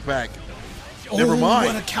 Nubenheimer answers back. Never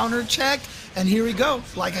mind. What a counter check. And here we go.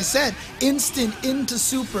 Like I said, instant into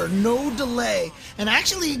super, no delay. And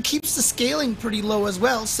actually it keeps the scaling pretty low as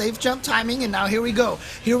well. Safe jump timing, and now here we go.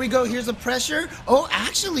 Here we go, here's the pressure. Oh,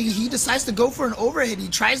 actually, he decides to go for an overhead. He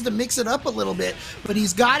tries to mix it up a little bit, but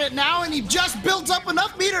he's got it now, and he just builds up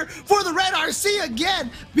enough meter for the red RC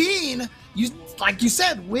again. Bean, like you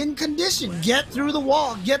said, win condition, get through the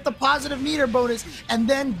wall, get the positive meter bonus, and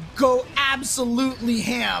then go absolutely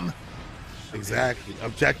ham. Exactly.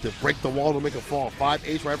 Objective. Break the wall to make a fall.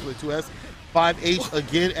 5H right for the 2S. 5H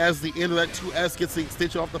again as the end of that 2S gets the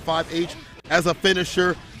extension off the 5H as a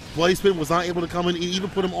finisher. Placement was not able to come in and even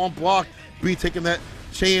put him on block. B taking that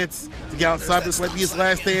chance to get outside. This might be his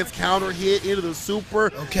last dance. Counter hit into the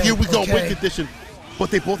super. Okay, here we go. okay. Win condition.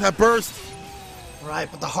 But they both have burst. Right,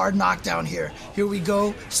 but the hard knockdown here. Here we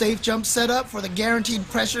go. Safe jump set up for the guaranteed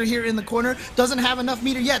pressure here in the corner. Doesn't have enough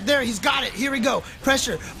meter yet. There, he's got it. Here we go.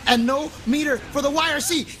 Pressure and no meter for the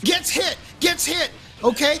YRC. Gets hit. Gets hit.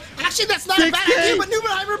 Okay. Actually, that's not a bad idea, but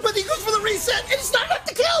Nubenheimer, but he goes for the reset, and it's not enough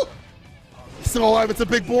to kill. Still alive. It's a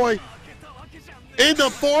big boy. In the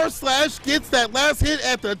 /, gets that last hit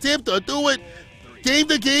at the tip to do it. Game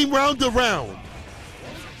to game, round to round.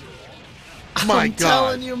 My I'm God.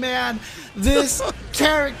 telling you, man, this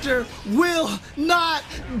character will not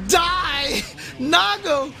die.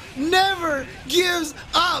 Nago never gives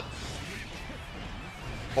up.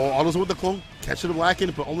 Oh, autos with the clone, catching the black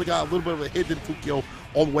in, but only got a little bit of a hit. Did Fukio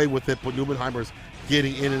all the way with it, but Nubenheimer's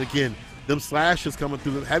getting in, and again, them slashes coming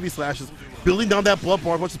through, the heavy slashes, building down that blood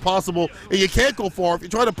bar as much as possible, and you can't go far if you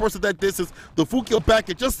try to burst at that distance. The Fukio back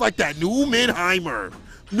it just like that. Nubenheimer.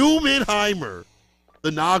 The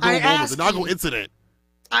Nago moment, the Nago incident.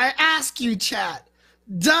 I ask you, chat,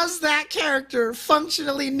 does that character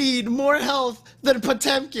functionally need more health than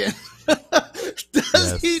Potemkin?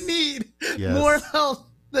 Does he need more health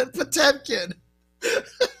than Potemkin?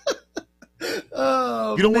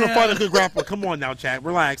 Oh, you don't want to fight a good grappler. Come on now, chat.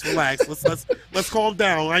 Relax. Let's calm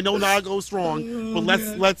down. I know Nago's strong, but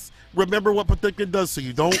let's remember what Potemkin does to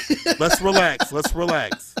you. Let's relax.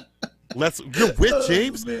 You're with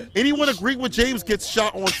James? Anyone agree with James gets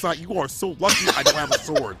shot on sight? You are so lucky I don't have a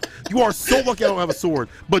sword. You are so lucky I don't have a sword.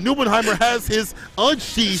 But Nubenheimer has his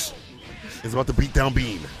unsheathed. Is about to beat down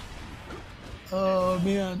Bean. Oh,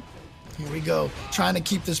 man. Here we go. Trying to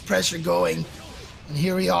keep this pressure going. And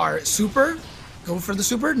here we are. Super? Go for the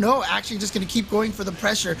super? No, actually just going to keep going for the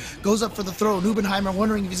pressure. Goes up for the throw. Nubenheimer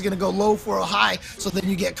wondering if he's going to go low for a high, so then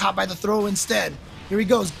you get caught by the throw instead. Here he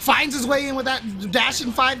goes. Finds his way in with that dash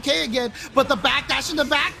in 5K again, but the back dash and the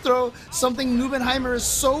back throw, something Nubenheimer is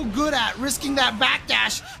so good at, risking that back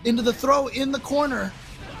dash into the throw in the corner.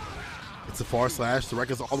 It's a /. The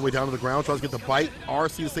record's all the way down to the ground. Tries to get the bite.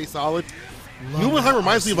 RC to stay solid. Nubenheimer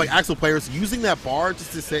reminds me of like Axel players using that bar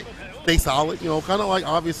just to stay solid. You know, kind of like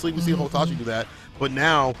obviously we see Hotachi do that. But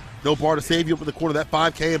now, no bar to save you up in the corner. That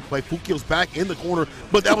 5K and play. Fukio's back in the corner.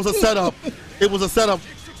 But that was a setup. It was a setup.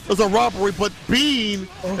 It was a robbery, but Bean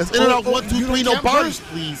has in and out 1, 2, 3, no bodies,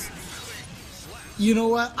 please. You know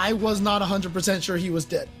what? I was not 100% sure he was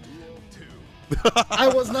dead. I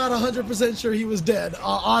was not 100% sure he was dead,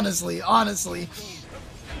 honestly.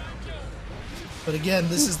 But again,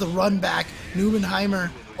 this is the run back. Nubenheimer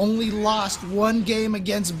only lost one game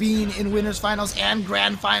against Bean in winners finals and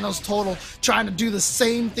grand finals total, trying to do the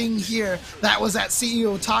same thing here. That was at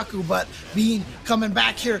CEO Otaku, but Bean coming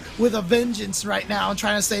back here with a vengeance right now and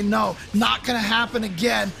trying to say, no, not gonna happen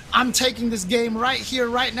again. I'm taking this game right here,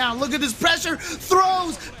 right now. Look at this pressure,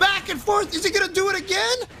 throws back and forth. Is he gonna do it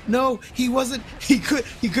again? No, he wasn't. He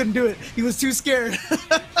couldn't do it. He was too scared.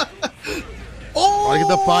 I get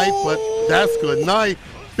the fight, but that's good night.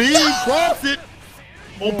 Bean drops it.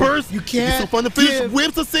 On burst, you can't. It's so fun to finish.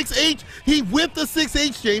 Whips a 6H. He whipped a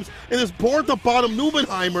 6H, James, and it's board to bottom.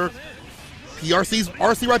 Nubenheimer. PRC's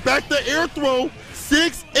RC right back. The air throw.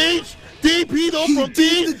 6H. DP though from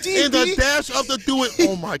Bean and the dash up to do it.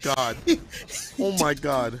 Oh my God. Oh my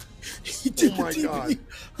God. Oh my God.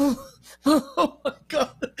 Oh my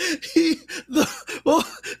God! The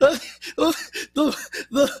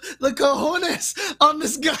cojones on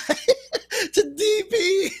this guy to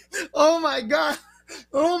DP. Oh my God!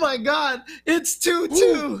 Oh my God! It's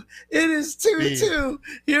 2-2. It is 2-2.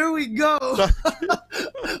 Here we go.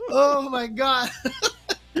 Oh my God!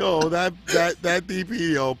 Yo, that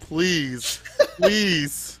DP, yo, please,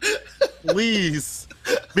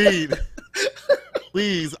 Bean,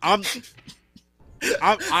 please.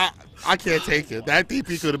 I can't take it. That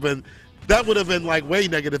DP could have been, that would have been like way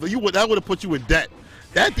negative. That would have put you in debt.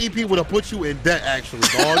 That DP would have put you in debt, actually,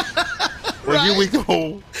 dog. Well, right. Here we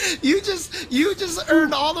go. You just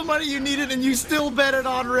earned all the money you needed, and you still bet it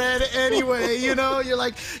on red anyway. You know, you're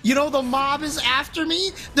like, you know, the mob is after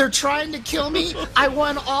me. They're trying to kill me. I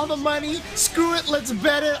won all the money. Screw it. Let's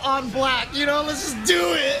bet it on black. You know, let's just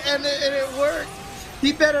do it, and it worked.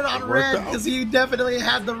 He bet it on red because he definitely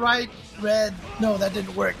had the right red. No, that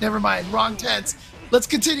didn't work. Never mind. Wrong tense. Let's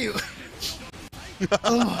continue.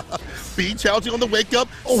 Bean challenging on the wake up.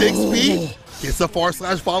 6B. Gets a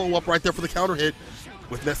 / follow up right there for the counter hit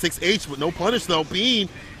with that 6H with no punish though. Bean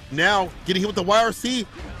now getting hit with the YRC.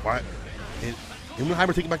 And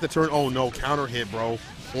Nubenheimer taking back the turn. Oh no, counter hit, bro.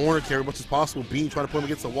 Corner carry much as possible. Bean trying to put him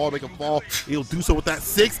against the wall, make him fall. He'll do so with that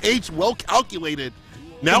 6H, well calculated.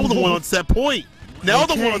 Now the one on set point. Now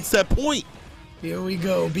the one on set point. Here we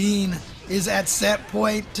go. Bean is at set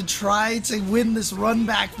point to try to win this run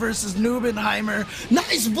back versus Nubenheimer.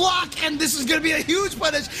 Nice block, and this is going to be a huge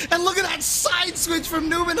punish. And look at that side switch from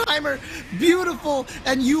Nubenheimer. Beautiful,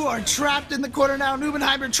 and you are trapped in the corner now.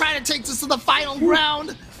 Nubenheimer trying to take this to the final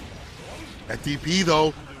round. That DP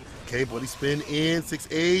though. Okay, bloody spin in,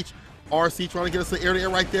 6H. RC trying to get us the air to air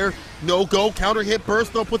right there. No go, counter hit,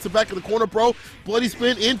 burst though, puts it back in the corner, bro. Bloody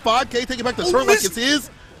spin in, 5K, taking back the turn like it's his.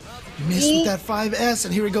 Missed with that 5S,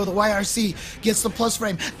 and here we go. The YRC gets the plus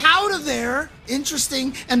frame out of there.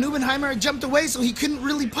 Interesting, and Nubenheimer had jumped away, so he couldn't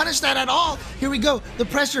really punish that at all. Here we go. The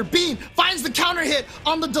pressure. Bean finds the counter hit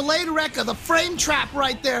on the delayed Rekka, the frame trap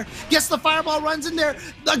right there. Gets the fireball, runs in there.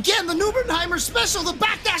 Again, the Nubenheimer special, the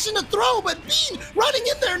backdash and the throw, but Bean running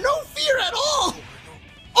in there, no fear at all.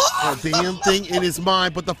 Oh! A damn thing in his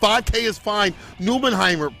mind, but the 5K is fine.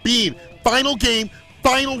 Nubenheimer, Bean, final game,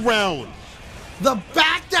 final round. The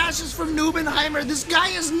backdashes from Nubenheimer. This guy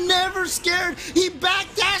is never scared. He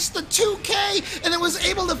backdashed the 2K and then was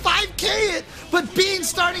able to 5K it. But Bean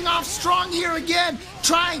starting off strong here again,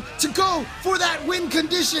 trying to go for that win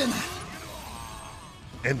condition.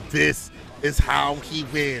 And this is how he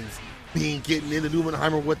wins. Bean getting into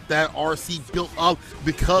Nubenheimer with that RC built up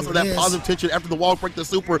because of that positive tension after the wall break the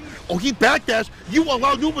super. Oh, he backdashed. You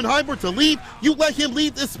allow Nubenheimer to leave. You let him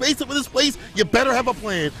leave this space up in this place. You better have a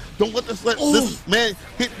plan. Don't let this man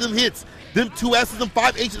hit them hits. Them 2 S's and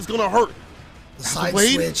 5 H's is gonna hurt. The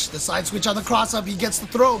side switch on the cross up. He gets the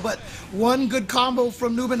throw, but one good combo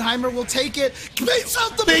from Nubenheimer will take it. Baits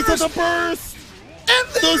out the burst. And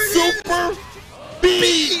there the super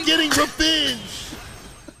Bean getting revenge.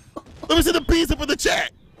 Let me see the beans up in the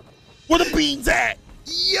chat. Where the beans at?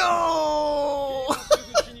 Yo!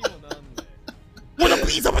 Where the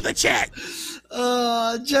beans up in the chat?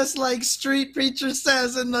 Just like Street Preacher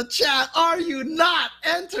says in the chat, are you not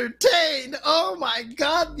entertained? Oh my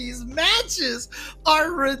god, these matches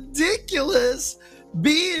are ridiculous.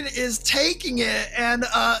 Bean is taking it and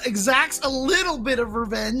exacts a little bit of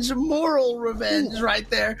revenge, moral revenge right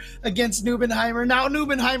there against Nubenheimer. Now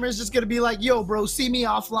Nubenheimer is just going to be like, yo, bro, see me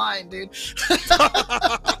offline, dude.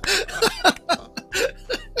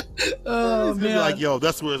 Oh, man. Like, yo,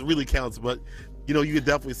 that's where it really counts. But, you know, you can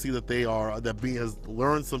definitely see that that Bean has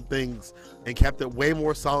learned some things and kept it way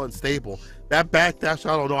more solid and stable. That backdash,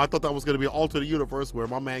 I don't know. I thought that was going to be an alternate universe where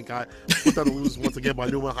my man got put down to lose once again by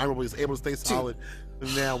Nubenheimer, but he's able to stay solid.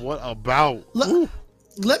 Man, what about?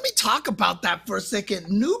 Let me talk about that for a second.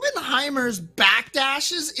 Nubenheimer's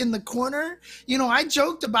backdashes in the corner. You know, I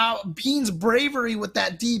joked about Bean's bravery with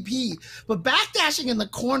that DP, but backdashing in the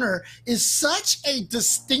corner is such a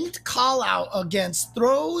distinct call out against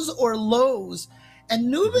throws or lows. And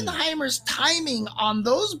Nubenheimer's timing on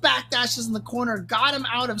those backdashes in the corner got him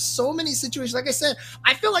out of so many situations. Like I said,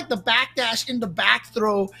 I feel like the backdash into back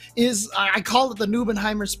throw is, I call it the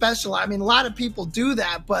Nubenheimer special. I mean, a lot of people do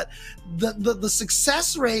that, but the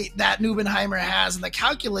success rate that Nubenheimer has and the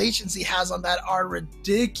calculations he has on that are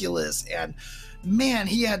ridiculous. And man,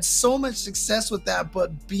 he had so much success with that,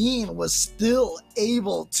 but Bean was still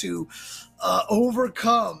able to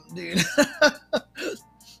overcome, dude.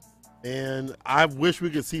 And I wish we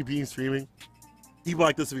could see Bean streaming. He'd be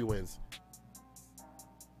like this if he wins.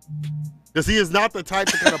 Because he is not the type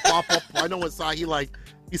to kind of pop up. I know what side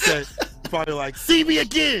he said, probably like, see me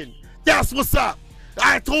again. That's what's up.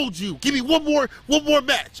 I told you. Give me one more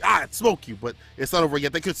match. I'd smoke you. But it's not over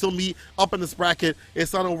yet. They could still meet up in this bracket.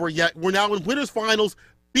 It's not over yet. We're now in winners finals.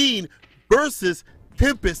 Bean versus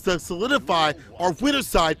Tempest to solidify our winner's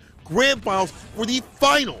side grand finals for the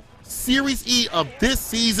final Series E of this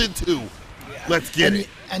season 2. Let's get it.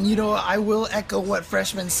 And you know, I will echo what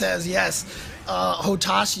Freshman says. Yes,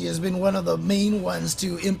 Hotashi has been one of the main ones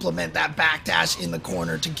to implement that backdash in the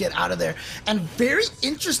corner to get out of there. And very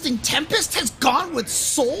interesting, Tempest has gone with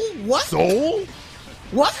Soul. What? Soul?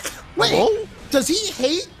 What? Wait, Hello? Does he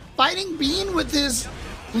hate fighting Bean with his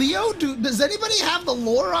Leo? Does anybody have the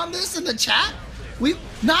lore on this in the chat?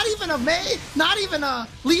 Not even a May, not even a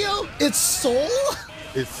Leo. It's Soul.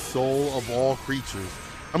 It's Soul of all creatures.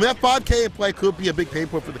 I mean, that 5K in play could be a big pain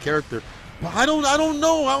point for the character, but I don't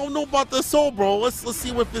know. I don't know about the Soul, bro. Let's see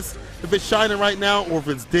if it's shining right now or if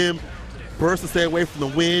it's dim. Burst to stay away from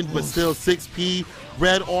the wind, but still 6P,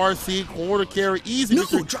 red RC, corner carry, easy. No,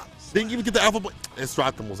 Didn't even get the alpha. It's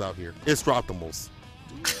Dropptimals out here. It's Dropptimals.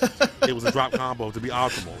 It was a drop combo to be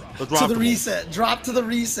optimal. To the reset, drop to the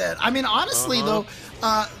reset. I mean, honestly though,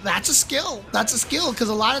 that's a skill. That's a skill, because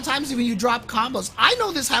a lot of times when you drop combos, I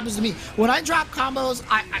know this happens to me. When I drop combos,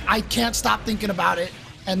 I can't stop thinking about it,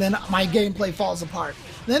 and then my gameplay falls apart.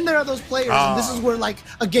 Then there are those players, and this is where like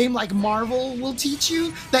a game like Marvel will teach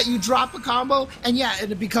you that you drop a combo, and yeah,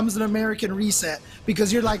 it becomes an American reset,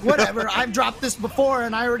 because you're like, whatever, I've dropped this before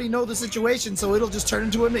and I already know the situation, so it'll just turn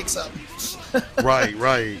into a mix-up. Right.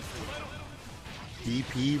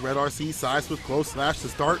 DP, Red RC, side switch, close slash to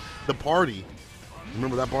start the party.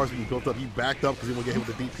 Remember that bar's being built up. He backed up because he want to get hit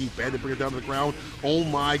with the DP. Bandit bring it down to the ground. Oh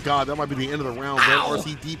my God, that might be the end of the round. Ow. Red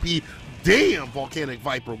RC, DP. Damn, Volcanic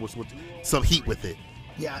Viper was with some heat with it.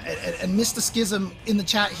 Yeah, and Mr. Schism in the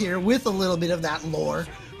chat here with a little bit of that lore,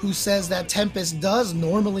 who says that Tempest does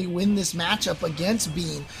normally win this matchup against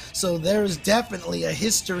Bean. So there's definitely a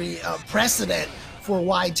history, a precedent for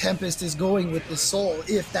why Tempest is going with the Soul,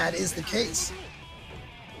 if that is the case.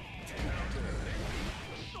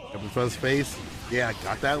 Up in front of his face. Yeah,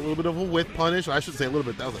 got that little bit of a whiff punish. I should say a little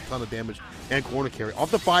bit. That was a ton of damage and corner carry.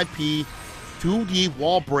 Off the 5P, 2D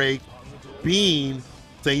wall break. Bean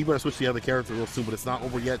saying you better switch the other character real soon, but it's not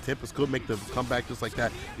over yet. Tempest could make the comeback just like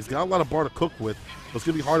that. He's got a lot of bar to cook with, but it's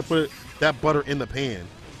going to be hard to put that butter in the pan.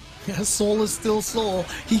 Yeah, Soul is still Soul.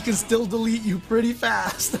 He can still delete you pretty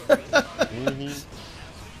fast.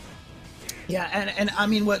 Yeah, and I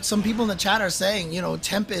mean, what some people in the chat are saying, you know,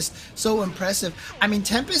 Tempest, so impressive. I mean,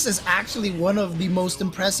 Tempest is actually one of the most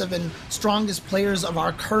impressive and strongest players of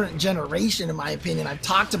our current generation, in my opinion. I've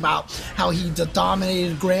talked about how he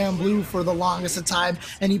dominated Grand Blue for the longest of time,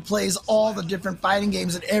 and he plays all the different fighting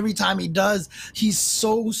games, and every time he does, he's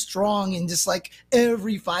so strong in just like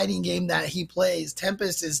every fighting game that he plays.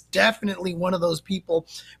 Tempest is definitely one of those people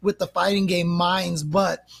with the fighting game minds,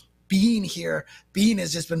 but Bean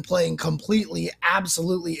has just been playing completely,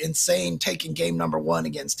 absolutely insane, taking game number 1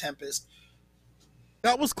 against Tempest.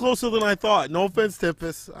 That was closer than I thought. No offense,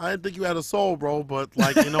 Tempest. I didn't think you had a soul, bro, but,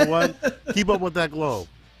 like, you know what? Keep up with that glow.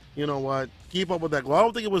 You know what? Keep up with that glow. I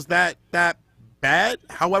don't think it was that bad.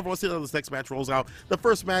 However, let's see how this next match rolls out. The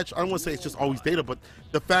first match, I don't want to say it's just always data, but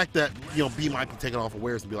the fact that, you know, B might be taken off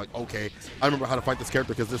awares and be like, okay, I remember how to fight this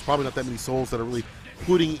character, because there's probably not that many souls that are really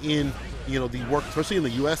putting in, you know, the work, especially in the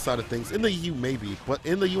U.S. side of things. In the EU, maybe, but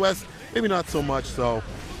in the U.S., maybe not so much. So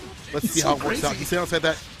let's see how it works out. He sounds like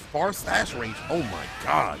that far slash range. Oh my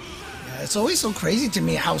God. Yeah, it's always so crazy to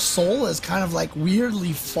me how Soul has kind of like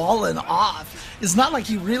weirdly fallen off. It's not like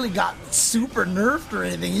he really got super nerfed or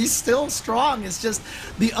anything. He's still strong. It's just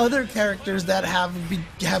the other characters that have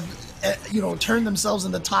you know, turned themselves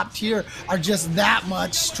in the top tier are just that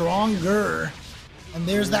much stronger. And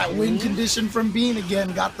there's that win condition from Bean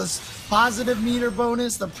again. Got this positive meter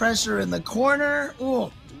bonus, the pressure in the corner. Ooh.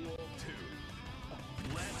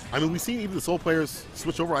 I mean, we've seen even the Soul players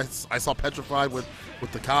switch over. I saw Petrified with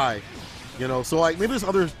the Kai. You know, so like maybe there's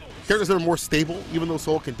other characters that are more stable, even though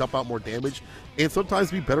Soul can dump out more damage and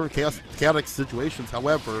sometimes be better in chaotic situations.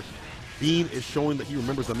 However, Bean is showing that he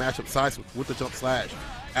remembers the matchup size with the jump slash.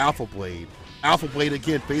 Alpha Blade. Alpha Blade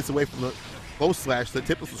again fades away from the close slash that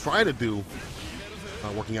Tempest was trying to do.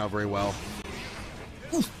 Not working out very well.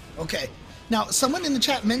 Okay. Now, someone in the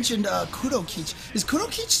chat mentioned Kudokich. Is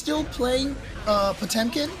Kudokich still playing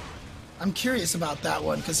Potemkin? I'm curious about that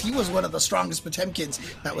one, because he was one of the strongest Potemkins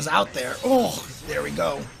that was out there. Oh, there we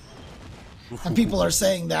go. And people are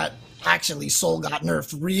saying that actually Soul got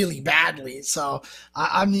nerfed really badly. So,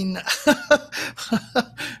 I mean...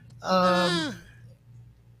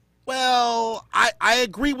 Well, I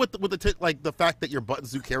agree with the fact that your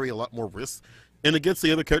buttons do carry a lot more risk. And against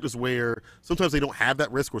the other characters where sometimes they don't have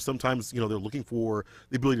that risk, or sometimes, you know, they're looking for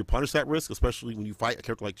the ability to punish that risk, especially when you fight a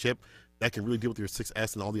character like Chip that can really deal with your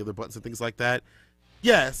 6S and all the other buttons and things like that.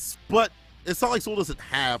 Yes, but it's not like Soul doesn't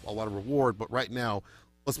have a lot of reward, but right now,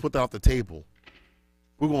 let's put that off the table.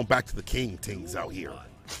 We're going back to the king things out here.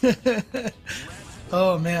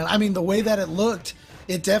 Oh, man. I mean, the way that it looked,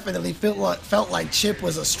 it definitely felt like Chip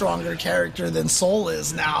was a stronger character than Soul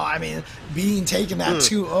is now. I mean, Bean taking that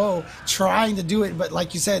 2-0, trying to do it, but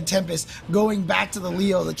like you said, Tempest going back to the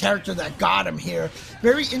Leo, the character that got him here.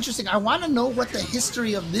 Very interesting. I want to know what the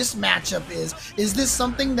history of this matchup is. Is this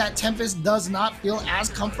something that Tempest does not feel as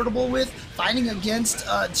comfortable with, fighting against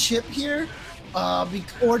Chip here?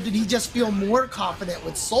 Or did he just feel more confident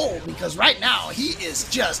with Soul? Because right now, he is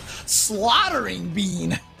just slaughtering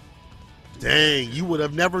Bean. dang, you would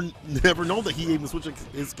have never known that he even switched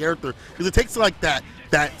his character, because it takes like that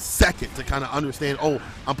second to kind of understand, oh,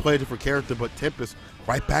 I'm playing a different character. But Tempest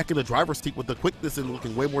right back in the driver's seat with the quickness and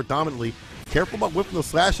looking way more dominantly. Careful about whipping the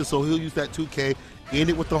slashes, so he'll use that 2K, end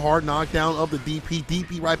it with the hard knockdown of the DP.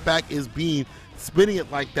 DP right back is Bean, spinning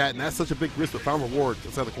it like that, and that's such a big risk, but found reward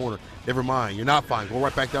inside the corner. Never mind, you're not fine. Go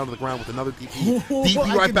right back down to the ground with another DP.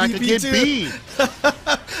 DP right back DP again, Bean.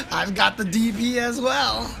 I've got the DP as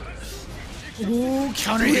well. Ooh,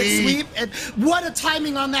 counter hit sweep, and what a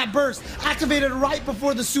timing on that burst. Activated right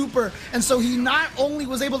before the super, and so he not only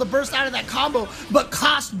was able to burst out of that combo, but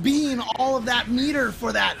cost Bean all of that meter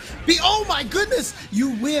for that. Oh my goodness,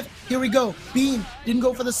 you whiffed. Here we go. Bean didn't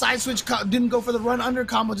go for the side switch, didn't go for the run under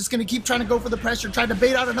combo, just gonna keep trying to go for the pressure, tried to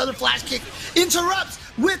bait out another flash kick. Interrupts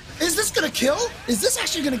with, is this gonna kill? Is this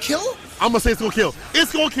actually gonna kill? I'm gonna say it's gonna kill.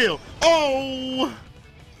 It's gonna kill. Oh!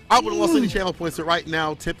 I would have lost any channel points, but right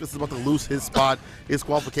now, Tempest is about to lose his spot, his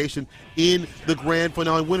qualification in the grand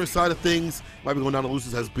finale. Winner side of things, might be going down to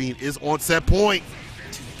losers as Bean is on set point.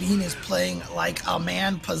 Bean is playing like a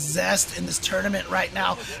man possessed in this tournament right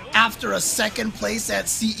now. After a second place at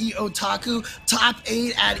CEO Taku, top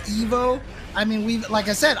 8 at Evo. I mean, like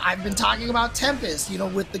I said, I've been talking about Tempest, you know,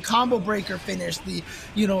 with the combo breaker finish, the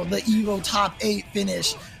Evo top 8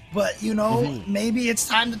 finish. But, you know, maybe it's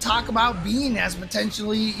time to talk about Bean as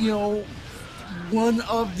potentially, you know, one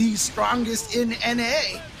of the strongest in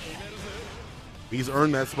NA. He's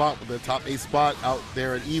earned that spot with the top 8 spot out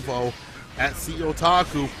there at Evo at CEO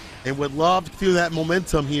Taku, and would love to feel that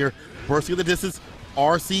momentum here. Bursting the distance,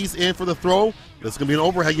 RC's in for the throw. This is going to be an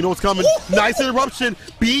overhead. You know what's coming. Nice interruption.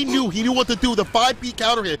 Bean he knew what to do. The 5P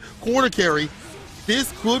counter hit, corner carry.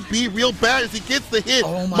 This could be real bad as he gets the hit.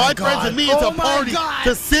 Oh my friends and me, it's a party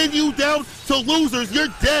to send you down to losers. You're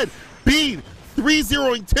dead. Bean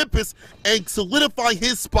 3-0ing Tempest and solidify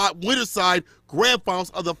his spot winner side grand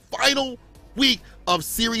finals of the final week of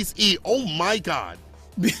Series E. Oh my God.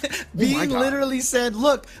 Bean literally said,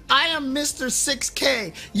 look, I am Mr.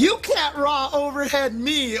 6K. You can't raw overhead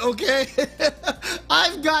me, okay?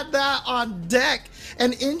 I've got that on deck.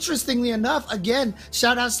 And interestingly enough, again,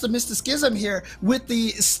 shout outs to Mr. Schism here with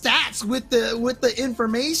the stats, with the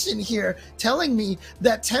information here, telling me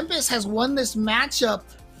that Tempest has won this matchup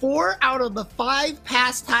 4 out of the 5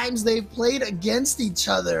 past times they've played against each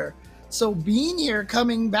other. So Bean here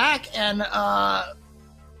coming back, and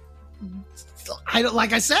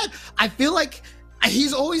like I said, I feel like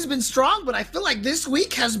he's always been strong, but I feel like this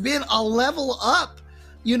week has been a level up.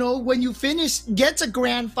 You know, when you get to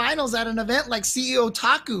grand finals at an event like CEO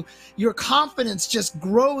Taku, your confidence just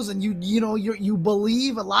grows, and you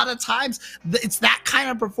believe a lot of times that it's that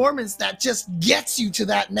kind of performance that just gets you to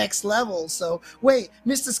that next level. So wait,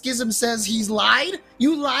 Mr. Schism says he's lied?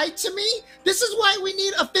 You lied to me? This is why we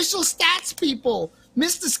need official stats, people.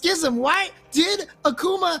 Mr. Schism, why did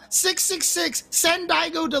Akuma 666 send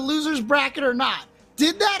Daigo to loser's bracket or not?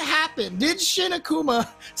 Did that happen? Did Shin Akuma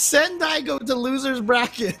send Daigo to loser's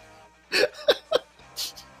bracket?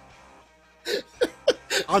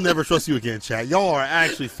 I'll never trust you again, chat. Y'all are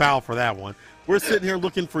actually foul for that one. We're sitting here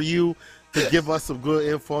looking for you to give us some good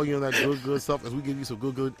info, you know, that good stuff, as we give you some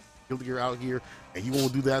good gear out here, and you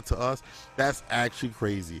won't do that to us. That's actually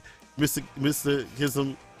crazy. Mr.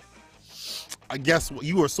 Kism, I guess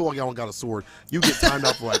you are so young, got a sword. You get timed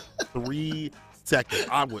out for like 3 seconds.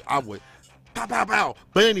 I would. Pow, pow, pow.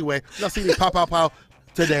 But anyway, we're not seeing any pow, pow, pow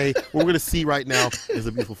today. What we're going to see right now is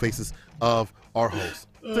the beautiful faces of our hosts.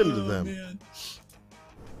 Send it to them. Man.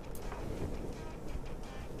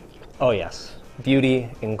 Oh, yes. Beauty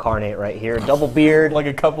incarnate right here. Double beard. Like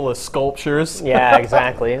a couple of sculptures. Yeah,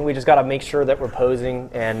 exactly. We just got to make sure that we're posing,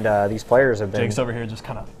 and these players have been... Jake's over here just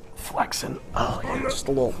kind of flexing. Oh, yeah, just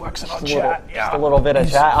a little flexing on chat. Just a little bit of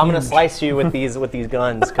chat. I'm gonna slice you with these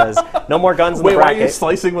guns, because no more guns in the bracket. Wait, why are you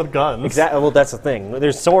slicing with guns? Exactly. Well, that's the thing.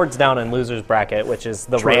 There's swords down in losers bracket, which is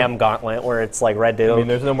the Ram Gauntlet, where it's like Red Devil. I mean,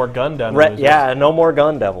 there's no more gun down. Losers. Yeah, no more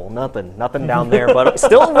Gun Devil. Nothing down there. But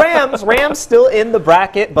still Rams. Rams still in the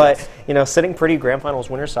bracket, but you know, sitting pretty grand finals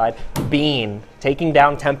winner side. Bean taking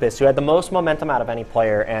down Tempest, who had the most momentum out of any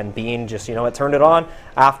player, and Bean just, you know, it turned it on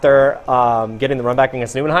after getting the run back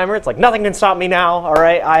against Neuenheimer. It's like, nothing can stop me now, all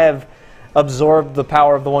right? I have absorbed the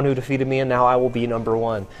power of the one who defeated me, and now I will be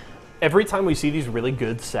 #1. Every time we see these really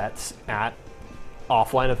good sets at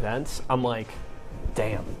offline events, I'm like,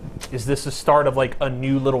 damn, is this the start of like a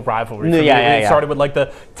new little rivalry? It started with like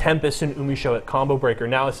the Tempest and Umi show at Combo Breaker.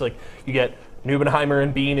 Now it's like you get Neuenheimer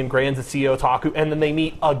and Bean and Grands at CEO Taku, and then they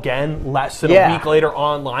meet again less than a week later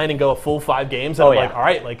online and go a full 5 games. And I'm like, all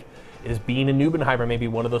right, like is Bean and Nubenheimer maybe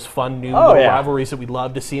one of those fun new Oh, yeah. rivalries that we'd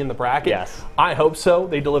love to see in the bracket? Yes. I hope so.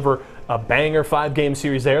 They deliver a banger 5-game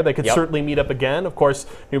series there. They could Yep. certainly meet up again. Of course,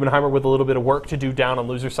 Nubenheimer with a little bit of work to do down on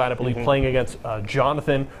loser side, I believe, playing against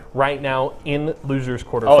Jonathan right now in losers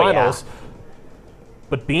quarterfinals.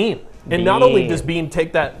 But Bean. And not only does Bean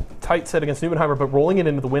take that tight set against Nubenheimer, but rolling it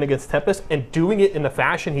into the win against Tempest and doing it in the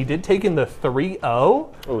fashion he did, taking the 3-0.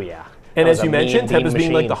 Oh, yeah. And That as was you a mentioned, mean Tempest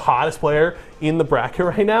being like machine. the hottest player in the bracket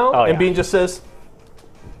right now. Oh, and yeah. Bean just says,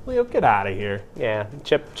 Leo, get out of here. Yeah,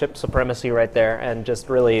 chip supremacy right there, and just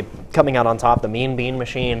really coming out on top. The mean bean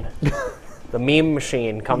machine, the meme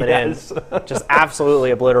machine coming Yes. in, just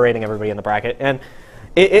absolutely obliterating everybody in the bracket. And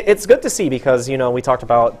it's good to see because, you know, we talked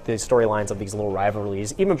about the storylines of these little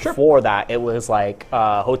rivalries. Even before that, it was like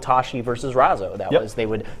Hotashi versus Razo. That was, they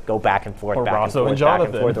would go back and forth, Or back Razo and forth, and back and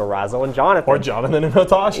Jonathan. forth, or Razo and Jonathan. Or Jonathan and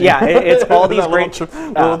Hotashi. Yeah, it's all these That great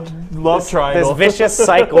little love triangle. This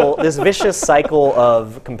vicious cycle,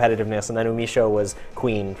 of competitiveness, and then Umisho was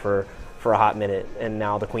queen for a hot minute, and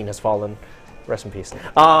now the queen has fallen. Rest in peace.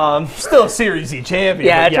 Still a Series E champion.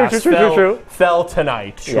 Yeah, but true, yes, true. fell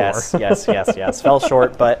tonight, sure. Yes. Fell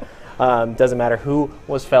short, but doesn't matter who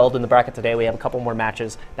was felled in the bracket today. We have a couple more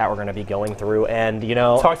matches that we're going to be going through, and you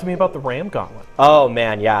know. Talk to me about the Ram Gauntlet. Oh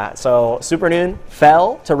man, yeah. So Super Noon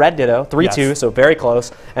fell to Red Ditto 3-2, Yes. so very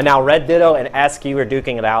close. And now Red Ditto and SQ are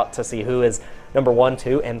duking it out to see who is number 1,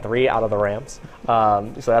 2, and 3 out of the Rams.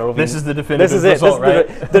 So that'll be. This is the definitive This is it. result,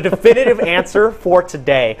 This is right? the definitive answer for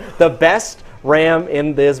today. The best Ram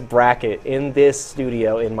in this bracket, in this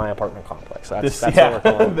studio, in my apartment complex. That's what we're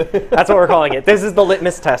calling it. That's what we're calling it. This is the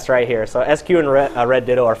litmus test right here. So SQ and Red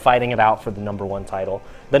Ditto are fighting it out for the number 1 title,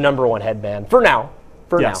 the number 1 headband for now.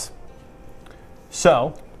 Yes.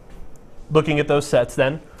 So, looking at those sets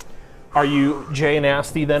then, are you Jay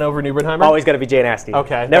Nasty then over Nubenheimer? Always got to be Jay Nasty.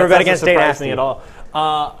 Okay. Never bet that against doesn't Jay surprise me Nasty at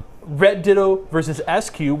all. Red Ditto versus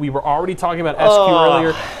SQ. We were already talking about SQ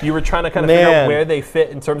earlier. You were trying to kind of figure out where they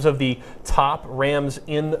fit in terms of the top Rams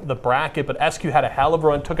in the bracket, but SQ had a hell of a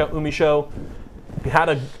run, took out Umisho. He had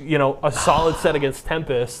a solid set against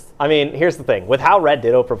Tempest. I mean, here's the thing. With how Red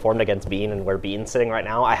Ditto performed against Bean and where Bean's sitting right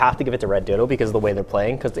now, I have to give it to Red Ditto because of the way they're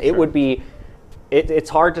playing. Because it would be, it's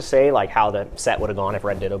hard to say like how the set would have gone if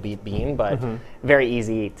Red Ditto beat Bean, but very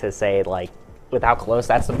easy to say like with how close.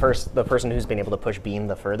 That's the person who's been able to push Bean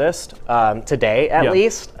the furthest today, at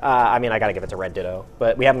least. I mean, I got to give it to Red Ditto,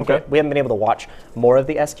 but we haven't been able to watch more of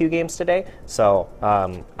the SQ games today. So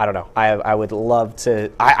I don't know. I would love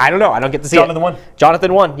to. I don't know. I don't get to see Jonathan won.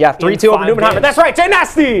 Jonathan won. Yeah, 3-2 over 5 Nubenheimer. games. That's right, Jay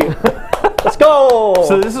Nasty. Let's go.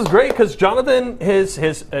 So this is great because Jonathan, his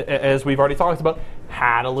as we've already talked about,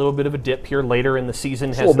 had a little bit of a dip here later in the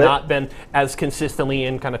season. Has not been as consistently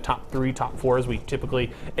in kind of top 3, top 4 as we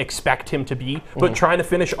typically expect him to be, but trying to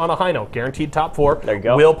finish on a high note. Guaranteed top 4. There you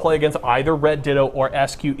go. Will play against either Red Ditto or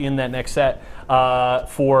SQ in that next set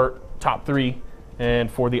for top 3 and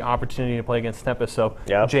for the opportunity to play against Tempest. So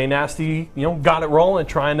Jay Nasty, got it rolling,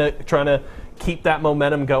 trying to keep that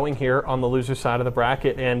momentum going here on the loser side of the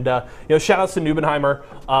bracket. And shout outs to Nubenheimer.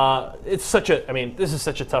 This is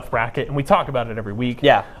such a tough bracket, and we talk about it every week.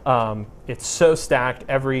 Yeah. It's so stacked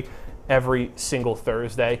every single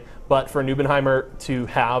Thursday. But for Nubenheimer to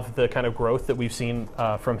have the kind of growth that we've seen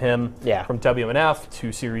from him, from WMNF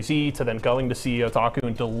to Series E to then going to CEO Taku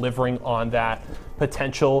and delivering on that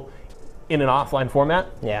potential in an offline format.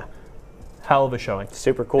 Yeah. Hell of a showing.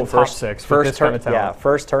 Super cool. Top 6 with this kind of talent.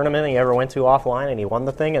 First tournament he ever went to offline, and he won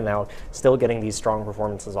the thing, and now still getting these strong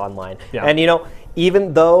performances online. Yeah. And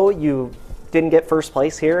even though you didn't get first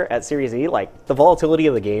place here at Series E, like the volatility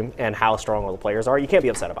of the game and how strong all the players are, you can't be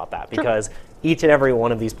upset about that because each and every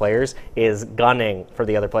one of these players is gunning for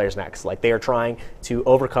the other players next. Like they are trying to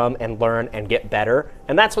overcome and learn and get better,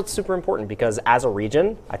 and that's what's super important because as a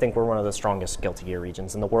region, I think we're one of the strongest Guilty Gear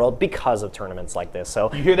regions in the world because of tournaments like this.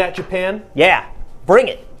 So you hear that, Japan? Yeah, bring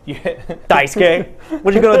it. Daisuke,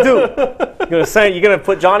 what you gonna do? You gonna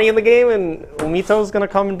put Johnny in the game and Umito's gonna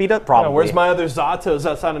come and beat up? Probably. Where's my other Zatos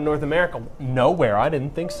outside of North America? Nowhere. I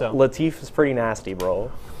didn't think so. Latif is pretty nasty,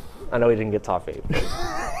 bro. I know he didn't get top 8.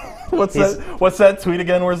 What's that tweet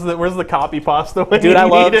again? Where's the copy pasta? Dude, I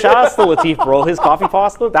love shout outs to Latif, bro. His coffee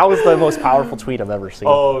pasta, that was the most powerful tweet I've ever seen.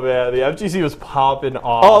 Oh man, the FGC was popping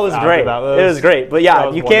off. Oh, it was great. It was great. But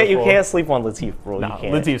yeah, you can't sleep on Latif, bro. No, you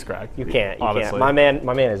can't. Latif's cracked. You can't. Honestly. My man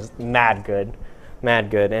is mad good.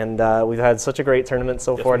 And we've had such a great tournament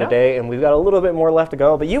so far today, and we've got a little bit more left to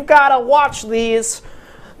go. But you've got to watch these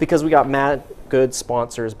because we got mad good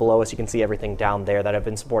sponsors below us. You can see everything down there that have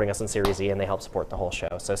been supporting us in Series E, and they help support the whole show.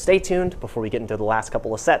 So stay tuned before we get into the last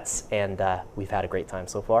couple of sets, and we've had a great time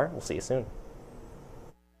so far. We'll see you soon.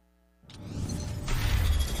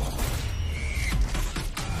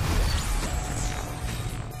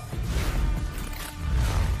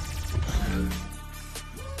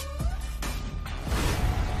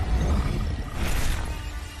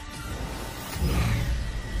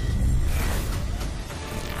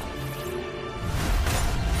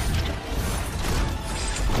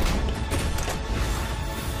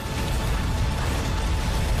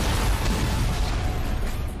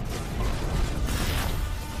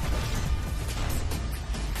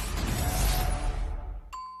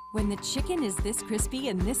 the chicken is this crispy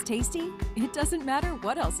and this tasty, it doesn't matter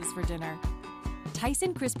what else is for dinner.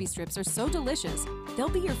 Tyson crispy strips are so delicious, they'll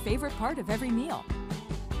be your favorite part of every meal.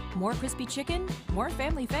 More crispy chicken, more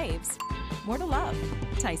family faves, more to love.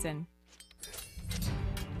 Tyson.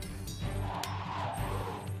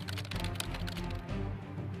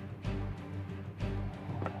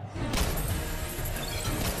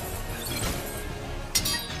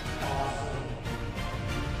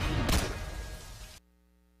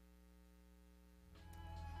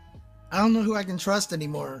 I don't know who I can trust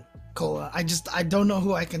anymore, Cola. I don't know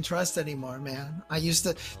who I can trust anymore, man.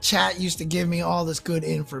 Chat used to give me all this good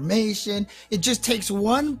information. It just takes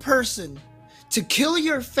one person to kill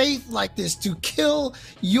your faith like this, to kill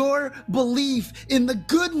your belief in the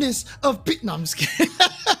goodness of no, I'm just kidding.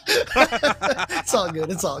 It's all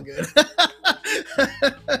good. It's all good.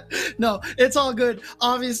 No, it's all good.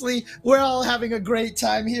 Obviously, we're all having a great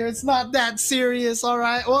time here. It's not that serious, all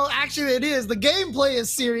right? Well, actually, it is. The gameplay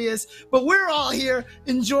is serious, but we're all here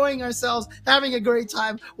enjoying ourselves, having a great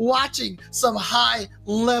time, watching some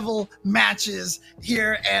high-level matches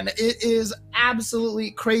here, and it is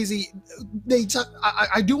absolutely crazy.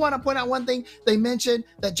 I do want to point out one thing. They mentioned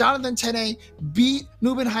that Jonathan Tene beat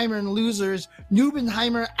Nubenheimer in losers.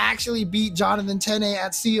 Nubenheimer actually beat Jonathan Tene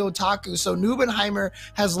at CEO Otaku, so Nubenheimer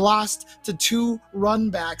has lost to 2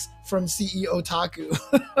 runbacks from CEO Otaku.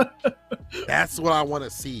 That's what I want to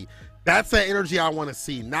see. That's that energy I want to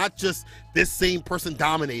see. Not just this same person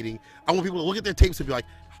dominating. I want people to look at their tapes and be like,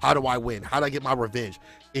 how do I win? How do I get my revenge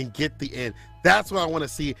and get the end? That's what I want to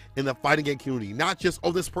see in the fighting game community. Not just,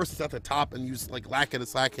 oh, this person's at the top and you just like lack it,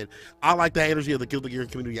 slack it. I like that energy of the Guilty Gear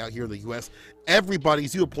community out here in the US. Everybody,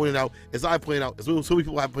 as you have pointed out, as I pointed out, as so many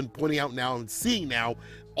people have been pointing out now and seeing now,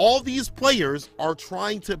 all these players are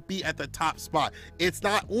trying to be at the top spot. It's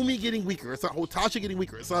not Umi getting weaker. It's not Hotashi getting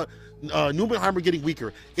weaker. It's not Nubenheimer getting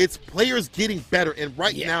weaker. It's players getting better. And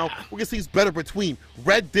right now, we're going to see it's better between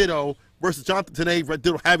Red Ditto versus Jonathan Tene. Red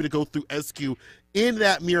Ditto having to go through SQ in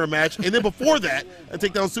that mirror match. And then before that, and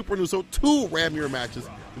take down Super New. So 2 rare mirror matches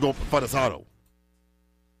to go for Fadasato.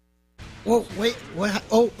 Whoa, wait, what?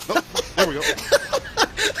 Oh, there we go.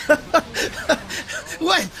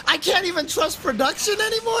 What? I can't even trust production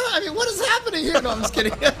anymore? I mean, what is happening here? No, I'm just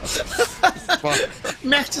kidding.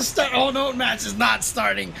 Match is start. Oh, no, match is not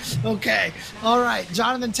starting. Okay. All right.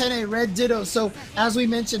 Jonathan Tene, Red Ditto. So, as we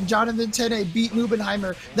mentioned, Jonathan Tene beat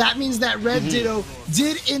Nubenheimer. That means that Red Ditto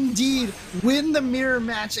did indeed win the mirror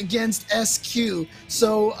match against SQ.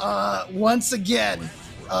 So, once again,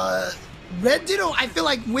 Red Ditto, I feel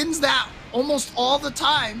like, wins that almost all the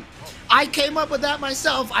time. I came up with that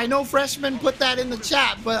myself. I know freshmen put that in the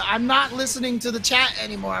chat, but I'm not listening to the chat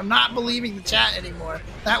anymore. I'm not believing the chat anymore.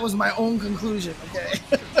 That was my own conclusion, okay?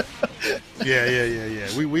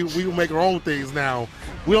 Yeah. We will make our own things now.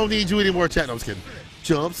 We don't need you anymore, chat. No, I'm just kidding.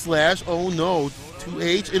 Jump slash, oh no.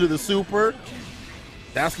 2H into the super.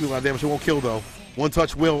 That's going to be a lot of damage. It won't kill, though. One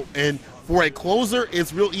touch will. And for a closer,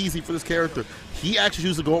 it's real easy for this character. He actually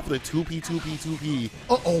used to go up for the 2P.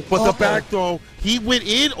 But the back throw, he went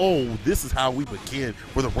in. Oh, this is how we begin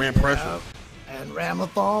with a ram pressure. And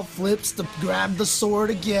Ramathal flips to grab the sword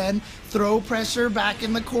again. Throw pressure back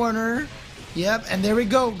in the corner. Yep, and there we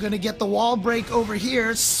go. Gonna get the wall break over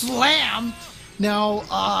here. Slam. Now,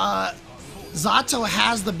 Zato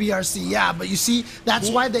has the BRC, yeah, but you see, that's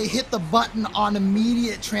why they hit the button on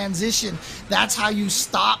immediate transition. That's how you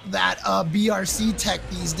stop that BRC tech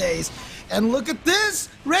these days. And look at this!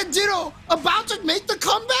 Red Ditto about to make the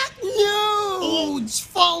comeback? No! It's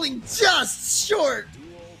falling just short.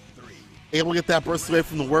 Able to get that burst away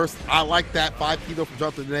from the worst. I like that 5P though from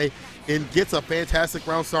Jonathan today and gets a fantastic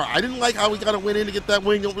round start. I didn't like how we got to win in to get that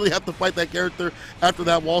win. You don't really have to fight that character after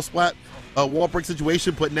that wall splat, wall break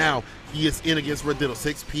situation, but now he is in against Red Ditto.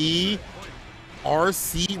 6P,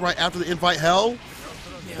 RC right after the invite hell.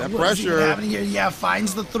 Yeah, that pressure. Here? Yeah,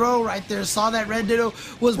 finds the throw right there. Saw that Red Ditto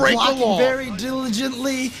was blocking very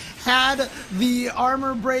diligently. Had the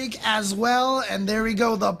armor break as well. And there we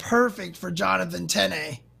go. The perfect for Jonathan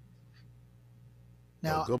Tene.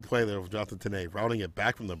 Now, good play there with Jonathan Tene. Routing it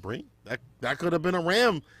back from the brink. That could have been a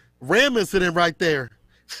ram incident right there.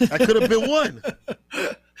 That could have been one.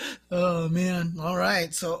 Oh, man. All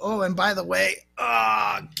right. So, and by the way,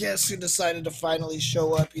 guess who decided to finally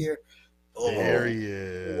show up here? There he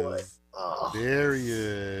is. There he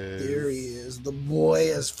is. There he is. The boy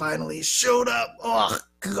has finally showed up. Oh,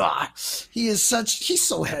 God. He's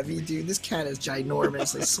so heavy, dude. This cat is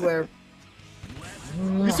ginormous, I swear.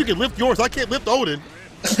 At least you can lift yours. I can't lift Odin.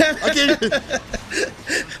 I can't.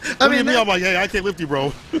 I mean, I'm like, hey, I can't lift you,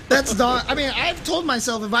 bro. that's dog. I mean, I've told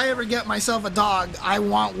myself if I ever get myself a dog, I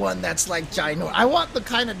want one that's like ginormous. I want the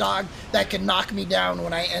kind of dog that can knock me down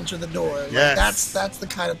when I enter the door. Like, Yes. that's the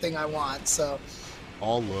kind of thing I want. So,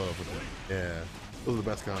 All love with it. Yeah, those are the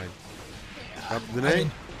best kind. The I name?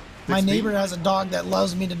 mean, my neighbor has a dog that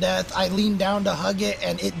loves me to death. I leaned down to hug it,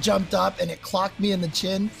 and it jumped up and it clocked me in the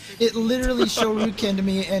chin. It literally shoryukened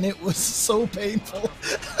me, and it was so painful.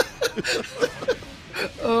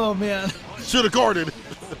 Oh man. Should have guarded.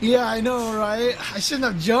 Yeah, I know, right? I shouldn't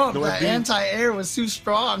have jumped. No, That indeed. anti-air was too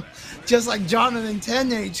strong. Just like Jonathan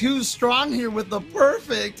Tene, too strong here with the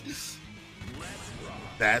perfect.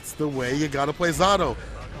 That's the way you gotta play Zato.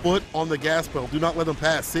 Foot on the gas pedal. Do not let them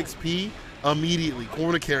pass. 6P immediately.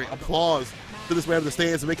 Corner carry. Applause to this man in the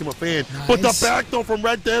stands and make him a fan. Nice. But the back throw from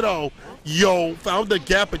Red Ditto. Yo, found the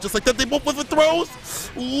gap, and just like that, they both with the throws.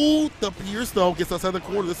 Ooh, the Pierce, though, gets outside the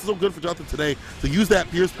corner. This is so good for Jonathan today to use that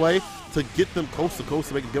Pierce play to get them coast to coast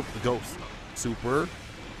to make a deal with the Ghost. Super.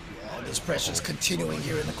 This pressure's continuing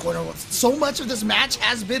here in the corner. So much of this match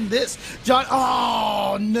has been this. John,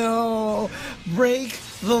 oh no. Break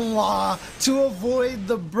the law to avoid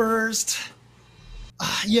the burst.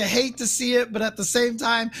 You hate to see it, but at the same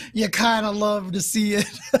time, you kind of love to see it.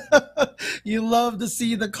 You love to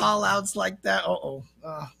see the call-outs like that. Oh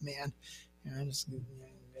man.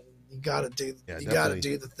 You gotta do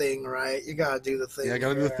the thing, right? You gotta do the thing. Yeah, I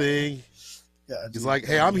gotta do the thing. Yeah, He's like,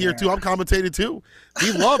 hey, I'm here too. I'm commentating too.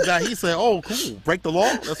 He loved that. He said, oh, cool. Break the law.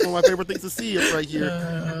 That's one of my favorite things to see right here.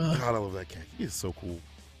 God, I love that cat. He is so cool.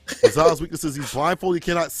 Zato's weaknesses, he's blindfolded. He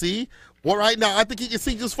cannot see. Well, right now, I think he can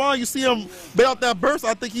see just fine. You see him bail out that burst.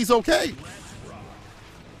 I think he's okay.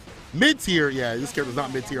 Mid-tier, yeah, this character's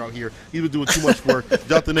not mid-tier out here. He was doing too much work.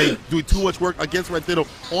 Jonathan A doing too much work against Red Ditto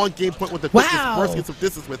on game point with the quickness. Burst, get some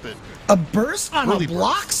distance with it. A burst on Really a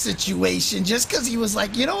block situation just because he was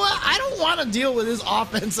like, you know what? I don't want to deal with his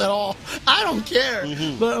offense at all. I don't care.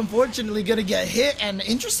 But unfortunately, going to get hit. And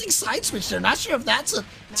interesting side switch there. Not sure if that's a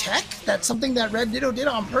tech. That's something that Red Ditto did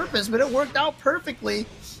on purpose, but it worked out perfectly.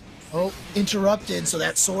 Oh, interrupted, so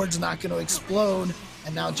that sword's not going to explode.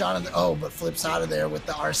 And now Jonathan, but flips out of there with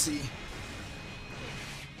the RC.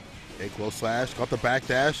 Okay, close slash, got the back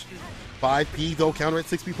dash. 5P though, counter at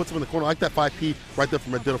 6P, puts him in the corner. I like that 5P right there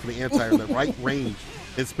from Red Ditto from the anti-air, that right range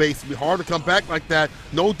in space. It'll be hard to come back like that.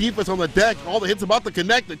 No defense on the deck. All the hits about to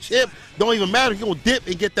connect. The chip don't even matter. He's going to dip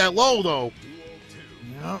and get that low though.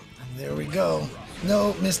 Yep, and there we go.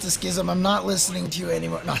 No, Mr. Schism, I'm not listening to you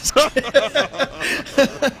anymore. No,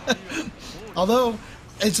 although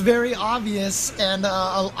it's very obvious, and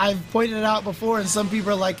I've pointed it out before, and some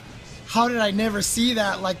people are like, how did I never see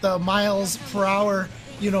that? Like the miles per hour,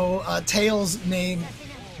 Tails name.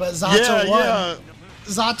 But Zato 1. Yeah.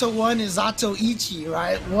 Zato 1 is Zato Ichi,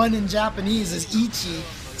 right? 1 in Japanese is Ichi.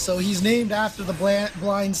 So he's named after the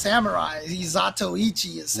blind samurai. He's Zato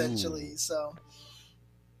Ichi, essentially. So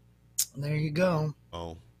there you go.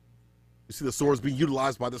 Oh. You see the swords being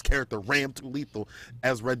utilized by this character, Ram too lethal,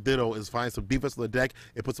 as Red Ditto is finding some defense on the deck.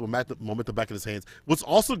 It puts some momentum back in his hands. What's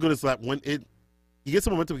also good is that when he gets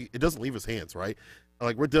some momentum, it doesn't leave his hands, right?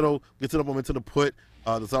 Like Red Ditto gets enough momentum to put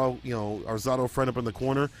the Zato, our Zato friend up in the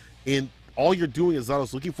corner, and all you're doing is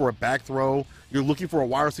Zato's looking for a back throw. You're looking for a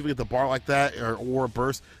wire receiver at the bar like that, or a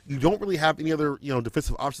burst. You don't really have any other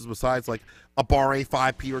defensive options besides like a bar A,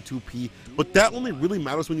 5P or 2P. But that only really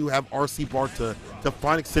matters when you have RC bar to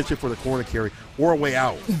find extension for the corner carry or a way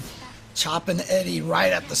out. Chopping Eddie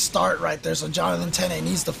right at the start right there. So Jonathan Tene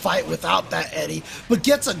needs to fight without that Eddie, but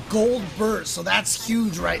gets a gold burst. So that's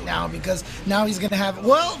huge right now because now he's going to have,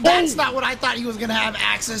 well, that's not what I thought he was going to have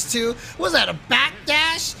access to. Was that a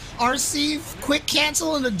backdash, RC, quick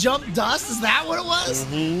cancel, and a jump dust? Is that what it was?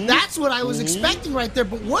 That's what I was expecting right there.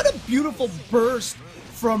 But what a beautiful burst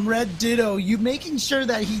from Red Ditto. You making sure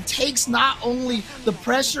that he takes not only the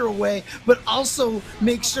pressure away, but also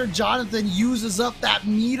make sure Jonathan uses up that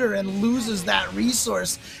meter and loses that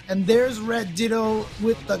resource. And there's Red Ditto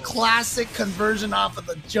with the classic conversion off of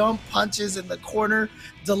the jump punches in the corner,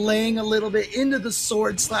 delaying a little bit into the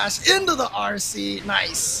sword slash, into the RC.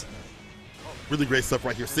 Nice. Really great stuff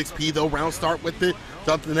right here. 6P though, round start with it.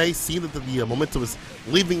 Jonathan A seeing that the momentum is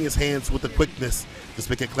leaving his hands with the quickness. Just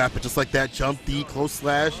make it clap it just like that. Jump D, close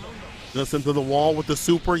slash. Just into the wall with the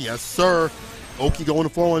super. Yes, sir. Oki going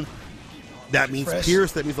forward. That means Fresh.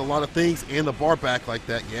 Pierce. That means a lot of things. And the bar back like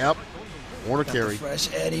that. Yep. Corner Got carry. the fresh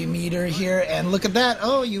Eddie meter here. And look at that.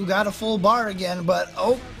 Oh, you got a full bar again. But,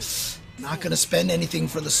 Not going to spend anything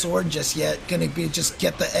for the sword just yet. Going to be just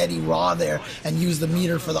get the Eddie raw there and use the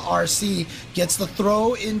meter for the RC. Gets the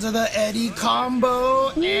throw into the Eddie combo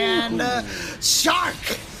and Shark.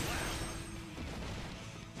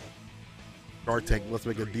 Shark Tank, let's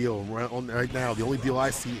make a deal right now. The only deal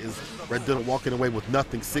I see is Red Ditto walking away with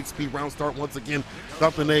nothing. 6P round start once again.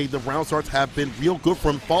 Nothing. The round starts have been real good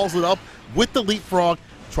for him. Follows it up with the leapfrog.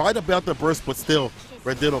 Tried to bounce the burst, but still,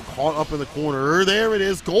 Red Ditto caught up in the corner. There it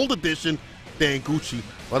is, gold edition. Dang, Gucci,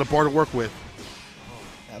 what a bar to work with.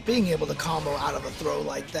 Being able to combo out of a throw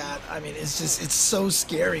like that, I mean, it's so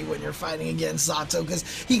scary when you're fighting against Zato, because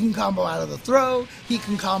he can combo out of the throw, he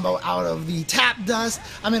can combo out of the tap dust.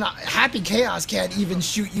 I mean, Happy Chaos can't even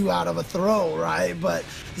shoot you out of a throw, right? But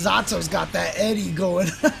Zato's got that Eddie going.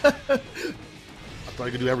 I thought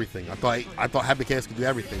he could do everything. I thought Happy Chaos could do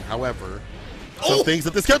everything. However, some things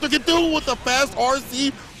that this character can do with the fast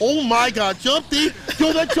RC. Oh my God, jump D.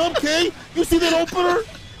 Yo, that jump K. You see that opener?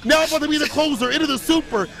 Now about to be the closer into the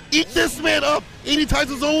super. Eat this man up. 80 times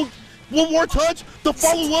his own. One more touch. The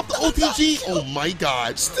follow up, the OTG. Oh my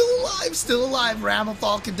God. Still alive, still alive.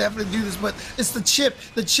 Ramathal can definitely do this, but it's the chip.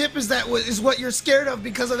 The chip is what you're scared of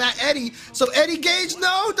because of that Eddie. So Eddie Gage,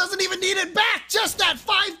 no, doesn't even need it back. Just that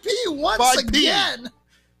 5P once again.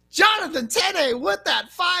 Jonathan Tene with that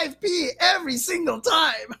 5P every single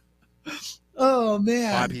time. Oh,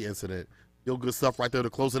 man. 5P incident. Real good stuff right there to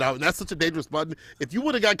close it out. And that's such a dangerous button. If you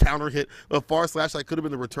would have got counter hit a far slash, that could have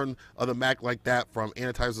been the return of the Mac like that from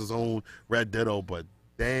Anatizer's own Red Ditto. But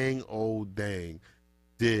dang, oh, dang,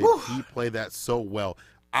 did he play that so well.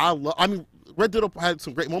 I mean, Red Ditto had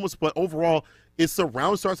some great moments, but overall, it's the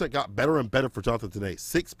round starts that got better and better for Jonathan today.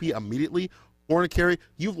 6P immediately. Corner carry,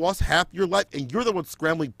 you've lost half your life, and you're the one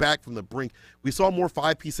scrambling back from the brink. We saw more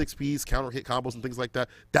 5P, 6Ps, counter hit combos, and things like that.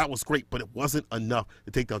 That was great, but it wasn't enough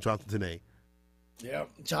to take down Jonathan Tene. Yeah,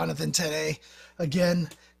 Jonathan Tene, again,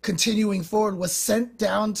 continuing forward, was sent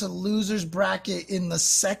down to loser's bracket in the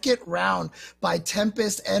second round by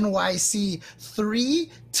Tempest NYC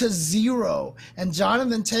 3-0. And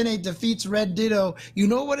Jonathan Tene defeats Red Ditto. You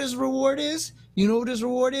know what his reward is? You know what his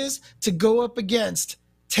reward is? To go up against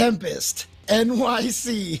Tempest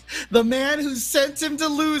NYC, the man who sent him to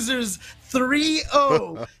losers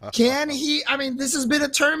 3-0. Can he? I mean, this has been a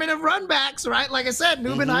tournament of runbacks, right? Like I said,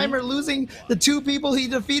 Nubenheimer losing the two people he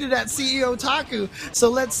defeated at CEO Taku. So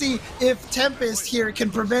let's see if Tempest here can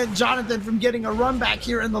prevent Jonathan from getting a runback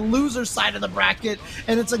here in the loser side of the bracket.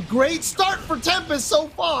 And it's a great start for Tempest so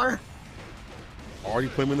far. Already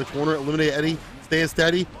put him in the corner, eliminate Eddie, stand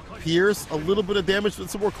steady. Pierce, a little bit of damage, but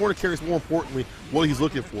some more corner carries, more importantly, what he's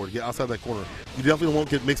looking for to get outside that corner. You definitely won't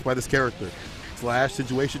get mixed by this character. Slash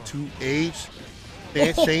situation to age,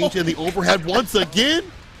 stance change, and the overhead once again.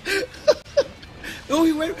 Oh,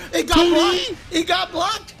 he went, it got blocked. It got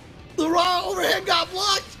blocked. The raw overhead got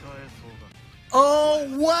blocked. Oh,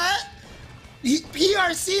 what? He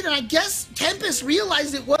PRC'd, and I guess Tempest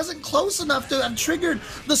realized it wasn't close enough to have triggered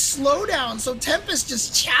the slowdown, so Tempest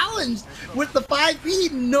just challenged with the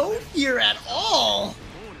 5P, no fear at all.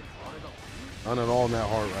 None at all in that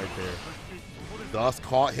heart right there. Dust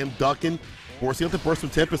caught him ducking, forcing out the burst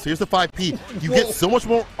from Tempest. Here's the 5P. You get so much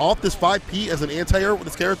more off this 5P as an anti-air with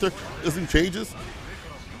this character. Doesn't changes.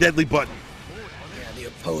 Deadly button.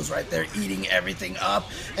 Pose right there, eating everything up,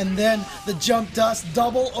 and then the jump dust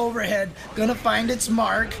double overhead gonna find its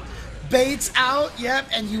mark. Baits out, yep,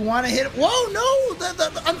 and you want to hit it. Whoa,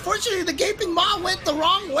 no! Unfortunately, the gaping maw went the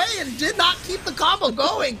wrong way and did not keep the combo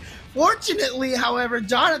going. Fortunately, however,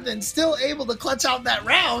 Jonathan still able to clutch out that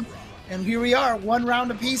round, and here we are, one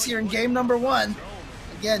round apiece here in game number one.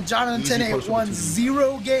 Again, Jonathan Tene won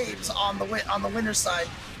 0 games on the winner's side.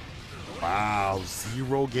 Wow,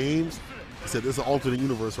 0 games. He said this is an alternate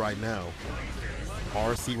universe right now.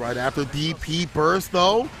 RC right after DP burst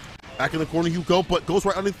though. Back in the corner you go, but goes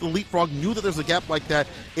right underneath the leapfrog. Knew that there's a gap like that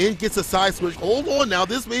and gets a side switch. Hold on now,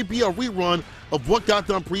 this may be a rerun of what got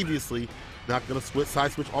done previously. Not gonna switch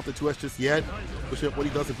side switch off the 2S just yet. Push up what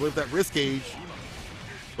he does and play with that wrist gauge.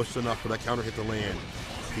 Pushed enough for that counter hit to land.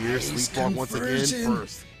 Here's leapfrog once again,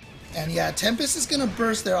 burst. And yeah, Tempest is gonna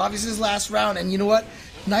burst there. Obviously his last round, and you know what?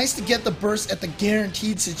 Nice to get the burst at the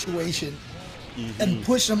guaranteed situation. And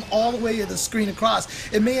push them all the way to the screen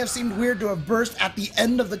across. It may have seemed weird to have burst at the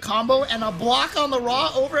end of the combo, and a block on the raw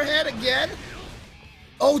overhead again.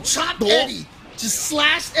 Oh, chopped Eddie. Just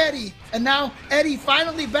slashed Eddie. And now Eddie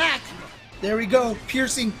finally back. There we go.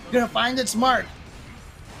 Piercing gonna find its mark.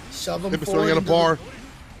 Shove him forward. Throwing at a bar.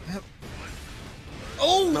 Yep.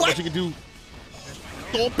 Oh, not what you can do.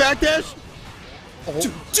 Throw backdash.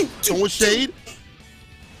 Throwing shade.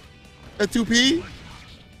 At 2P.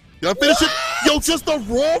 Gotta finish it. Yo, just the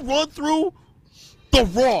Raw run through. The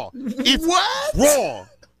Raw. It's What? Raw.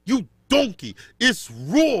 You donkey. It's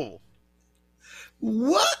Raw.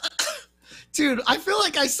 What? Dude, I feel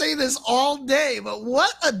like I say this all day, but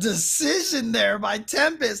what a decision there by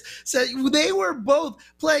Tempest. So they were both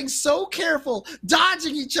playing so careful,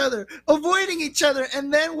 dodging each other, avoiding each other,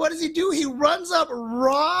 and then what does he do? He runs up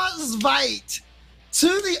Rosvite to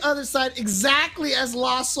the other side, exactly as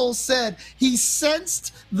Lost Soul said. He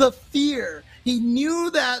sensed the fear. He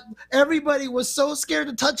knew that everybody was so scared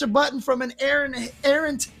to touch a button from an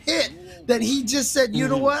errant hit that he just said, you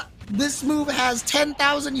know what? This move has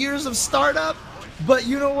 10,000 years of startup, but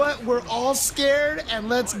you know what? We're all scared, and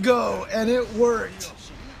let's go. And it worked.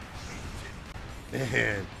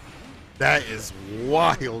 Man, that is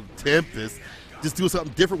wild. Tempest just doing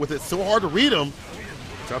something different with it. So hard to read him.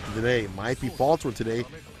 Something today might be faltering today.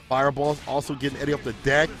 Fireball's also getting Eddie off the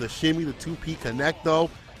deck. The shimmy, the 2P connect, though.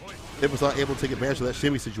 Tempest not able to take advantage of that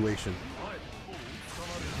shimmy situation.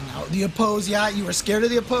 Now the oppose, yeah, you were scared of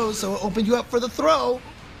the oppose, so it opened you up for the throw.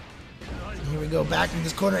 Here we go, back in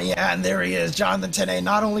this corner. Yeah, and there he is, Jonathan Tene.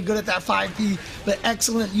 Not only good at that 5P, but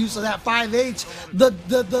excellent use of that 5H.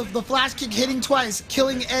 The flash kick hitting twice,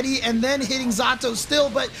 killing Eddie, and then hitting Zato still.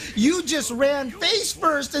 But you just ran face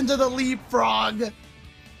first into the leapfrog.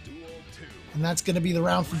 And that's going to be the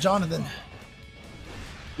round for Jonathan.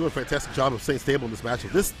 Doing a fantastic job of staying stable in this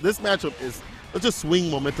matchup. This matchup is, let's just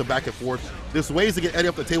swing momentum back and forth. There's ways to get Eddie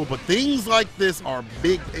off the table, but things like this are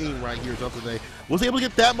big pain right here. Jonathan Tene was able to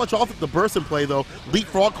get that much off of the burst and play, though.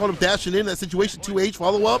 Leapfrog caught him dashing in that situation. 2H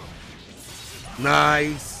follow-up.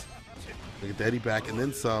 Nice. Look at Eddie back, and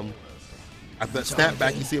then some. After that snap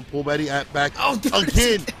back, you see him pull Eddie back. Oh,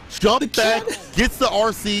 again, jump back, gets the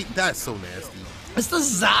RC. That's so nasty. It's the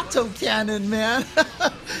Zato cannon, man.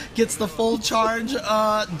 Gets the full charge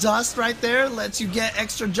dust right there. Lets you get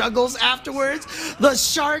extra juggles afterwards. The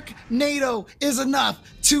Sharknado is enough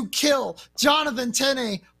to kill Jonathan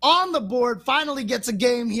Tene on the board. Finally gets a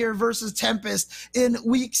game here versus Tempest in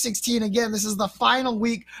week 16. Again, this is the final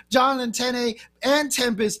week. Jonathan Tene and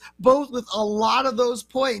Tempest both with a lot of those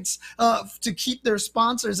points to keep their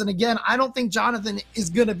sponsors. And again, I don't think Jonathan is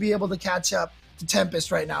going to be able to catch up to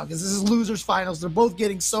Tempest right now because this is losers finals. They're both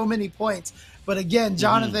getting so many points. But again,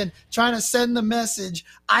 Jonathan trying to send the message.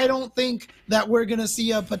 I don't think that we're going to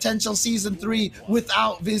see a potential season 3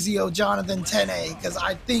 without Vizio Jonathan Tene, because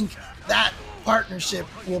I think that partnership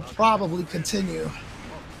will probably continue.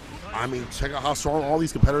 I mean, check out how strong all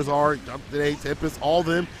these competitors are. Today, Tempest, all of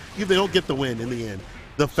them, even if they don't get the win in the end.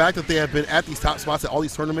 The fact that they have been at these top spots at all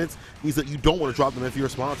these tournaments means that you don't want to drop them if you're a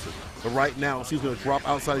sponsor. But right now, she's going to drop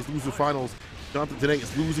outside these loser finals. Jonathan Tene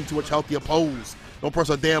is losing too much healthy oppose. Don't press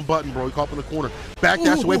a damn button, bro. He caught up in the corner.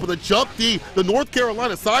 Backdash away, but the jump D, the North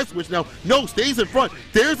Carolina side switch now. No, stays in front.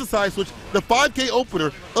 There's the side switch. The 5K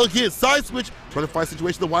opener. Again, side switch. Trying to find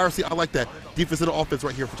situation. The YRC, I like that. Defense and offense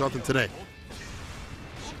right here for Jonathan Tene.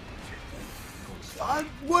 God,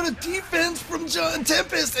 what a defense from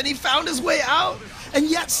Tempest, and he found his way out. And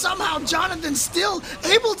yet somehow Jonathan's still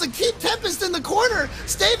able to keep Tempest in the corner,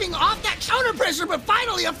 staving off that counter pressure, but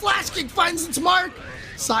finally a flash kick finds its mark.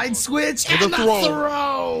 Side switch and the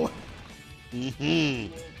throw.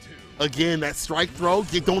 Again, that strike throw,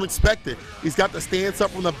 you don't expect it. He's got the stance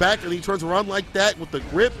up from the back, and he turns around like that with the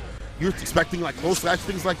grip. You're expecting like close slash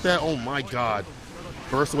things like that. Oh my God.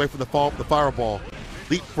 Burst away from the fireball.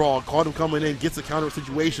 Leapfrog, caught him coming in, gets a counter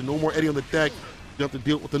situation. No more Eddie on the deck. You have to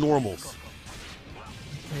deal with the normals.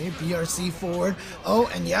 Okay, BRC forward.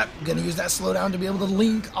 Oh, and yep, gonna use that slowdown to be able to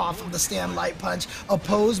link off of the stand light punch.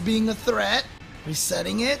 Oppose being a threat.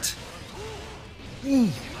 Resetting it.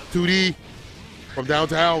 2D from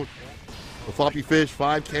downtown. The floppy fish,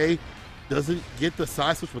 5K. Doesn't get the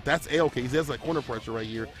side switch, but that's A-okay. He has that corner pressure right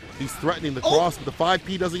here. He's threatening the cross, but the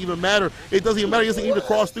 5P doesn't even matter. It doesn't even matter. He doesn't need to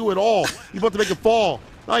cross through at all. He's about to make it fall.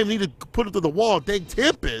 Not even need to put it to the wall. Dang,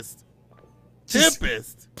 Tempest.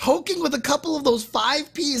 Tempest. Poking with a couple of those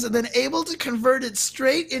 5Ps and then able to convert it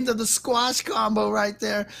straight into the squash combo right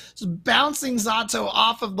there. Just bouncing Zato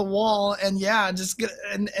off of the wall, and yeah, just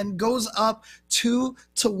and goes up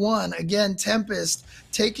 2-1. Again, Tempest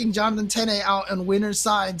taking Jonathan Tene out on winner's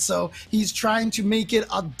side, so he's trying to make it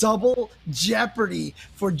a double jeopardy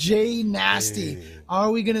for J Nasty. Hey. Are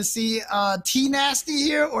we gonna see T Nasty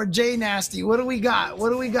here or J Nasty? What do we got? What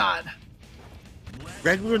do we got?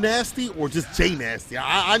 Regular nasty or just J nasty?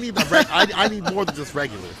 I need I need more than just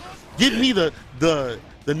regular. Give me the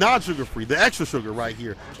non-sugar free, the extra sugar right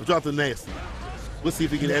here. Jonathan Nasty. Let's see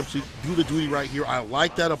if he can actually do the duty right here. I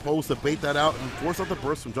like that opposed to bait that out and force out the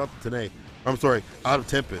burst from Jonathan Tene. I'm sorry, out of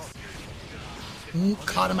Tempest.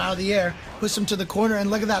 Caught him out of the air, pushed him to the corner, and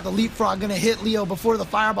look at that. The leapfrog going to hit Leo before the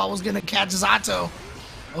fireball was going to catch Zato.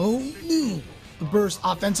 Oh, the burst,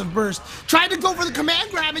 offensive burst. Tried to go for the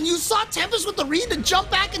command grab, and you saw Tempest with the read to jump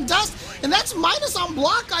back and dust. And that's minus on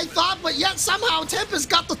block, I thought, but yet somehow Tempest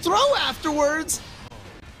got the throw afterwards.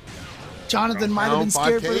 Jonathan might have been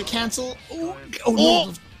scared for the cancel. Oh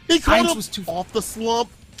no, he caught him was too off the slump.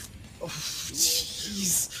 Oh,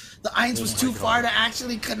 jeez. The Eins was too far to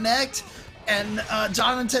actually connect, and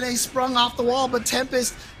Jonathan today sprung off the wall, but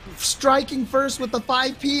Tempest striking first with the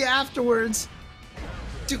 5P afterwards.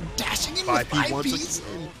 Dude, dashing in with 5Ps.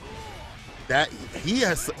 That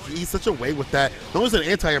he's such a way with that. Not only an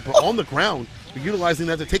anti-air, but on the ground, we're utilizing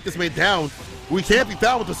that to take this man down. We can't be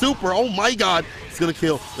found with the super. Oh my God, it's gonna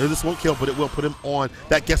kill. This won't kill, but it will put him on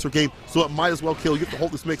that guesser game, so it might as well kill. You have to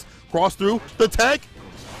hold this mix. Cross through the tech.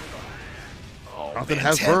 Nothing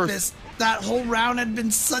has burst. That whole round had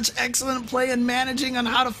been such excellent play and managing on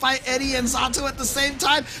how to fight Eddie and Zato at the same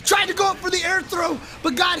time. Tried to go up for the air throw,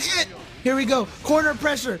 but got hit. Here we go. Corner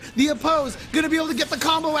pressure. The oppose. Gonna be able to get the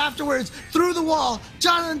combo afterwards. Through the wall.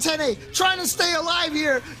 Jonathan Tene trying to stay alive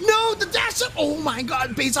here. No, the dash up. Oh my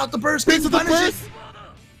God. Baits out the burst. Baits out the burst.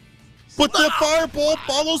 But the fireball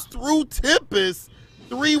follows through Tempest.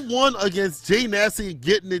 3-1 against Jay Nasty,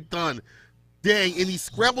 getting it done. Dang, in these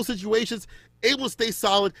scramble situations, able to stay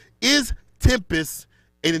solid is Tempest,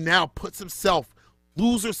 and it now puts himself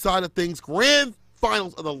loser side of things. Grand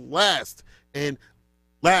finals of the last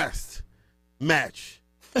match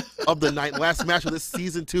of the night, last match of this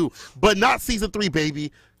season 2, but not season 3,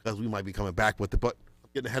 baby, because we might be coming back with it. But I'm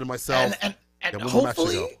getting ahead of myself. And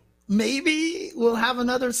hopefully, maybe we'll have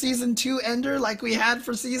another season 2 ender like we had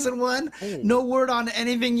for season 1. No word on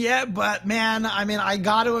anything yet, but man, I mean, I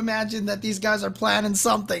got to imagine that these guys are planning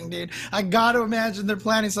something, dude. I got to imagine they're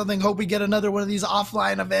planning something. Hope we get another one of these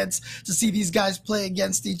offline events to see these guys play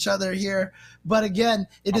against each other here. But again,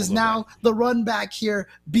 it is now the run back here,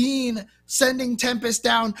 Bean sending Tempest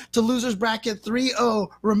down to losers bracket 3-0.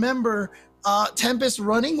 Remember, Tempest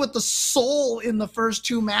running with the soul in the first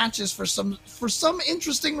 2 matches for some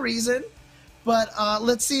interesting reason. But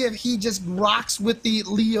let's see if he just rocks with the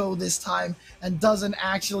Leo this time and doesn't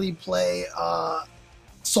actually play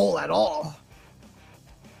soul at all.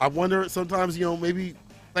 I wonder sometimes, maybe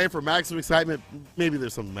playing for maximum excitement, maybe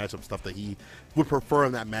there's some matchup stuff that he would prefer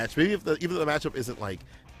in that match. Maybe even if the matchup isn't like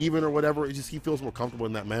even or whatever, it's just he feels more comfortable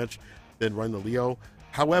in that match than running the Leo.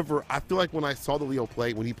 However, I feel like when I saw the Leo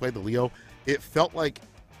play, when he played the Leo, it felt like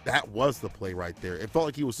that was the play right there. It felt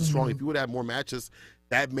like he was strong. If he would have more matches,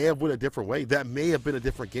 that may have went a different way. That may have been a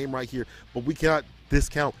different game right here. But we cannot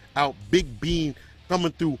discount out Big Bean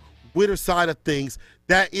coming through winner side of things.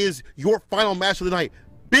 That is your final match of the night.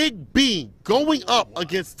 Big Bean going up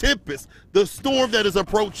against Tempest, the storm that is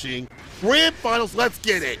approaching. Grand finals, let's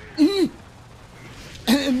get it.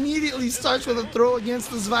 Immediately starts with a throw against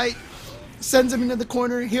the Zvite. Sends him into the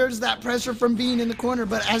corner. Here's that pressure from Bean in the corner.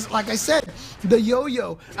 But like I said, the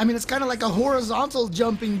yo-yo, I mean, it's kind of like a horizontal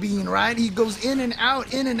jumping Bean, right? He goes in and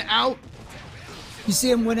out, in and out. You see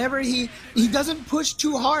him whenever he doesn't push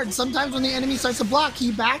too hard. Sometimes when the enemy starts to block,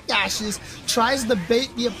 he backdashes, tries to bait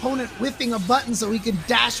the opponent whipping a button so he can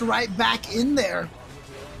dash right back in there.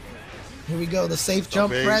 Here we go, the safe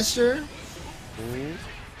jump pressure. And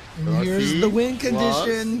here's the win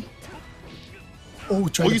condition. Oh,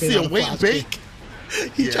 you see him wait and bake?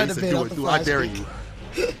 He tried to bait out the flash. I dare you.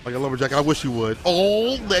 Like a lumberjack, I wish you would.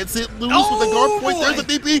 Oh, lets it loose with the guard point. There's a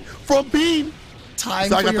DP from Bean. Time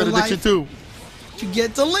so for I got your that addiction life too. To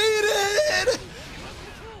get deleted.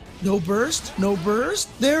 No burst, no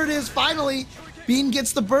burst. There it is, finally. Bean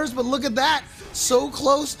gets the burst, but look at that. So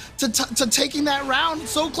close to taking that round.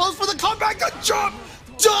 So close for the comeback. A jump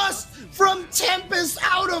just from Tempest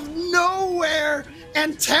out of nowhere.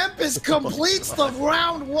 And Tempest completes the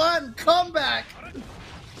round 1 comeback.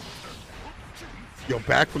 Yo,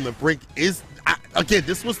 back from the brink is, again,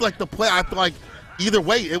 this was like the play. I feel like either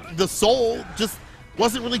way, the soul just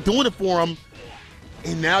wasn't really doing it for him.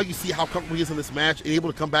 And now you see how comfortable he is in this match and able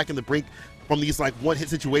to come back in the brink from these like one-hit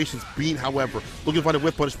situations. Bean, however, looking for the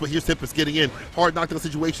whip punish, but here's Tempest getting in. Hard knockdown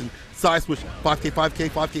situation. Side switch, 5K, 5K,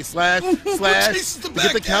 5K slash.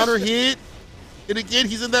 Get the counter hit. And again,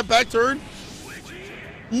 he's in that back turn.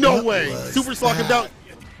 No way. Super slock him down.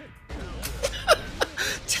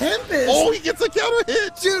 Tempest. Oh, he gets a counter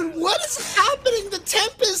hit. Dude, what is happening to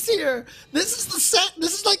Tempest here? This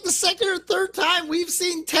is like the second or third time we've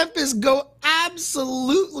seen Tempest go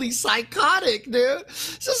absolutely psychotic, dude.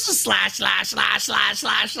 Just a slash,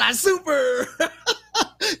 super.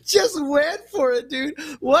 Just went for it, dude.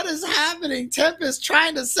 What is happening? Tempest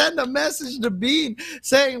trying to send a message to Bean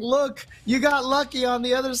saying, look, you got lucky on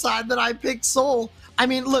the other side that I picked Soul. I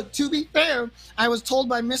mean, look, to be fair, I was told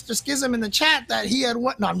by Mr. Schism in the chat that he had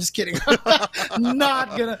what? No, I'm just kidding.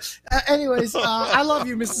 Not gonna. Anyways, I love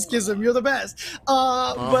you, Mr. Schism. You're the best.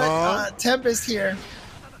 But Tempest here,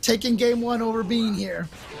 taking game 1 over Bean here.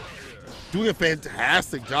 Doing a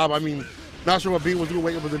fantastic job. I mean, not sure what Bean was doing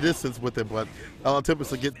way over the distance with it, but Tempest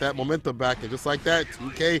to get that momentum back, and just like that,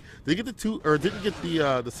 2K. Didn't get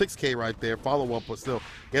the 6K right there, follow up, but still,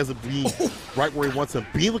 he has a Bean right where he wants him.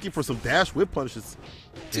 Bean looking for some dash whip punishes.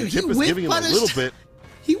 Dude, and Tempest giving him a little bit.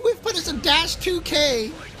 He whip punished a dash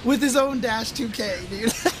 2K with his own dash 2K,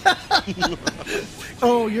 dude.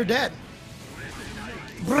 Oh, you're dead.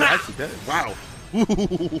 Actually dead. Wow.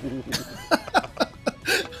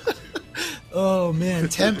 Oh man,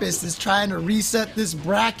 Tempest is trying to reset this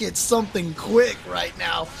bracket something quick right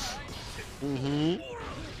now. The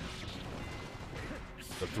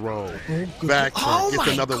throw. Back gets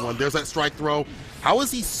another one. There's that strike throw. How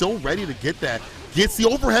is he so ready to get that? Gets the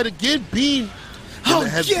overhead again. Bean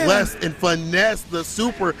has blessed and finessed the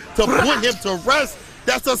super to put him to rest.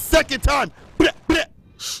 That's the second time.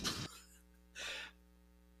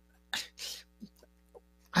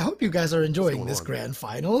 I hope you guys are enjoying this grand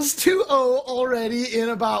finals. 2-0 already in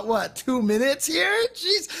about, what, 2 minutes here?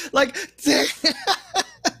 Jeez. Like,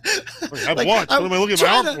 I'm what am I looking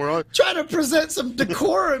at my for? Trying to present some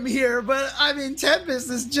decorum here, but I mean, Tempest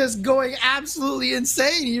is just going absolutely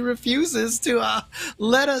insane. He refuses to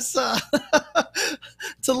let us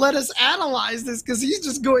analyze this because he's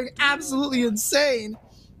just going absolutely insane.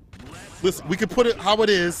 Listen, we can put it how it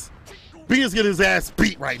is. Bean is getting his ass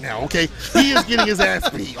beat right now, okay? He is getting his ass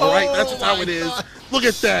beat, all right? That's just how it is. Look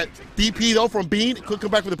at that. DP, though, from Bean. Could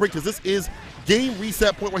come back for the break because this is game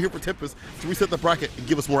reset point right here for Tempest to reset the bracket and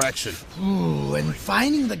give us more action. Ooh, and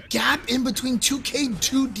finding the gap in between 2K and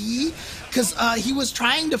 2D because he was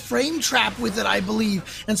trying to frame trap with it, I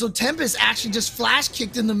believe. And so Tempest actually just flash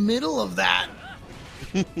kicked in the middle of that.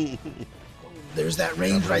 There's that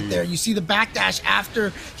range right there. You see the backdash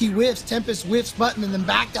after he whiffs. Tempest whiffs button and then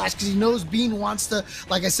backdash because he knows Bean wants to,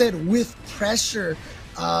 like I said, with pressure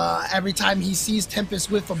every time he sees Tempest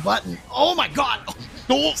whiff a button. Oh my God!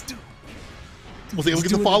 Was he able to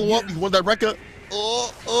get the follow up? He won that record.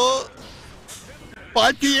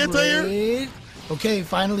 5P anti-air. Okay,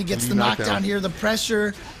 finally gets the knockdown here. The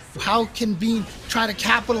pressure. How can Bean try to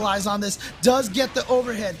capitalize on this? Does get the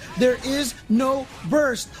overhead. There is no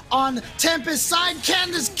burst on Tempest's side.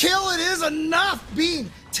 Can this kill? It is enough.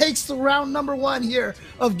 Bean takes the round number 1 here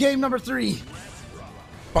of game number 3.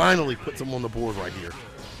 Finally puts him on the board right here.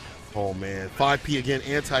 Oh man, 5P again,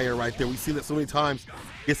 anti-air right there. We see that so many times.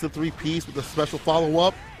 Gets the 3-piece with the special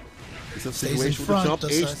follow-up. It's a situation with the jump.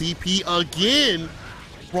 HDP again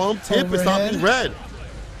from Tempest, stopping red.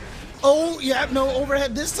 Oh, yeah, no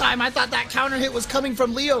overhead this time. I thought that counter hit was coming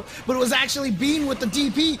from Leo, but it was actually Bean with the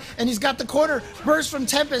DP, and he's got the corner burst from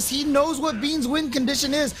Tempest. He knows what Bean's win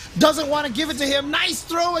condition is. Doesn't want to give it to him. Nice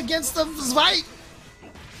throw against the fight.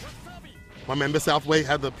 My man, Miss Southway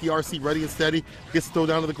had the PRC ready and steady. Gets thrown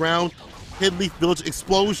down to the ground. Hit Leaf Village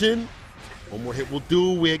explosion. One more hit will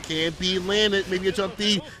do it. Can't be landed. Maybe a jump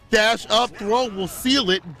D. Dash up, throw will seal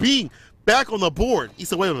it. Bean back on the board. He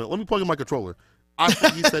said, wait a minute, let me plug in my controller.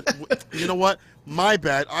 He said, you know what? My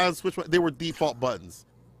bad. I'll switch. They were default buttons.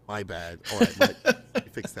 My bad. All right, let me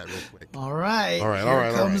fix that real quick. All right.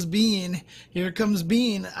 Here comes Bean. Here comes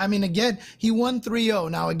Bean. I mean, again, he won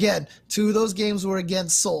 3-0. Now, again, 2 of those games were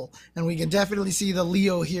against Soul, and we can definitely see the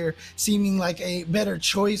Leo here seeming like a better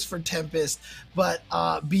choice for Tempest. But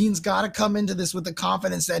Bean's got to come into this with the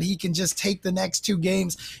confidence that he can just take the next 2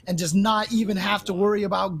 games and just not even have to worry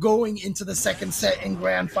about going into the second set in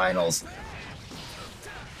grand finals.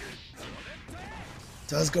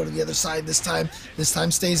 Does go to the other side this time. This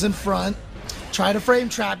time stays in front. Try to frame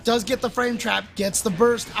trap. Does get the frame trap. Gets the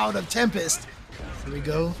burst out of Tempest. Here we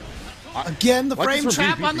go. Again, the frame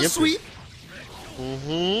trap on the sweep.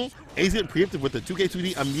 A's getting preempted with the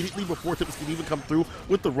 2K2D immediately before Tempest can even come through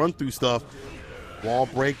with the run-through stuff. Wall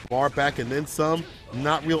break, bar back, and then some.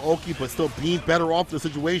 Not real Oki, but still being better off in the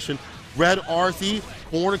situation. Red RC,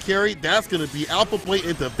 corner carry. That's going to be alpha play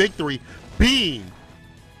into victory. Bean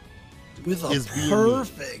with a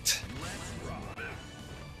perfect.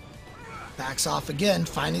 Backs off again,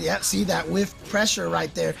 finally. Yeah, see that whiff pressure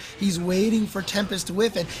right there. He's waiting for Tempest to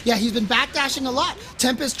whiff it. Yeah, he's been backdashing a lot.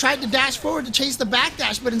 Tempest tried to dash forward to chase the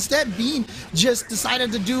backdash, but instead Bean just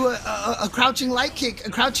decided to do a crouching light kick,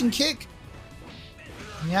 a crouching kick.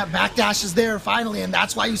 Yeah, backdash is there finally, and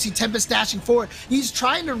that's why you see Tempest dashing forward. He's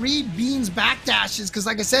trying to read Bean's backdashes because,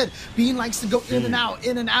 like I said, Bean likes to go in and out,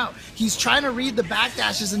 in and out. He's trying to read the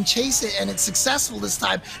backdashes and chase it, and it's successful this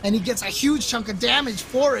time, and he gets a huge chunk of damage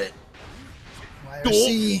for it.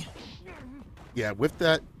 YRC. Yeah, with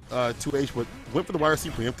that 2H, but went for the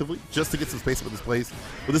YRC preemptively just to get some space with this place.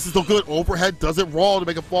 But this is still good. Overhead doesn't raw to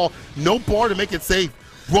make it fall. No bar to make it safe.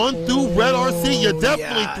 Run through red RC, you're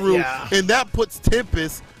definitely through, and that puts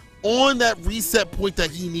Tempest on that reset point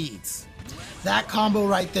that he needs. That combo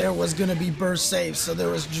right there was going to be burst safe, so there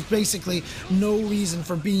was just basically no reason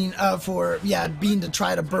for Bean Bean to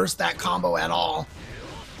try to burst that combo at all.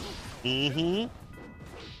 Mm-hmm.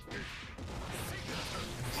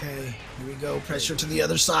 Okay, here we go. Pressure to the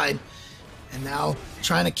other side. And now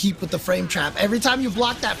trying to keep with the frame trap. Every time you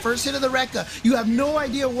block that first hit of the Rekka, you have no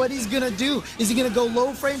idea what he's going to do. Is he going to go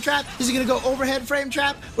low frame trap? Is he going to go overhead frame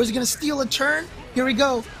trap? Or is he going to steal a turn? Here we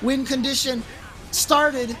go. Win condition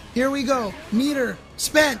started. Here we go. Meter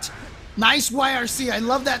spent. Nice YRC. I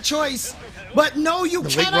love that choice. But no, you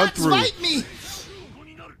cannot smite me.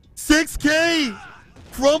 6K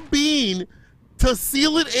from Bean to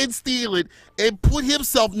seal it and steal it and put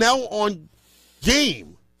himself now on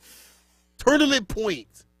game. Tournament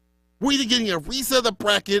points. We're either getting a reset of the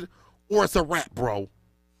bracket or it's a wrap, bro.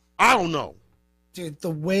 I don't know. Dude, the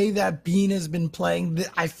way that Bean has been playing,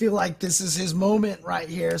 I feel like this is his moment right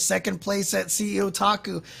here. Second place at CEO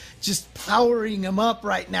Taku, just powering him up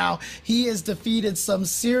right now. He has defeated some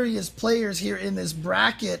serious players here in this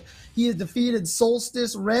bracket. He has defeated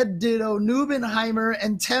Solstice, Red Ditto, Nubenheimer,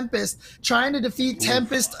 and Tempest. Trying to defeat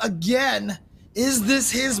Tempest again. Is this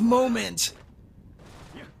his moment?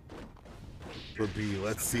 B.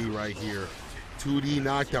 Let's see right here. 2D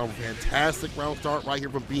knockdown. Fantastic round start right here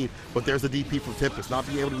from Bean. But there's a DP from Tempest. Not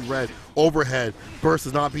being able to be read. Overhead. Burst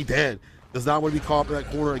does not be dead. Does not want to be caught up in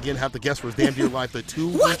that corner. Again, have to guess for his damn dear life. The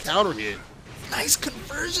 2-1 counter hit. Nice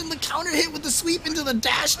conversion. The counter hit with the sweep into the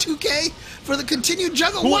dash 2K for the continued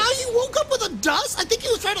juggle. Wow, he woke up with a dust. I think he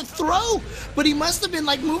was trying to throw, but he must have been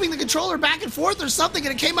like moving the controller back and forth or something,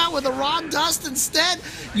 and it came out with a raw dust instead.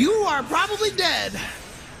 You are probably dead.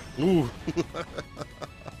 Ooh.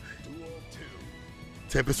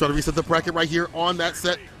 Tempest trying to reset the bracket right here on that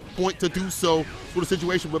set point to do so for the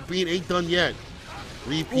situation, but Bean ain't done yet.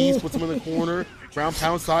 Repeats, puts him in the corner. Ground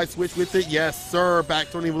pound side switch with it. Yes, sir.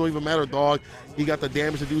 Back turn don't even matter, dog. He got the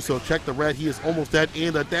damage to do so. Check the red. He is almost dead.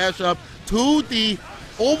 And the dash up to the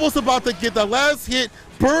almost about to get the last hit.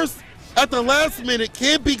 Burst at the last minute.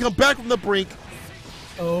 Can be come back from the brink.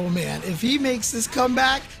 Oh man, if he makes this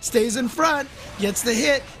comeback, stays in front, gets the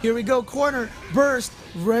hit, here we go, corner, burst,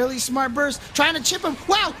 really smart burst, trying to chip him.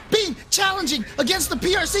 Wow, Bean challenging against the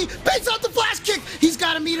PRC, baits out the flash kick. He's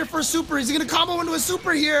got a meter for a super. Is he gonna combo into a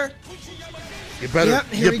super here? Get better,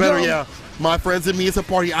 yep, get better, yeah. My friends and me, it's a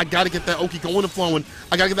party. I gotta get that Oki going and flowing.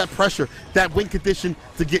 I gotta get that pressure, that win condition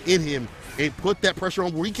to get in him and put that pressure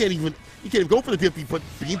on where he can't even go for the DFT, but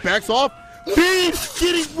Bean backs off. Bean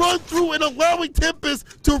getting run through and allowing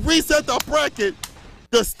Tempest to reset the bracket.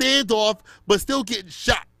 The standoff, but still getting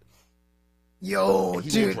shot. Yo,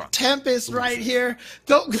 dude, Tempest right here.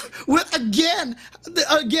 Go with again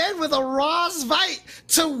with a raw fight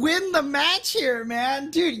to win the match here, man.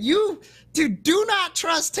 Dude, do not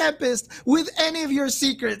trust Tempest with any of your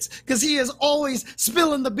secrets, because he is always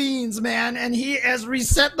spilling the beans, man. And he has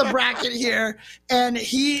reset the bracket here, and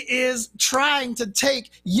he is trying to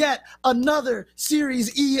take yet another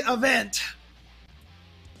Series E event.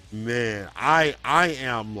 Man, I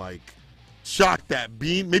am like shocked that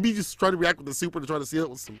Bean. Maybe he just trying to react with the super to try to seal it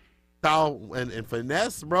with some power and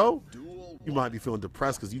finesse, bro. You might be feeling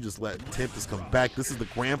depressed because you just let Tempest come back. This is the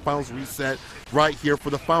grand finals reset right here for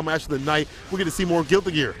the final match of the night. We're going to see more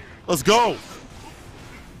Guilty Gear. Let's go.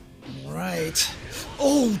 Right.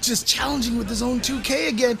 Oh, just challenging with his own 2K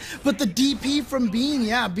again. But the DP from Bean,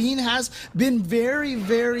 yeah, Bean has been very,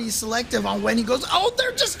 very selective on when he goes. Oh,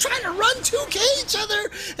 they're just trying to run 2K each other.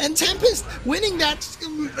 And Tempest winning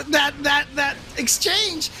that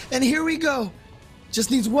exchange. And here we go. Just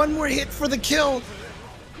needs one more hit for the kill.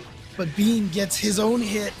 But Bean gets his own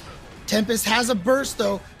hit. Tempest has a burst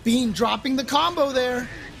though. Bean dropping the combo there.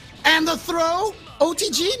 And the throw.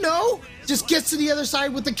 OTG, no. Just gets to the other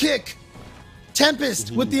side with the kick.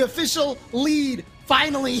 Tempest with the official lead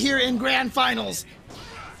finally here in Grand Finals.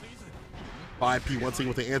 5P once again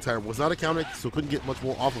with the anti-air. Was not a counter, so couldn't get much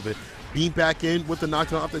more off of it. Bean back in with the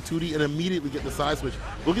knockdown off the 2D and immediately get the side switch.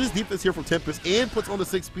 Look at his defense here from Tempest and puts on the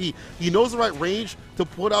 6P. He knows the right range to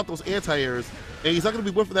put out those anti-airs, and he's not going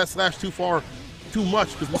to be whipping that slash too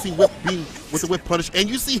much, because we see Whip Bean with the whip punish, and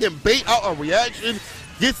you see him bait out a reaction,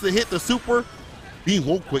 gets the hit, the super, Bean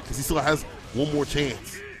won't quit because he still has one more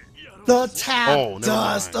chance. The tap never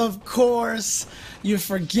dust, mind. of course. You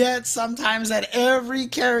forget sometimes that every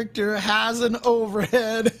character has an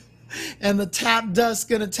overhead, and the tap dust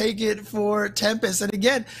gonna take it for Tempest. And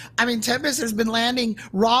again, I mean, Tempest has been landing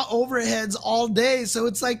raw overheads all day, so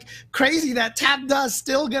it's like crazy that tap dust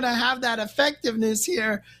still gonna have that effectiveness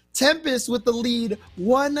here. Tempest with the lead,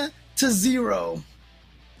 1-0.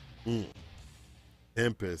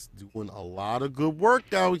 Tempest doing a lot of good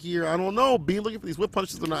work out here. I don't know. Bean looking for these whip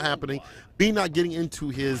punches, they're not happening. Bean not getting into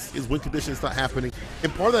his win condition is not happening.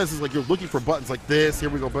 And part of that is like you're looking for buttons like this. Here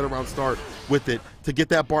we go, better round start with it to get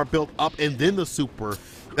that bar built up and then the super.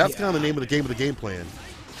 That's kind of the name of the game plan.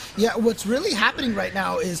 Yeah, what's really happening right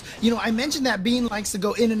now is, I mentioned that Bean likes to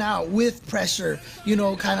go in and out with pressure,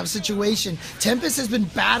 kind of situation. Tempest has been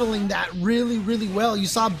battling that really, really well. You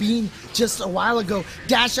saw Bean just a while ago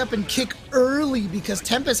dash up and kick early because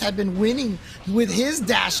Tempest had been winning with his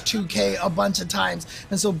dash 2K a bunch of times.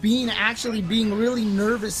 And so Bean actually being really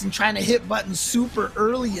nervous and trying to hit buttons super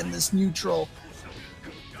early in this neutral.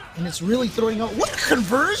 And it's really throwing out. What a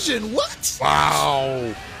conversion! What?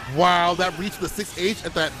 Wow, that reached the 6H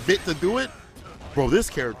at that bit to do it. Bro, this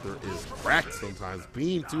character is cracked sometimes.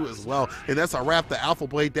 Bean too as well. And that's a wrap. The Alpha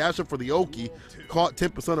Blade dash up for the Oki. Caught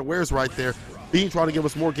 10% unawares right there. Bean trying to give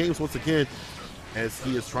us more games once again as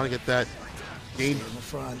he is trying to get that game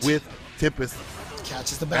with Tempest.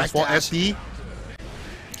 Catches the back Fastball dash. FD.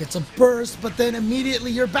 Gets a burst, but then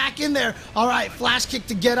immediately you're back in there. All right, flash kick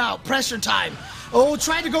to get out. Pressure time. Oh,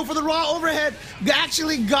 tried to go for the raw overhead.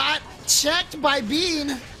 Actually got checked by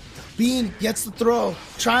Bean. Bean gets the throw,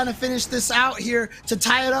 trying to finish this out here to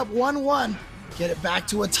tie it up 1-1. Get it back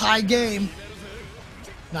to a tie game.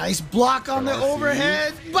 Nice block on the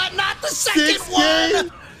overhead, but not the second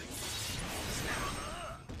one.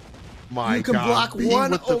 You can block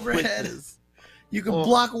one overhead. You can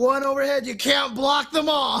block one overhead. You can't block them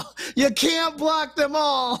all. You can't block them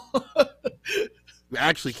all. You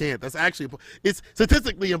actually can't. It's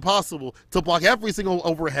statistically impossible to block every single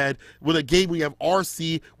overhead with a game where you have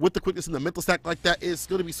RC with the quickness and the mental stack like that. It's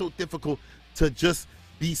going to be so difficult to just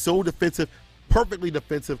be so defensive, perfectly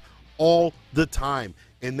defensive all the time.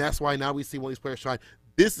 And that's why now we see one of these players shine.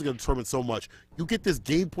 This is going to determine so much. You get this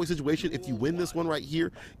game point situation. If you win this one right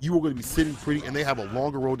here, you are going to be sitting pretty, and they have a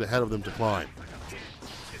longer road ahead of them to climb.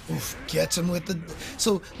 Oof, gets him with the...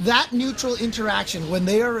 So that neutral interaction, when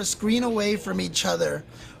they are a screen away from each other,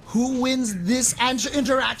 who wins this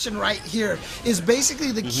interaction right here is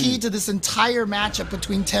basically the key to this entire matchup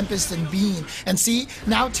between Tempest and Bean. And see,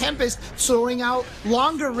 now Tempest throwing out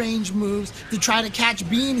longer range moves to try to catch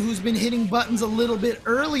Bean, who's been hitting buttons a little bit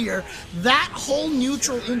earlier. That whole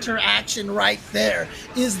neutral interaction right there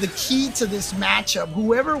is the key to this matchup.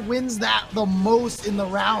 Whoever wins that the most in the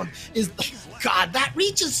round is... God, that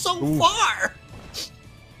reaches so far.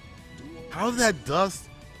 How did that dust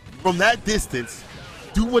from that distance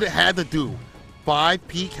do what it had to do?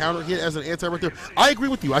 5P counter hit as an anti right there. I agree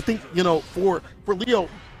with you. I think, for Leo, it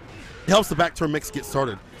helps the back turn mix get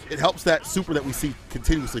started. It helps that super that we see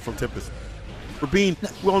continuously from Tempest. For Bean,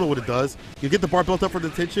 we all know what it does. You get the bar built up for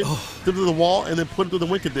detention, to the wall, and then put it through the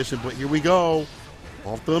win condition. But here we go.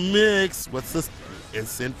 Off the mix. What's this?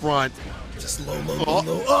 It's in front. Just low.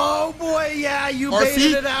 Oh boy, yeah, you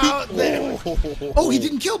baited it out there. Oh, he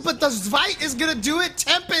didn't kill, but the Zvite is gonna do it.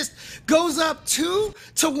 Tempest goes up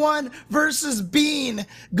 2-1 versus Bean.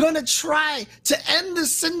 Gonna try to end the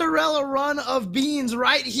Cinderella run of Beans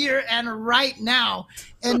right here and right now.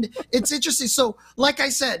 And it's interesting. So, like I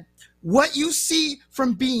said, what you see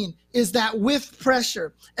from Bean is that whiff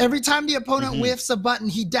pressure. Every time the opponent whiffs a button,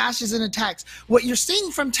 he dashes and attacks. What you're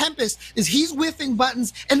seeing from Tempest is he's whiffing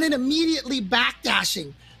buttons and then immediately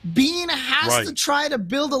backdashing. Bean has to try to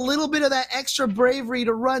build a little bit of that extra bravery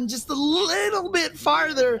to run just a little bit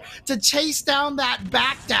farther to chase down that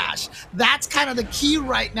backdash. That's kind of the key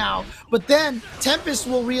right now. But then Tempest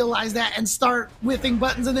will realize that and start whiffing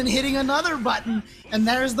buttons and then hitting another button. And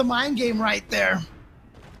there's the mind game right there.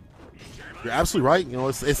 You're absolutely right.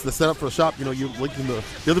 It's the setup for the shop. You're linking the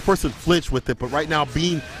other person flinch with it. But right now,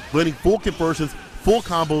 Bean letting full conversions, full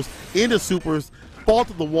combos into supers, fall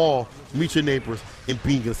to the wall, meet your neighbors, and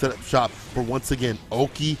Bean gonna set up shop for once again.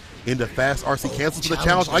 Oki into fast RC cancels for the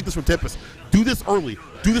challenge. I like this from Tempest. Do this early.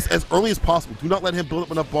 Do this as early as possible. Do not let him build up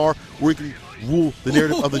enough bar where he can rule the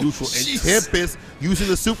narrative of the neutral. And Tempest using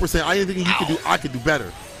the super saying, anything you can do, I can do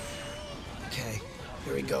better. Okay,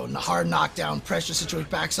 here we go. Hard knockdown, pressure situation,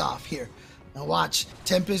 backs off here. Now watch,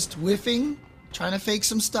 Tempest whiffing, trying to fake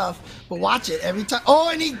some stuff, but watch it every time. Oh,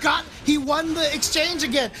 and he won the exchange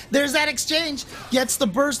again. There's that exchange, gets the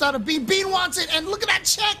burst out of Bean. Bean wants it, and look at that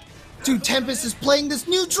check. Dude, Tempest is playing this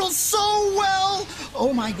neutral so well.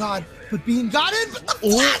 Oh my God. But Bean got in, but the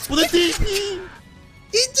flash with a DP.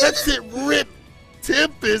 He did That's it, rip.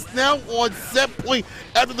 Tempest now on set point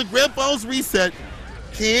after the grand finals reset.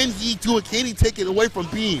 Can he do it? Can he take it away from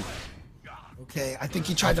Bean? Okay, I think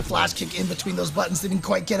he tried to flash kick in between those buttons, didn't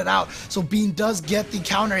quite get it out. So Bean does get the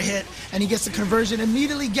counter hit, and he gets the conversion,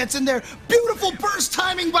 immediately gets in there. Beautiful burst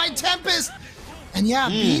timing by Tempest. And yeah,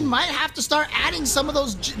 Bean might have to start adding some of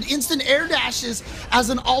those instant air dashes as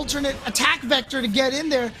an alternate attack vector to get in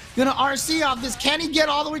there. Gonna RC off this. Can he get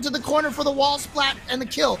all the way to the corner for the wall splat and the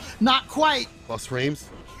kill? Not quite. Plus frames.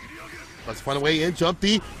 Let's find a way in. Jump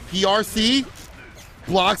D. PRC.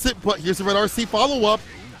 Blocks it, but here's the red RC follow-up.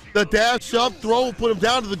 The dash, shove, throw, put him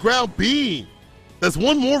down to the ground. Bean. That's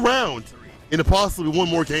one more round and possibly one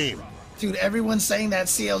more game. Dude, everyone's saying that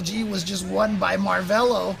CLG was just won by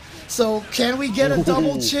Marvello. So can we get a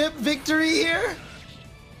double chip victory here?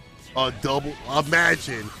 A double,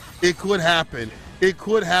 imagine. It could happen. It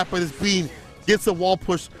could happen as Bean gets a wall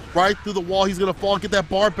push right through the wall. He's going to fall, get that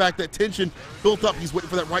bar back, that tension built up. He's waiting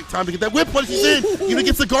for that right time to get that whip punch. He's in. Even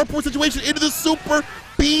gets the guard point situation into the super.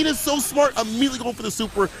 Bean is so smart, immediately going for the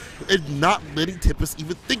super and not letting Tempest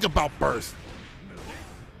even think about burst.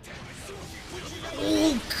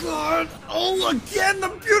 Oh, God. Oh, again, the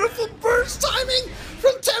beautiful burst timing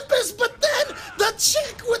from Tempest, but then the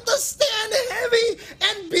check with the stand heavy,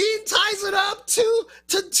 and Bean ties it up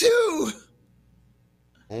 2-2.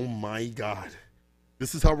 Oh, my God.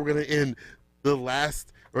 This is how we're going to end our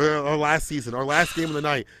last season, our last game of the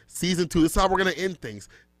night, season 2. This is how we're going to end things.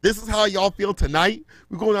 This is how y'all feel tonight.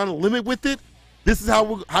 We're going on a limit with it. This is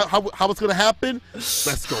how it's going to happen.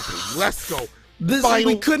 Let's go, baby. Let's go. This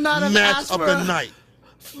Final we could not have match asked of for the night.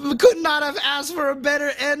 We could not have asked for a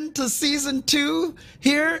better end to season 2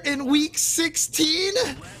 here in week 16.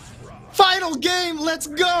 Final game, let's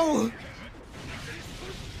go.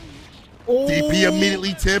 Oh. DP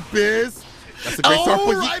immediately Tempest. That's a great start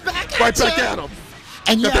for you. Right back at him.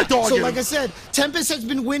 And yeah, so like I said, Tempest has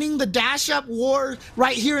been winning the dash-up war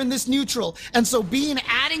right here in this neutral. And so Bean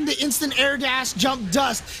adding the instant air dash jump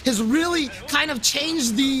dust has really kind of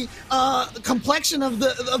changed the complexion of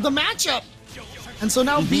the matchup. And so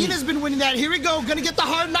now Bean has been winning that. Here we go, gonna get the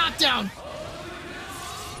hard knockdown.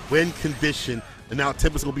 Win condition, and now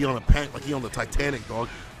Tempest gonna be on a pack like he on the Titanic, dog.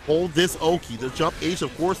 Hold this Oki, the jump H,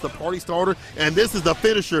 of course, the party starter, and this is the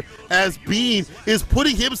finisher as Bean is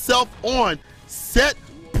putting himself on set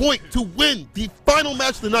point to win the final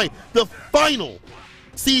match of the night, the final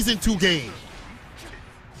season 2 game.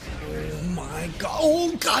 Oh my God,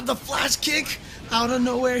 oh God, the flash kick out of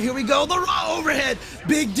nowhere. Here we go, the raw overhead.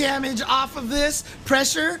 Big damage off of this,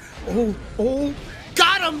 pressure. Oh,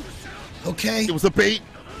 got him. Okay. It was a bait.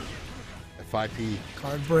 At 5P.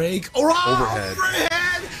 Card break. Raw overhead.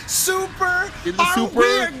 Super. Super.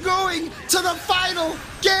 We are going to the final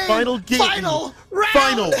game.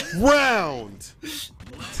 Final round.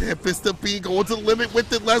 Tempest to Bean going to the limit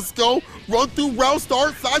with it. Let's go. Run through round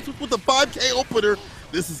start. Side switch with the 5K opener.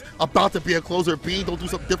 This is about to be a closer. Bean, don't do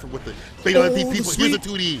something different with it. Bait on the DP, but here's a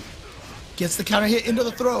 2D. Gets the counter hit into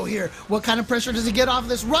the throw here. What kind of pressure does he get off of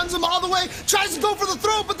this? Runs him all the way. Tries to go for the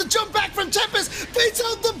throw, but the jump back from Tempest baits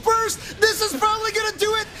out the burst. This is probably going to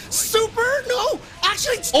do it. Super? No.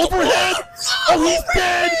 Actually, overhead. Oh, he's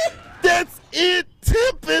dead. That's it.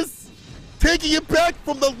 Tempest taking it back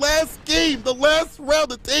from the last game, the last round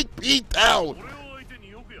to take Pete down.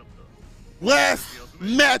 Last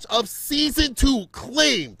match of season 2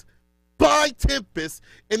 claimed by Tempest,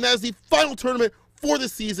 and that is the final tournament for the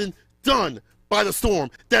season done by the Storm.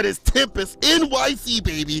 That is Tempest NYC,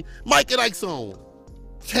 baby. Mike and Ike's own.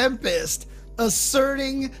 Tempest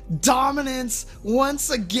asserting dominance once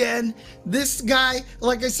again. This guy,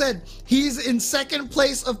 like I said, he's in second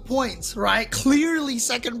place of points, right? Clearly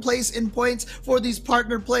second place in points for these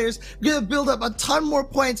partner players. Gonna build up a ton more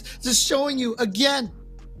points, just showing you again.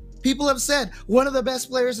 People have said one of the best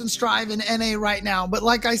players in Strive in NA right now, but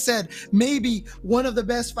like I said, maybe one of the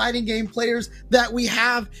best fighting game players that we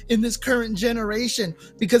have in this current generation,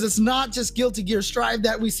 because it's not just Guilty Gear Strive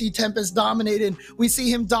that we see Tempest dominate in. We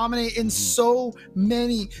see him dominate in so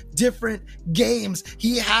many different games.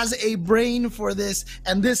 He has a brain for this,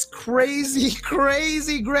 and this crazy,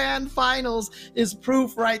 crazy grand finals is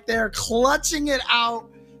proof right there, clutching it out.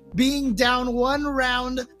 Being down 1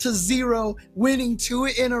 round to 0, winning 2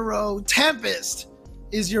 in a row. Tempest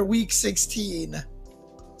is your week 16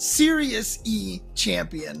 Serious E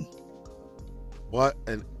champion. What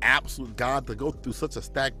an absolute god to go through such a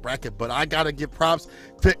stacked bracket, but I gotta give props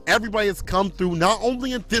to everybody that's come through, not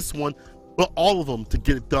only in this one, but all of them to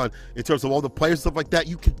get it done. In terms of all the players, stuff like that,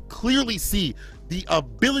 you can clearly see the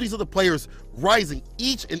abilities of the players rising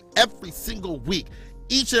each and every single week.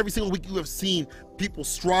 Each and every single week you have seen people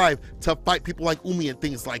strive to fight people like Umi and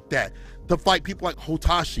things like that, to fight people like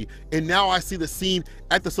Hotashi. And now I see the scene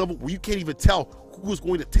at this level where you can't even tell who is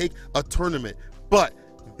going to take a tournament. But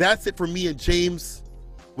that's it for me and James.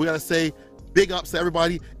 We gotta say big ups to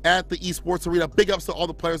everybody at the Esports Arena. Big ups to all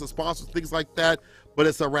the players and sponsors, things like that. But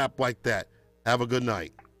it's a wrap like that. Have a good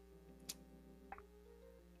night.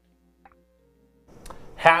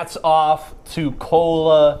 Hats off to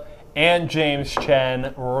Cola and James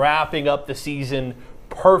Chen wrapping up the season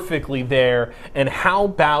perfectly there. And how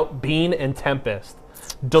about Bean and Tempest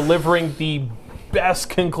delivering the best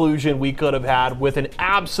conclusion we could have had with an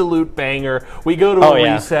absolute banger. We go to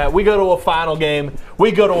a reset, we go to a final game,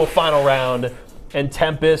 we go to a final round, and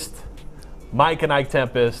Tempest, Mike and Ike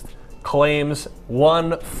Tempest, claims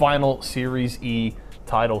one final Series E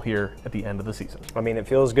title here at the end of the season. I mean, it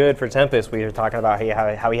feels good for Tempest. We were talking about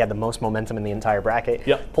how he had the most momentum in the entire bracket.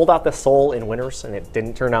 Yep. Pulled out the Soul in winners, and it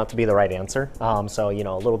didn't turn out to be the right answer. So, you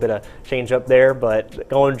know, a little bit of change up there, but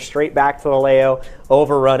going straight back to the Leo,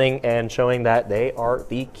 overrunning and showing that they are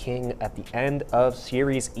the king at the end of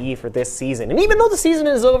Series E for this season. And even though the season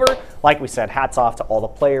is over, like we said, hats off to all the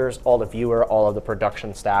players, all the viewer, all of the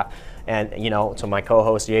production staff. And, you know, to my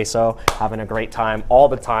co-host, Yeso, having a great time all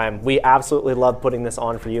the time. We absolutely love putting this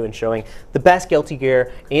on for you and showing the best Guilty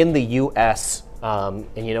Gear in the U.S. And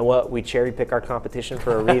you know what? We cherry pick our competition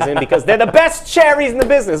for a reason because they're the best cherries in the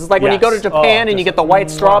business. It's like when you go to Japan and you get the white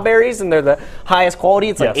strawberries and they're the highest quality.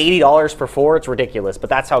 It's like $80 for 4. It's ridiculous, but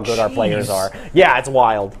that's how good our players are. Yeah, it's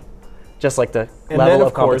wild. Just like the level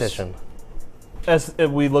of competition. As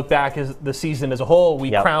we look back as the season as a whole, we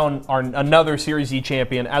crown another Series E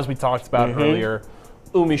champion, as we talked about earlier,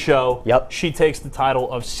 Umi Show. She takes the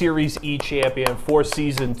title of Series E champion for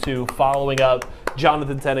Season 2, following up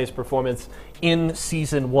Jonathan Tene's performance in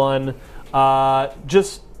Season 1.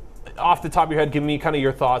 Just off the top of your head, give me kind of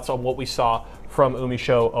your thoughts on what we saw from Umi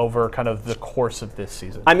Show over kind of the course of this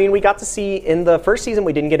season. I mean, we got to see, in the first season,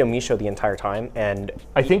 we didn't get Umi Show the entire time, and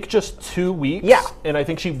I think just 2 weeks. Yeah. And I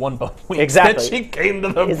think she won both weeks. Exactly. She came to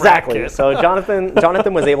the bracket. So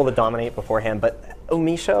Jonathan was able to dominate beforehand, but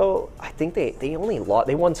Umi Show, I think they only lost.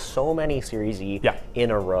 They won so many Series E in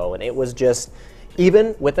a row, and it was just,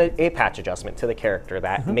 even with a patch adjustment to the character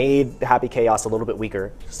that made Happy Chaos a little bit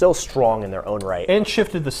weaker, still strong in their own right. And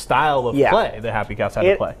shifted the style of play that Happy Chaos had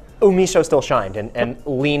to play. Umi Show still shined and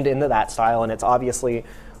leaned into that style, and it's obvious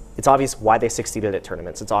why they succeeded at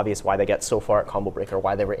tournaments. It's obvious why they get so far at Combo Breaker,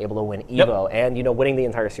 why they were able to win EVO, and, you know, winning the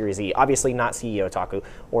entire Series E. Obviously not CEO Otaku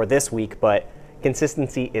or this week, but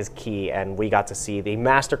consistency is key, and we got to see the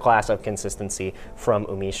masterclass of consistency from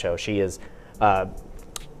Umi Show. She is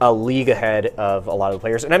a league ahead of a lot of the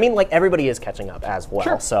players. And I mean, like, everybody is catching up as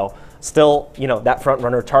well. So still, you know, that front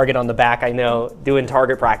runner target on the back, I know, doing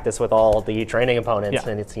target practice with all the training opponents.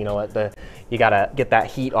 And it's, you know, you got to get that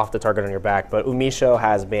heat off the target on your back. But Umi Show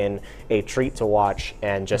has been a treat to watch,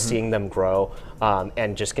 and just seeing them grow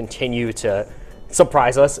and just continue to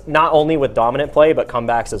surprise us, not only with dominant play, but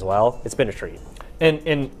comebacks as well. It's been a treat.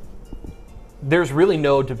 And there's really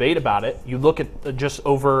no debate about it. You look at just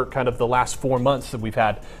over kind of the last 4 months that we've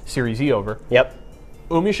had Series E over.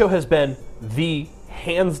 Umi Show has been the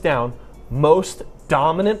hands down most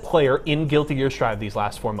dominant player in Guilty Gear Strive these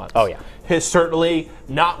last 4 months. Has certainly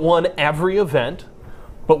not won every event,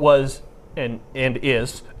 but was and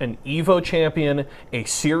is an EVO champion, a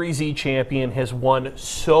Series E champion, has won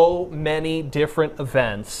so many different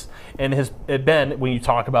events, and has been, when you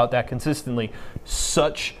talk about that consistently,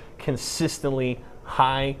 such consistently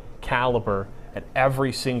high caliber at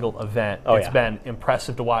every single event. It's been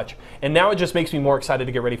impressive to watch. And now it just makes me more excited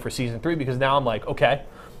to get ready for Season 3, because now I'm like, okay,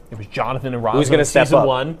 it was Jonathan and Roz who's going to step Season up?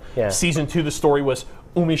 1. Season 2, the story was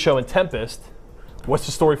Umi Show and Tempest. What's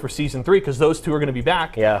the story for Season 3? Because those two are going to be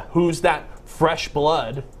back. Who's that fresh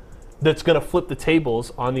blood that's going to flip the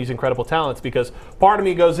tables on these incredible talents? Because part of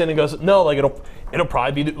me goes in and goes, no, like it'll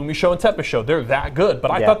probably be the Umi Show and Tempest show. They're that good.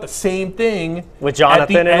 But I thought the same thing with Jonathan at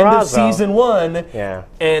the and end Roz, of Season 1.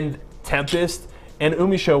 And Tempest and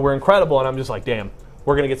Umi Show were incredible. And I'm just like, damn,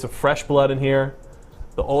 we're going to get some fresh blood in here.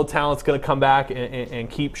 The old talent's going to come back and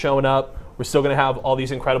keep showing up. We're still going to have all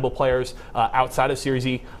these incredible players outside of Series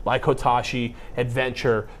E, like Hotashi,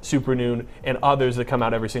 Adventure, Super Noon, and others that come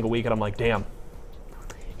out every single week. And I'm like, damn.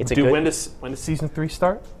 When does Season 3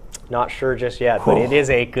 start? Not sure just yet, but it is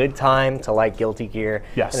a good time to like Guilty Gear.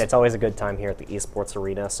 Yes. And it's always a good time here at the Esports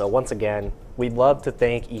Arena. So once again, we'd love to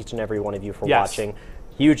thank each and every one of you for watching.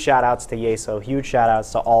 Huge shout outs to Yeso, huge shout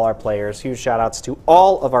outs to all our players, huge shout outs to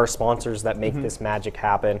all of our sponsors that make this magic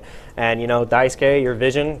happen. And you know, Daisuke, your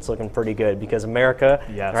vision, it's looking pretty good because America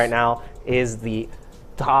right now is the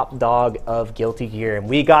top dog of Guilty Gear. And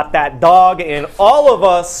we got that dog in all of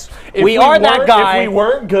us. We are that guy. If we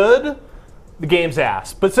weren't good, the game's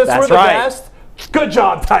ass. But since we're the best, good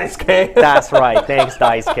job, Daisuke. That's right. Thanks,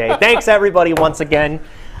 Daisuke. Thanks, everybody, once again.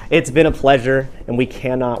 It's been a pleasure, and we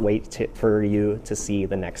cannot wait for you to see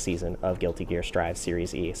the next season of Guilty Gear Strive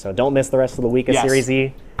Series E. So don't miss the rest of the week of Series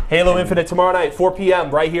E. Halo Infinite tomorrow night, 4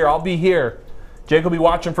 p.m. right here. I'll be here. Jake will be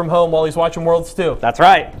watching from home while he's watching Worlds 2. That's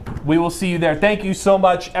right. We will see you there. Thank you so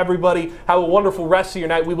much, everybody. Have a wonderful rest of your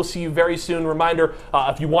night. We will see you very soon. Reminder,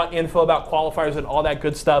 if you want info about qualifiers and all that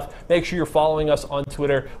good stuff, make sure you're following us on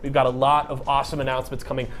Twitter. We've got a lot of awesome announcements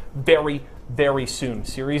coming very, very soon.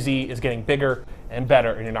 Series E is getting bigger and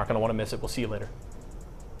better, and you're not going to want to miss it. We'll see you later.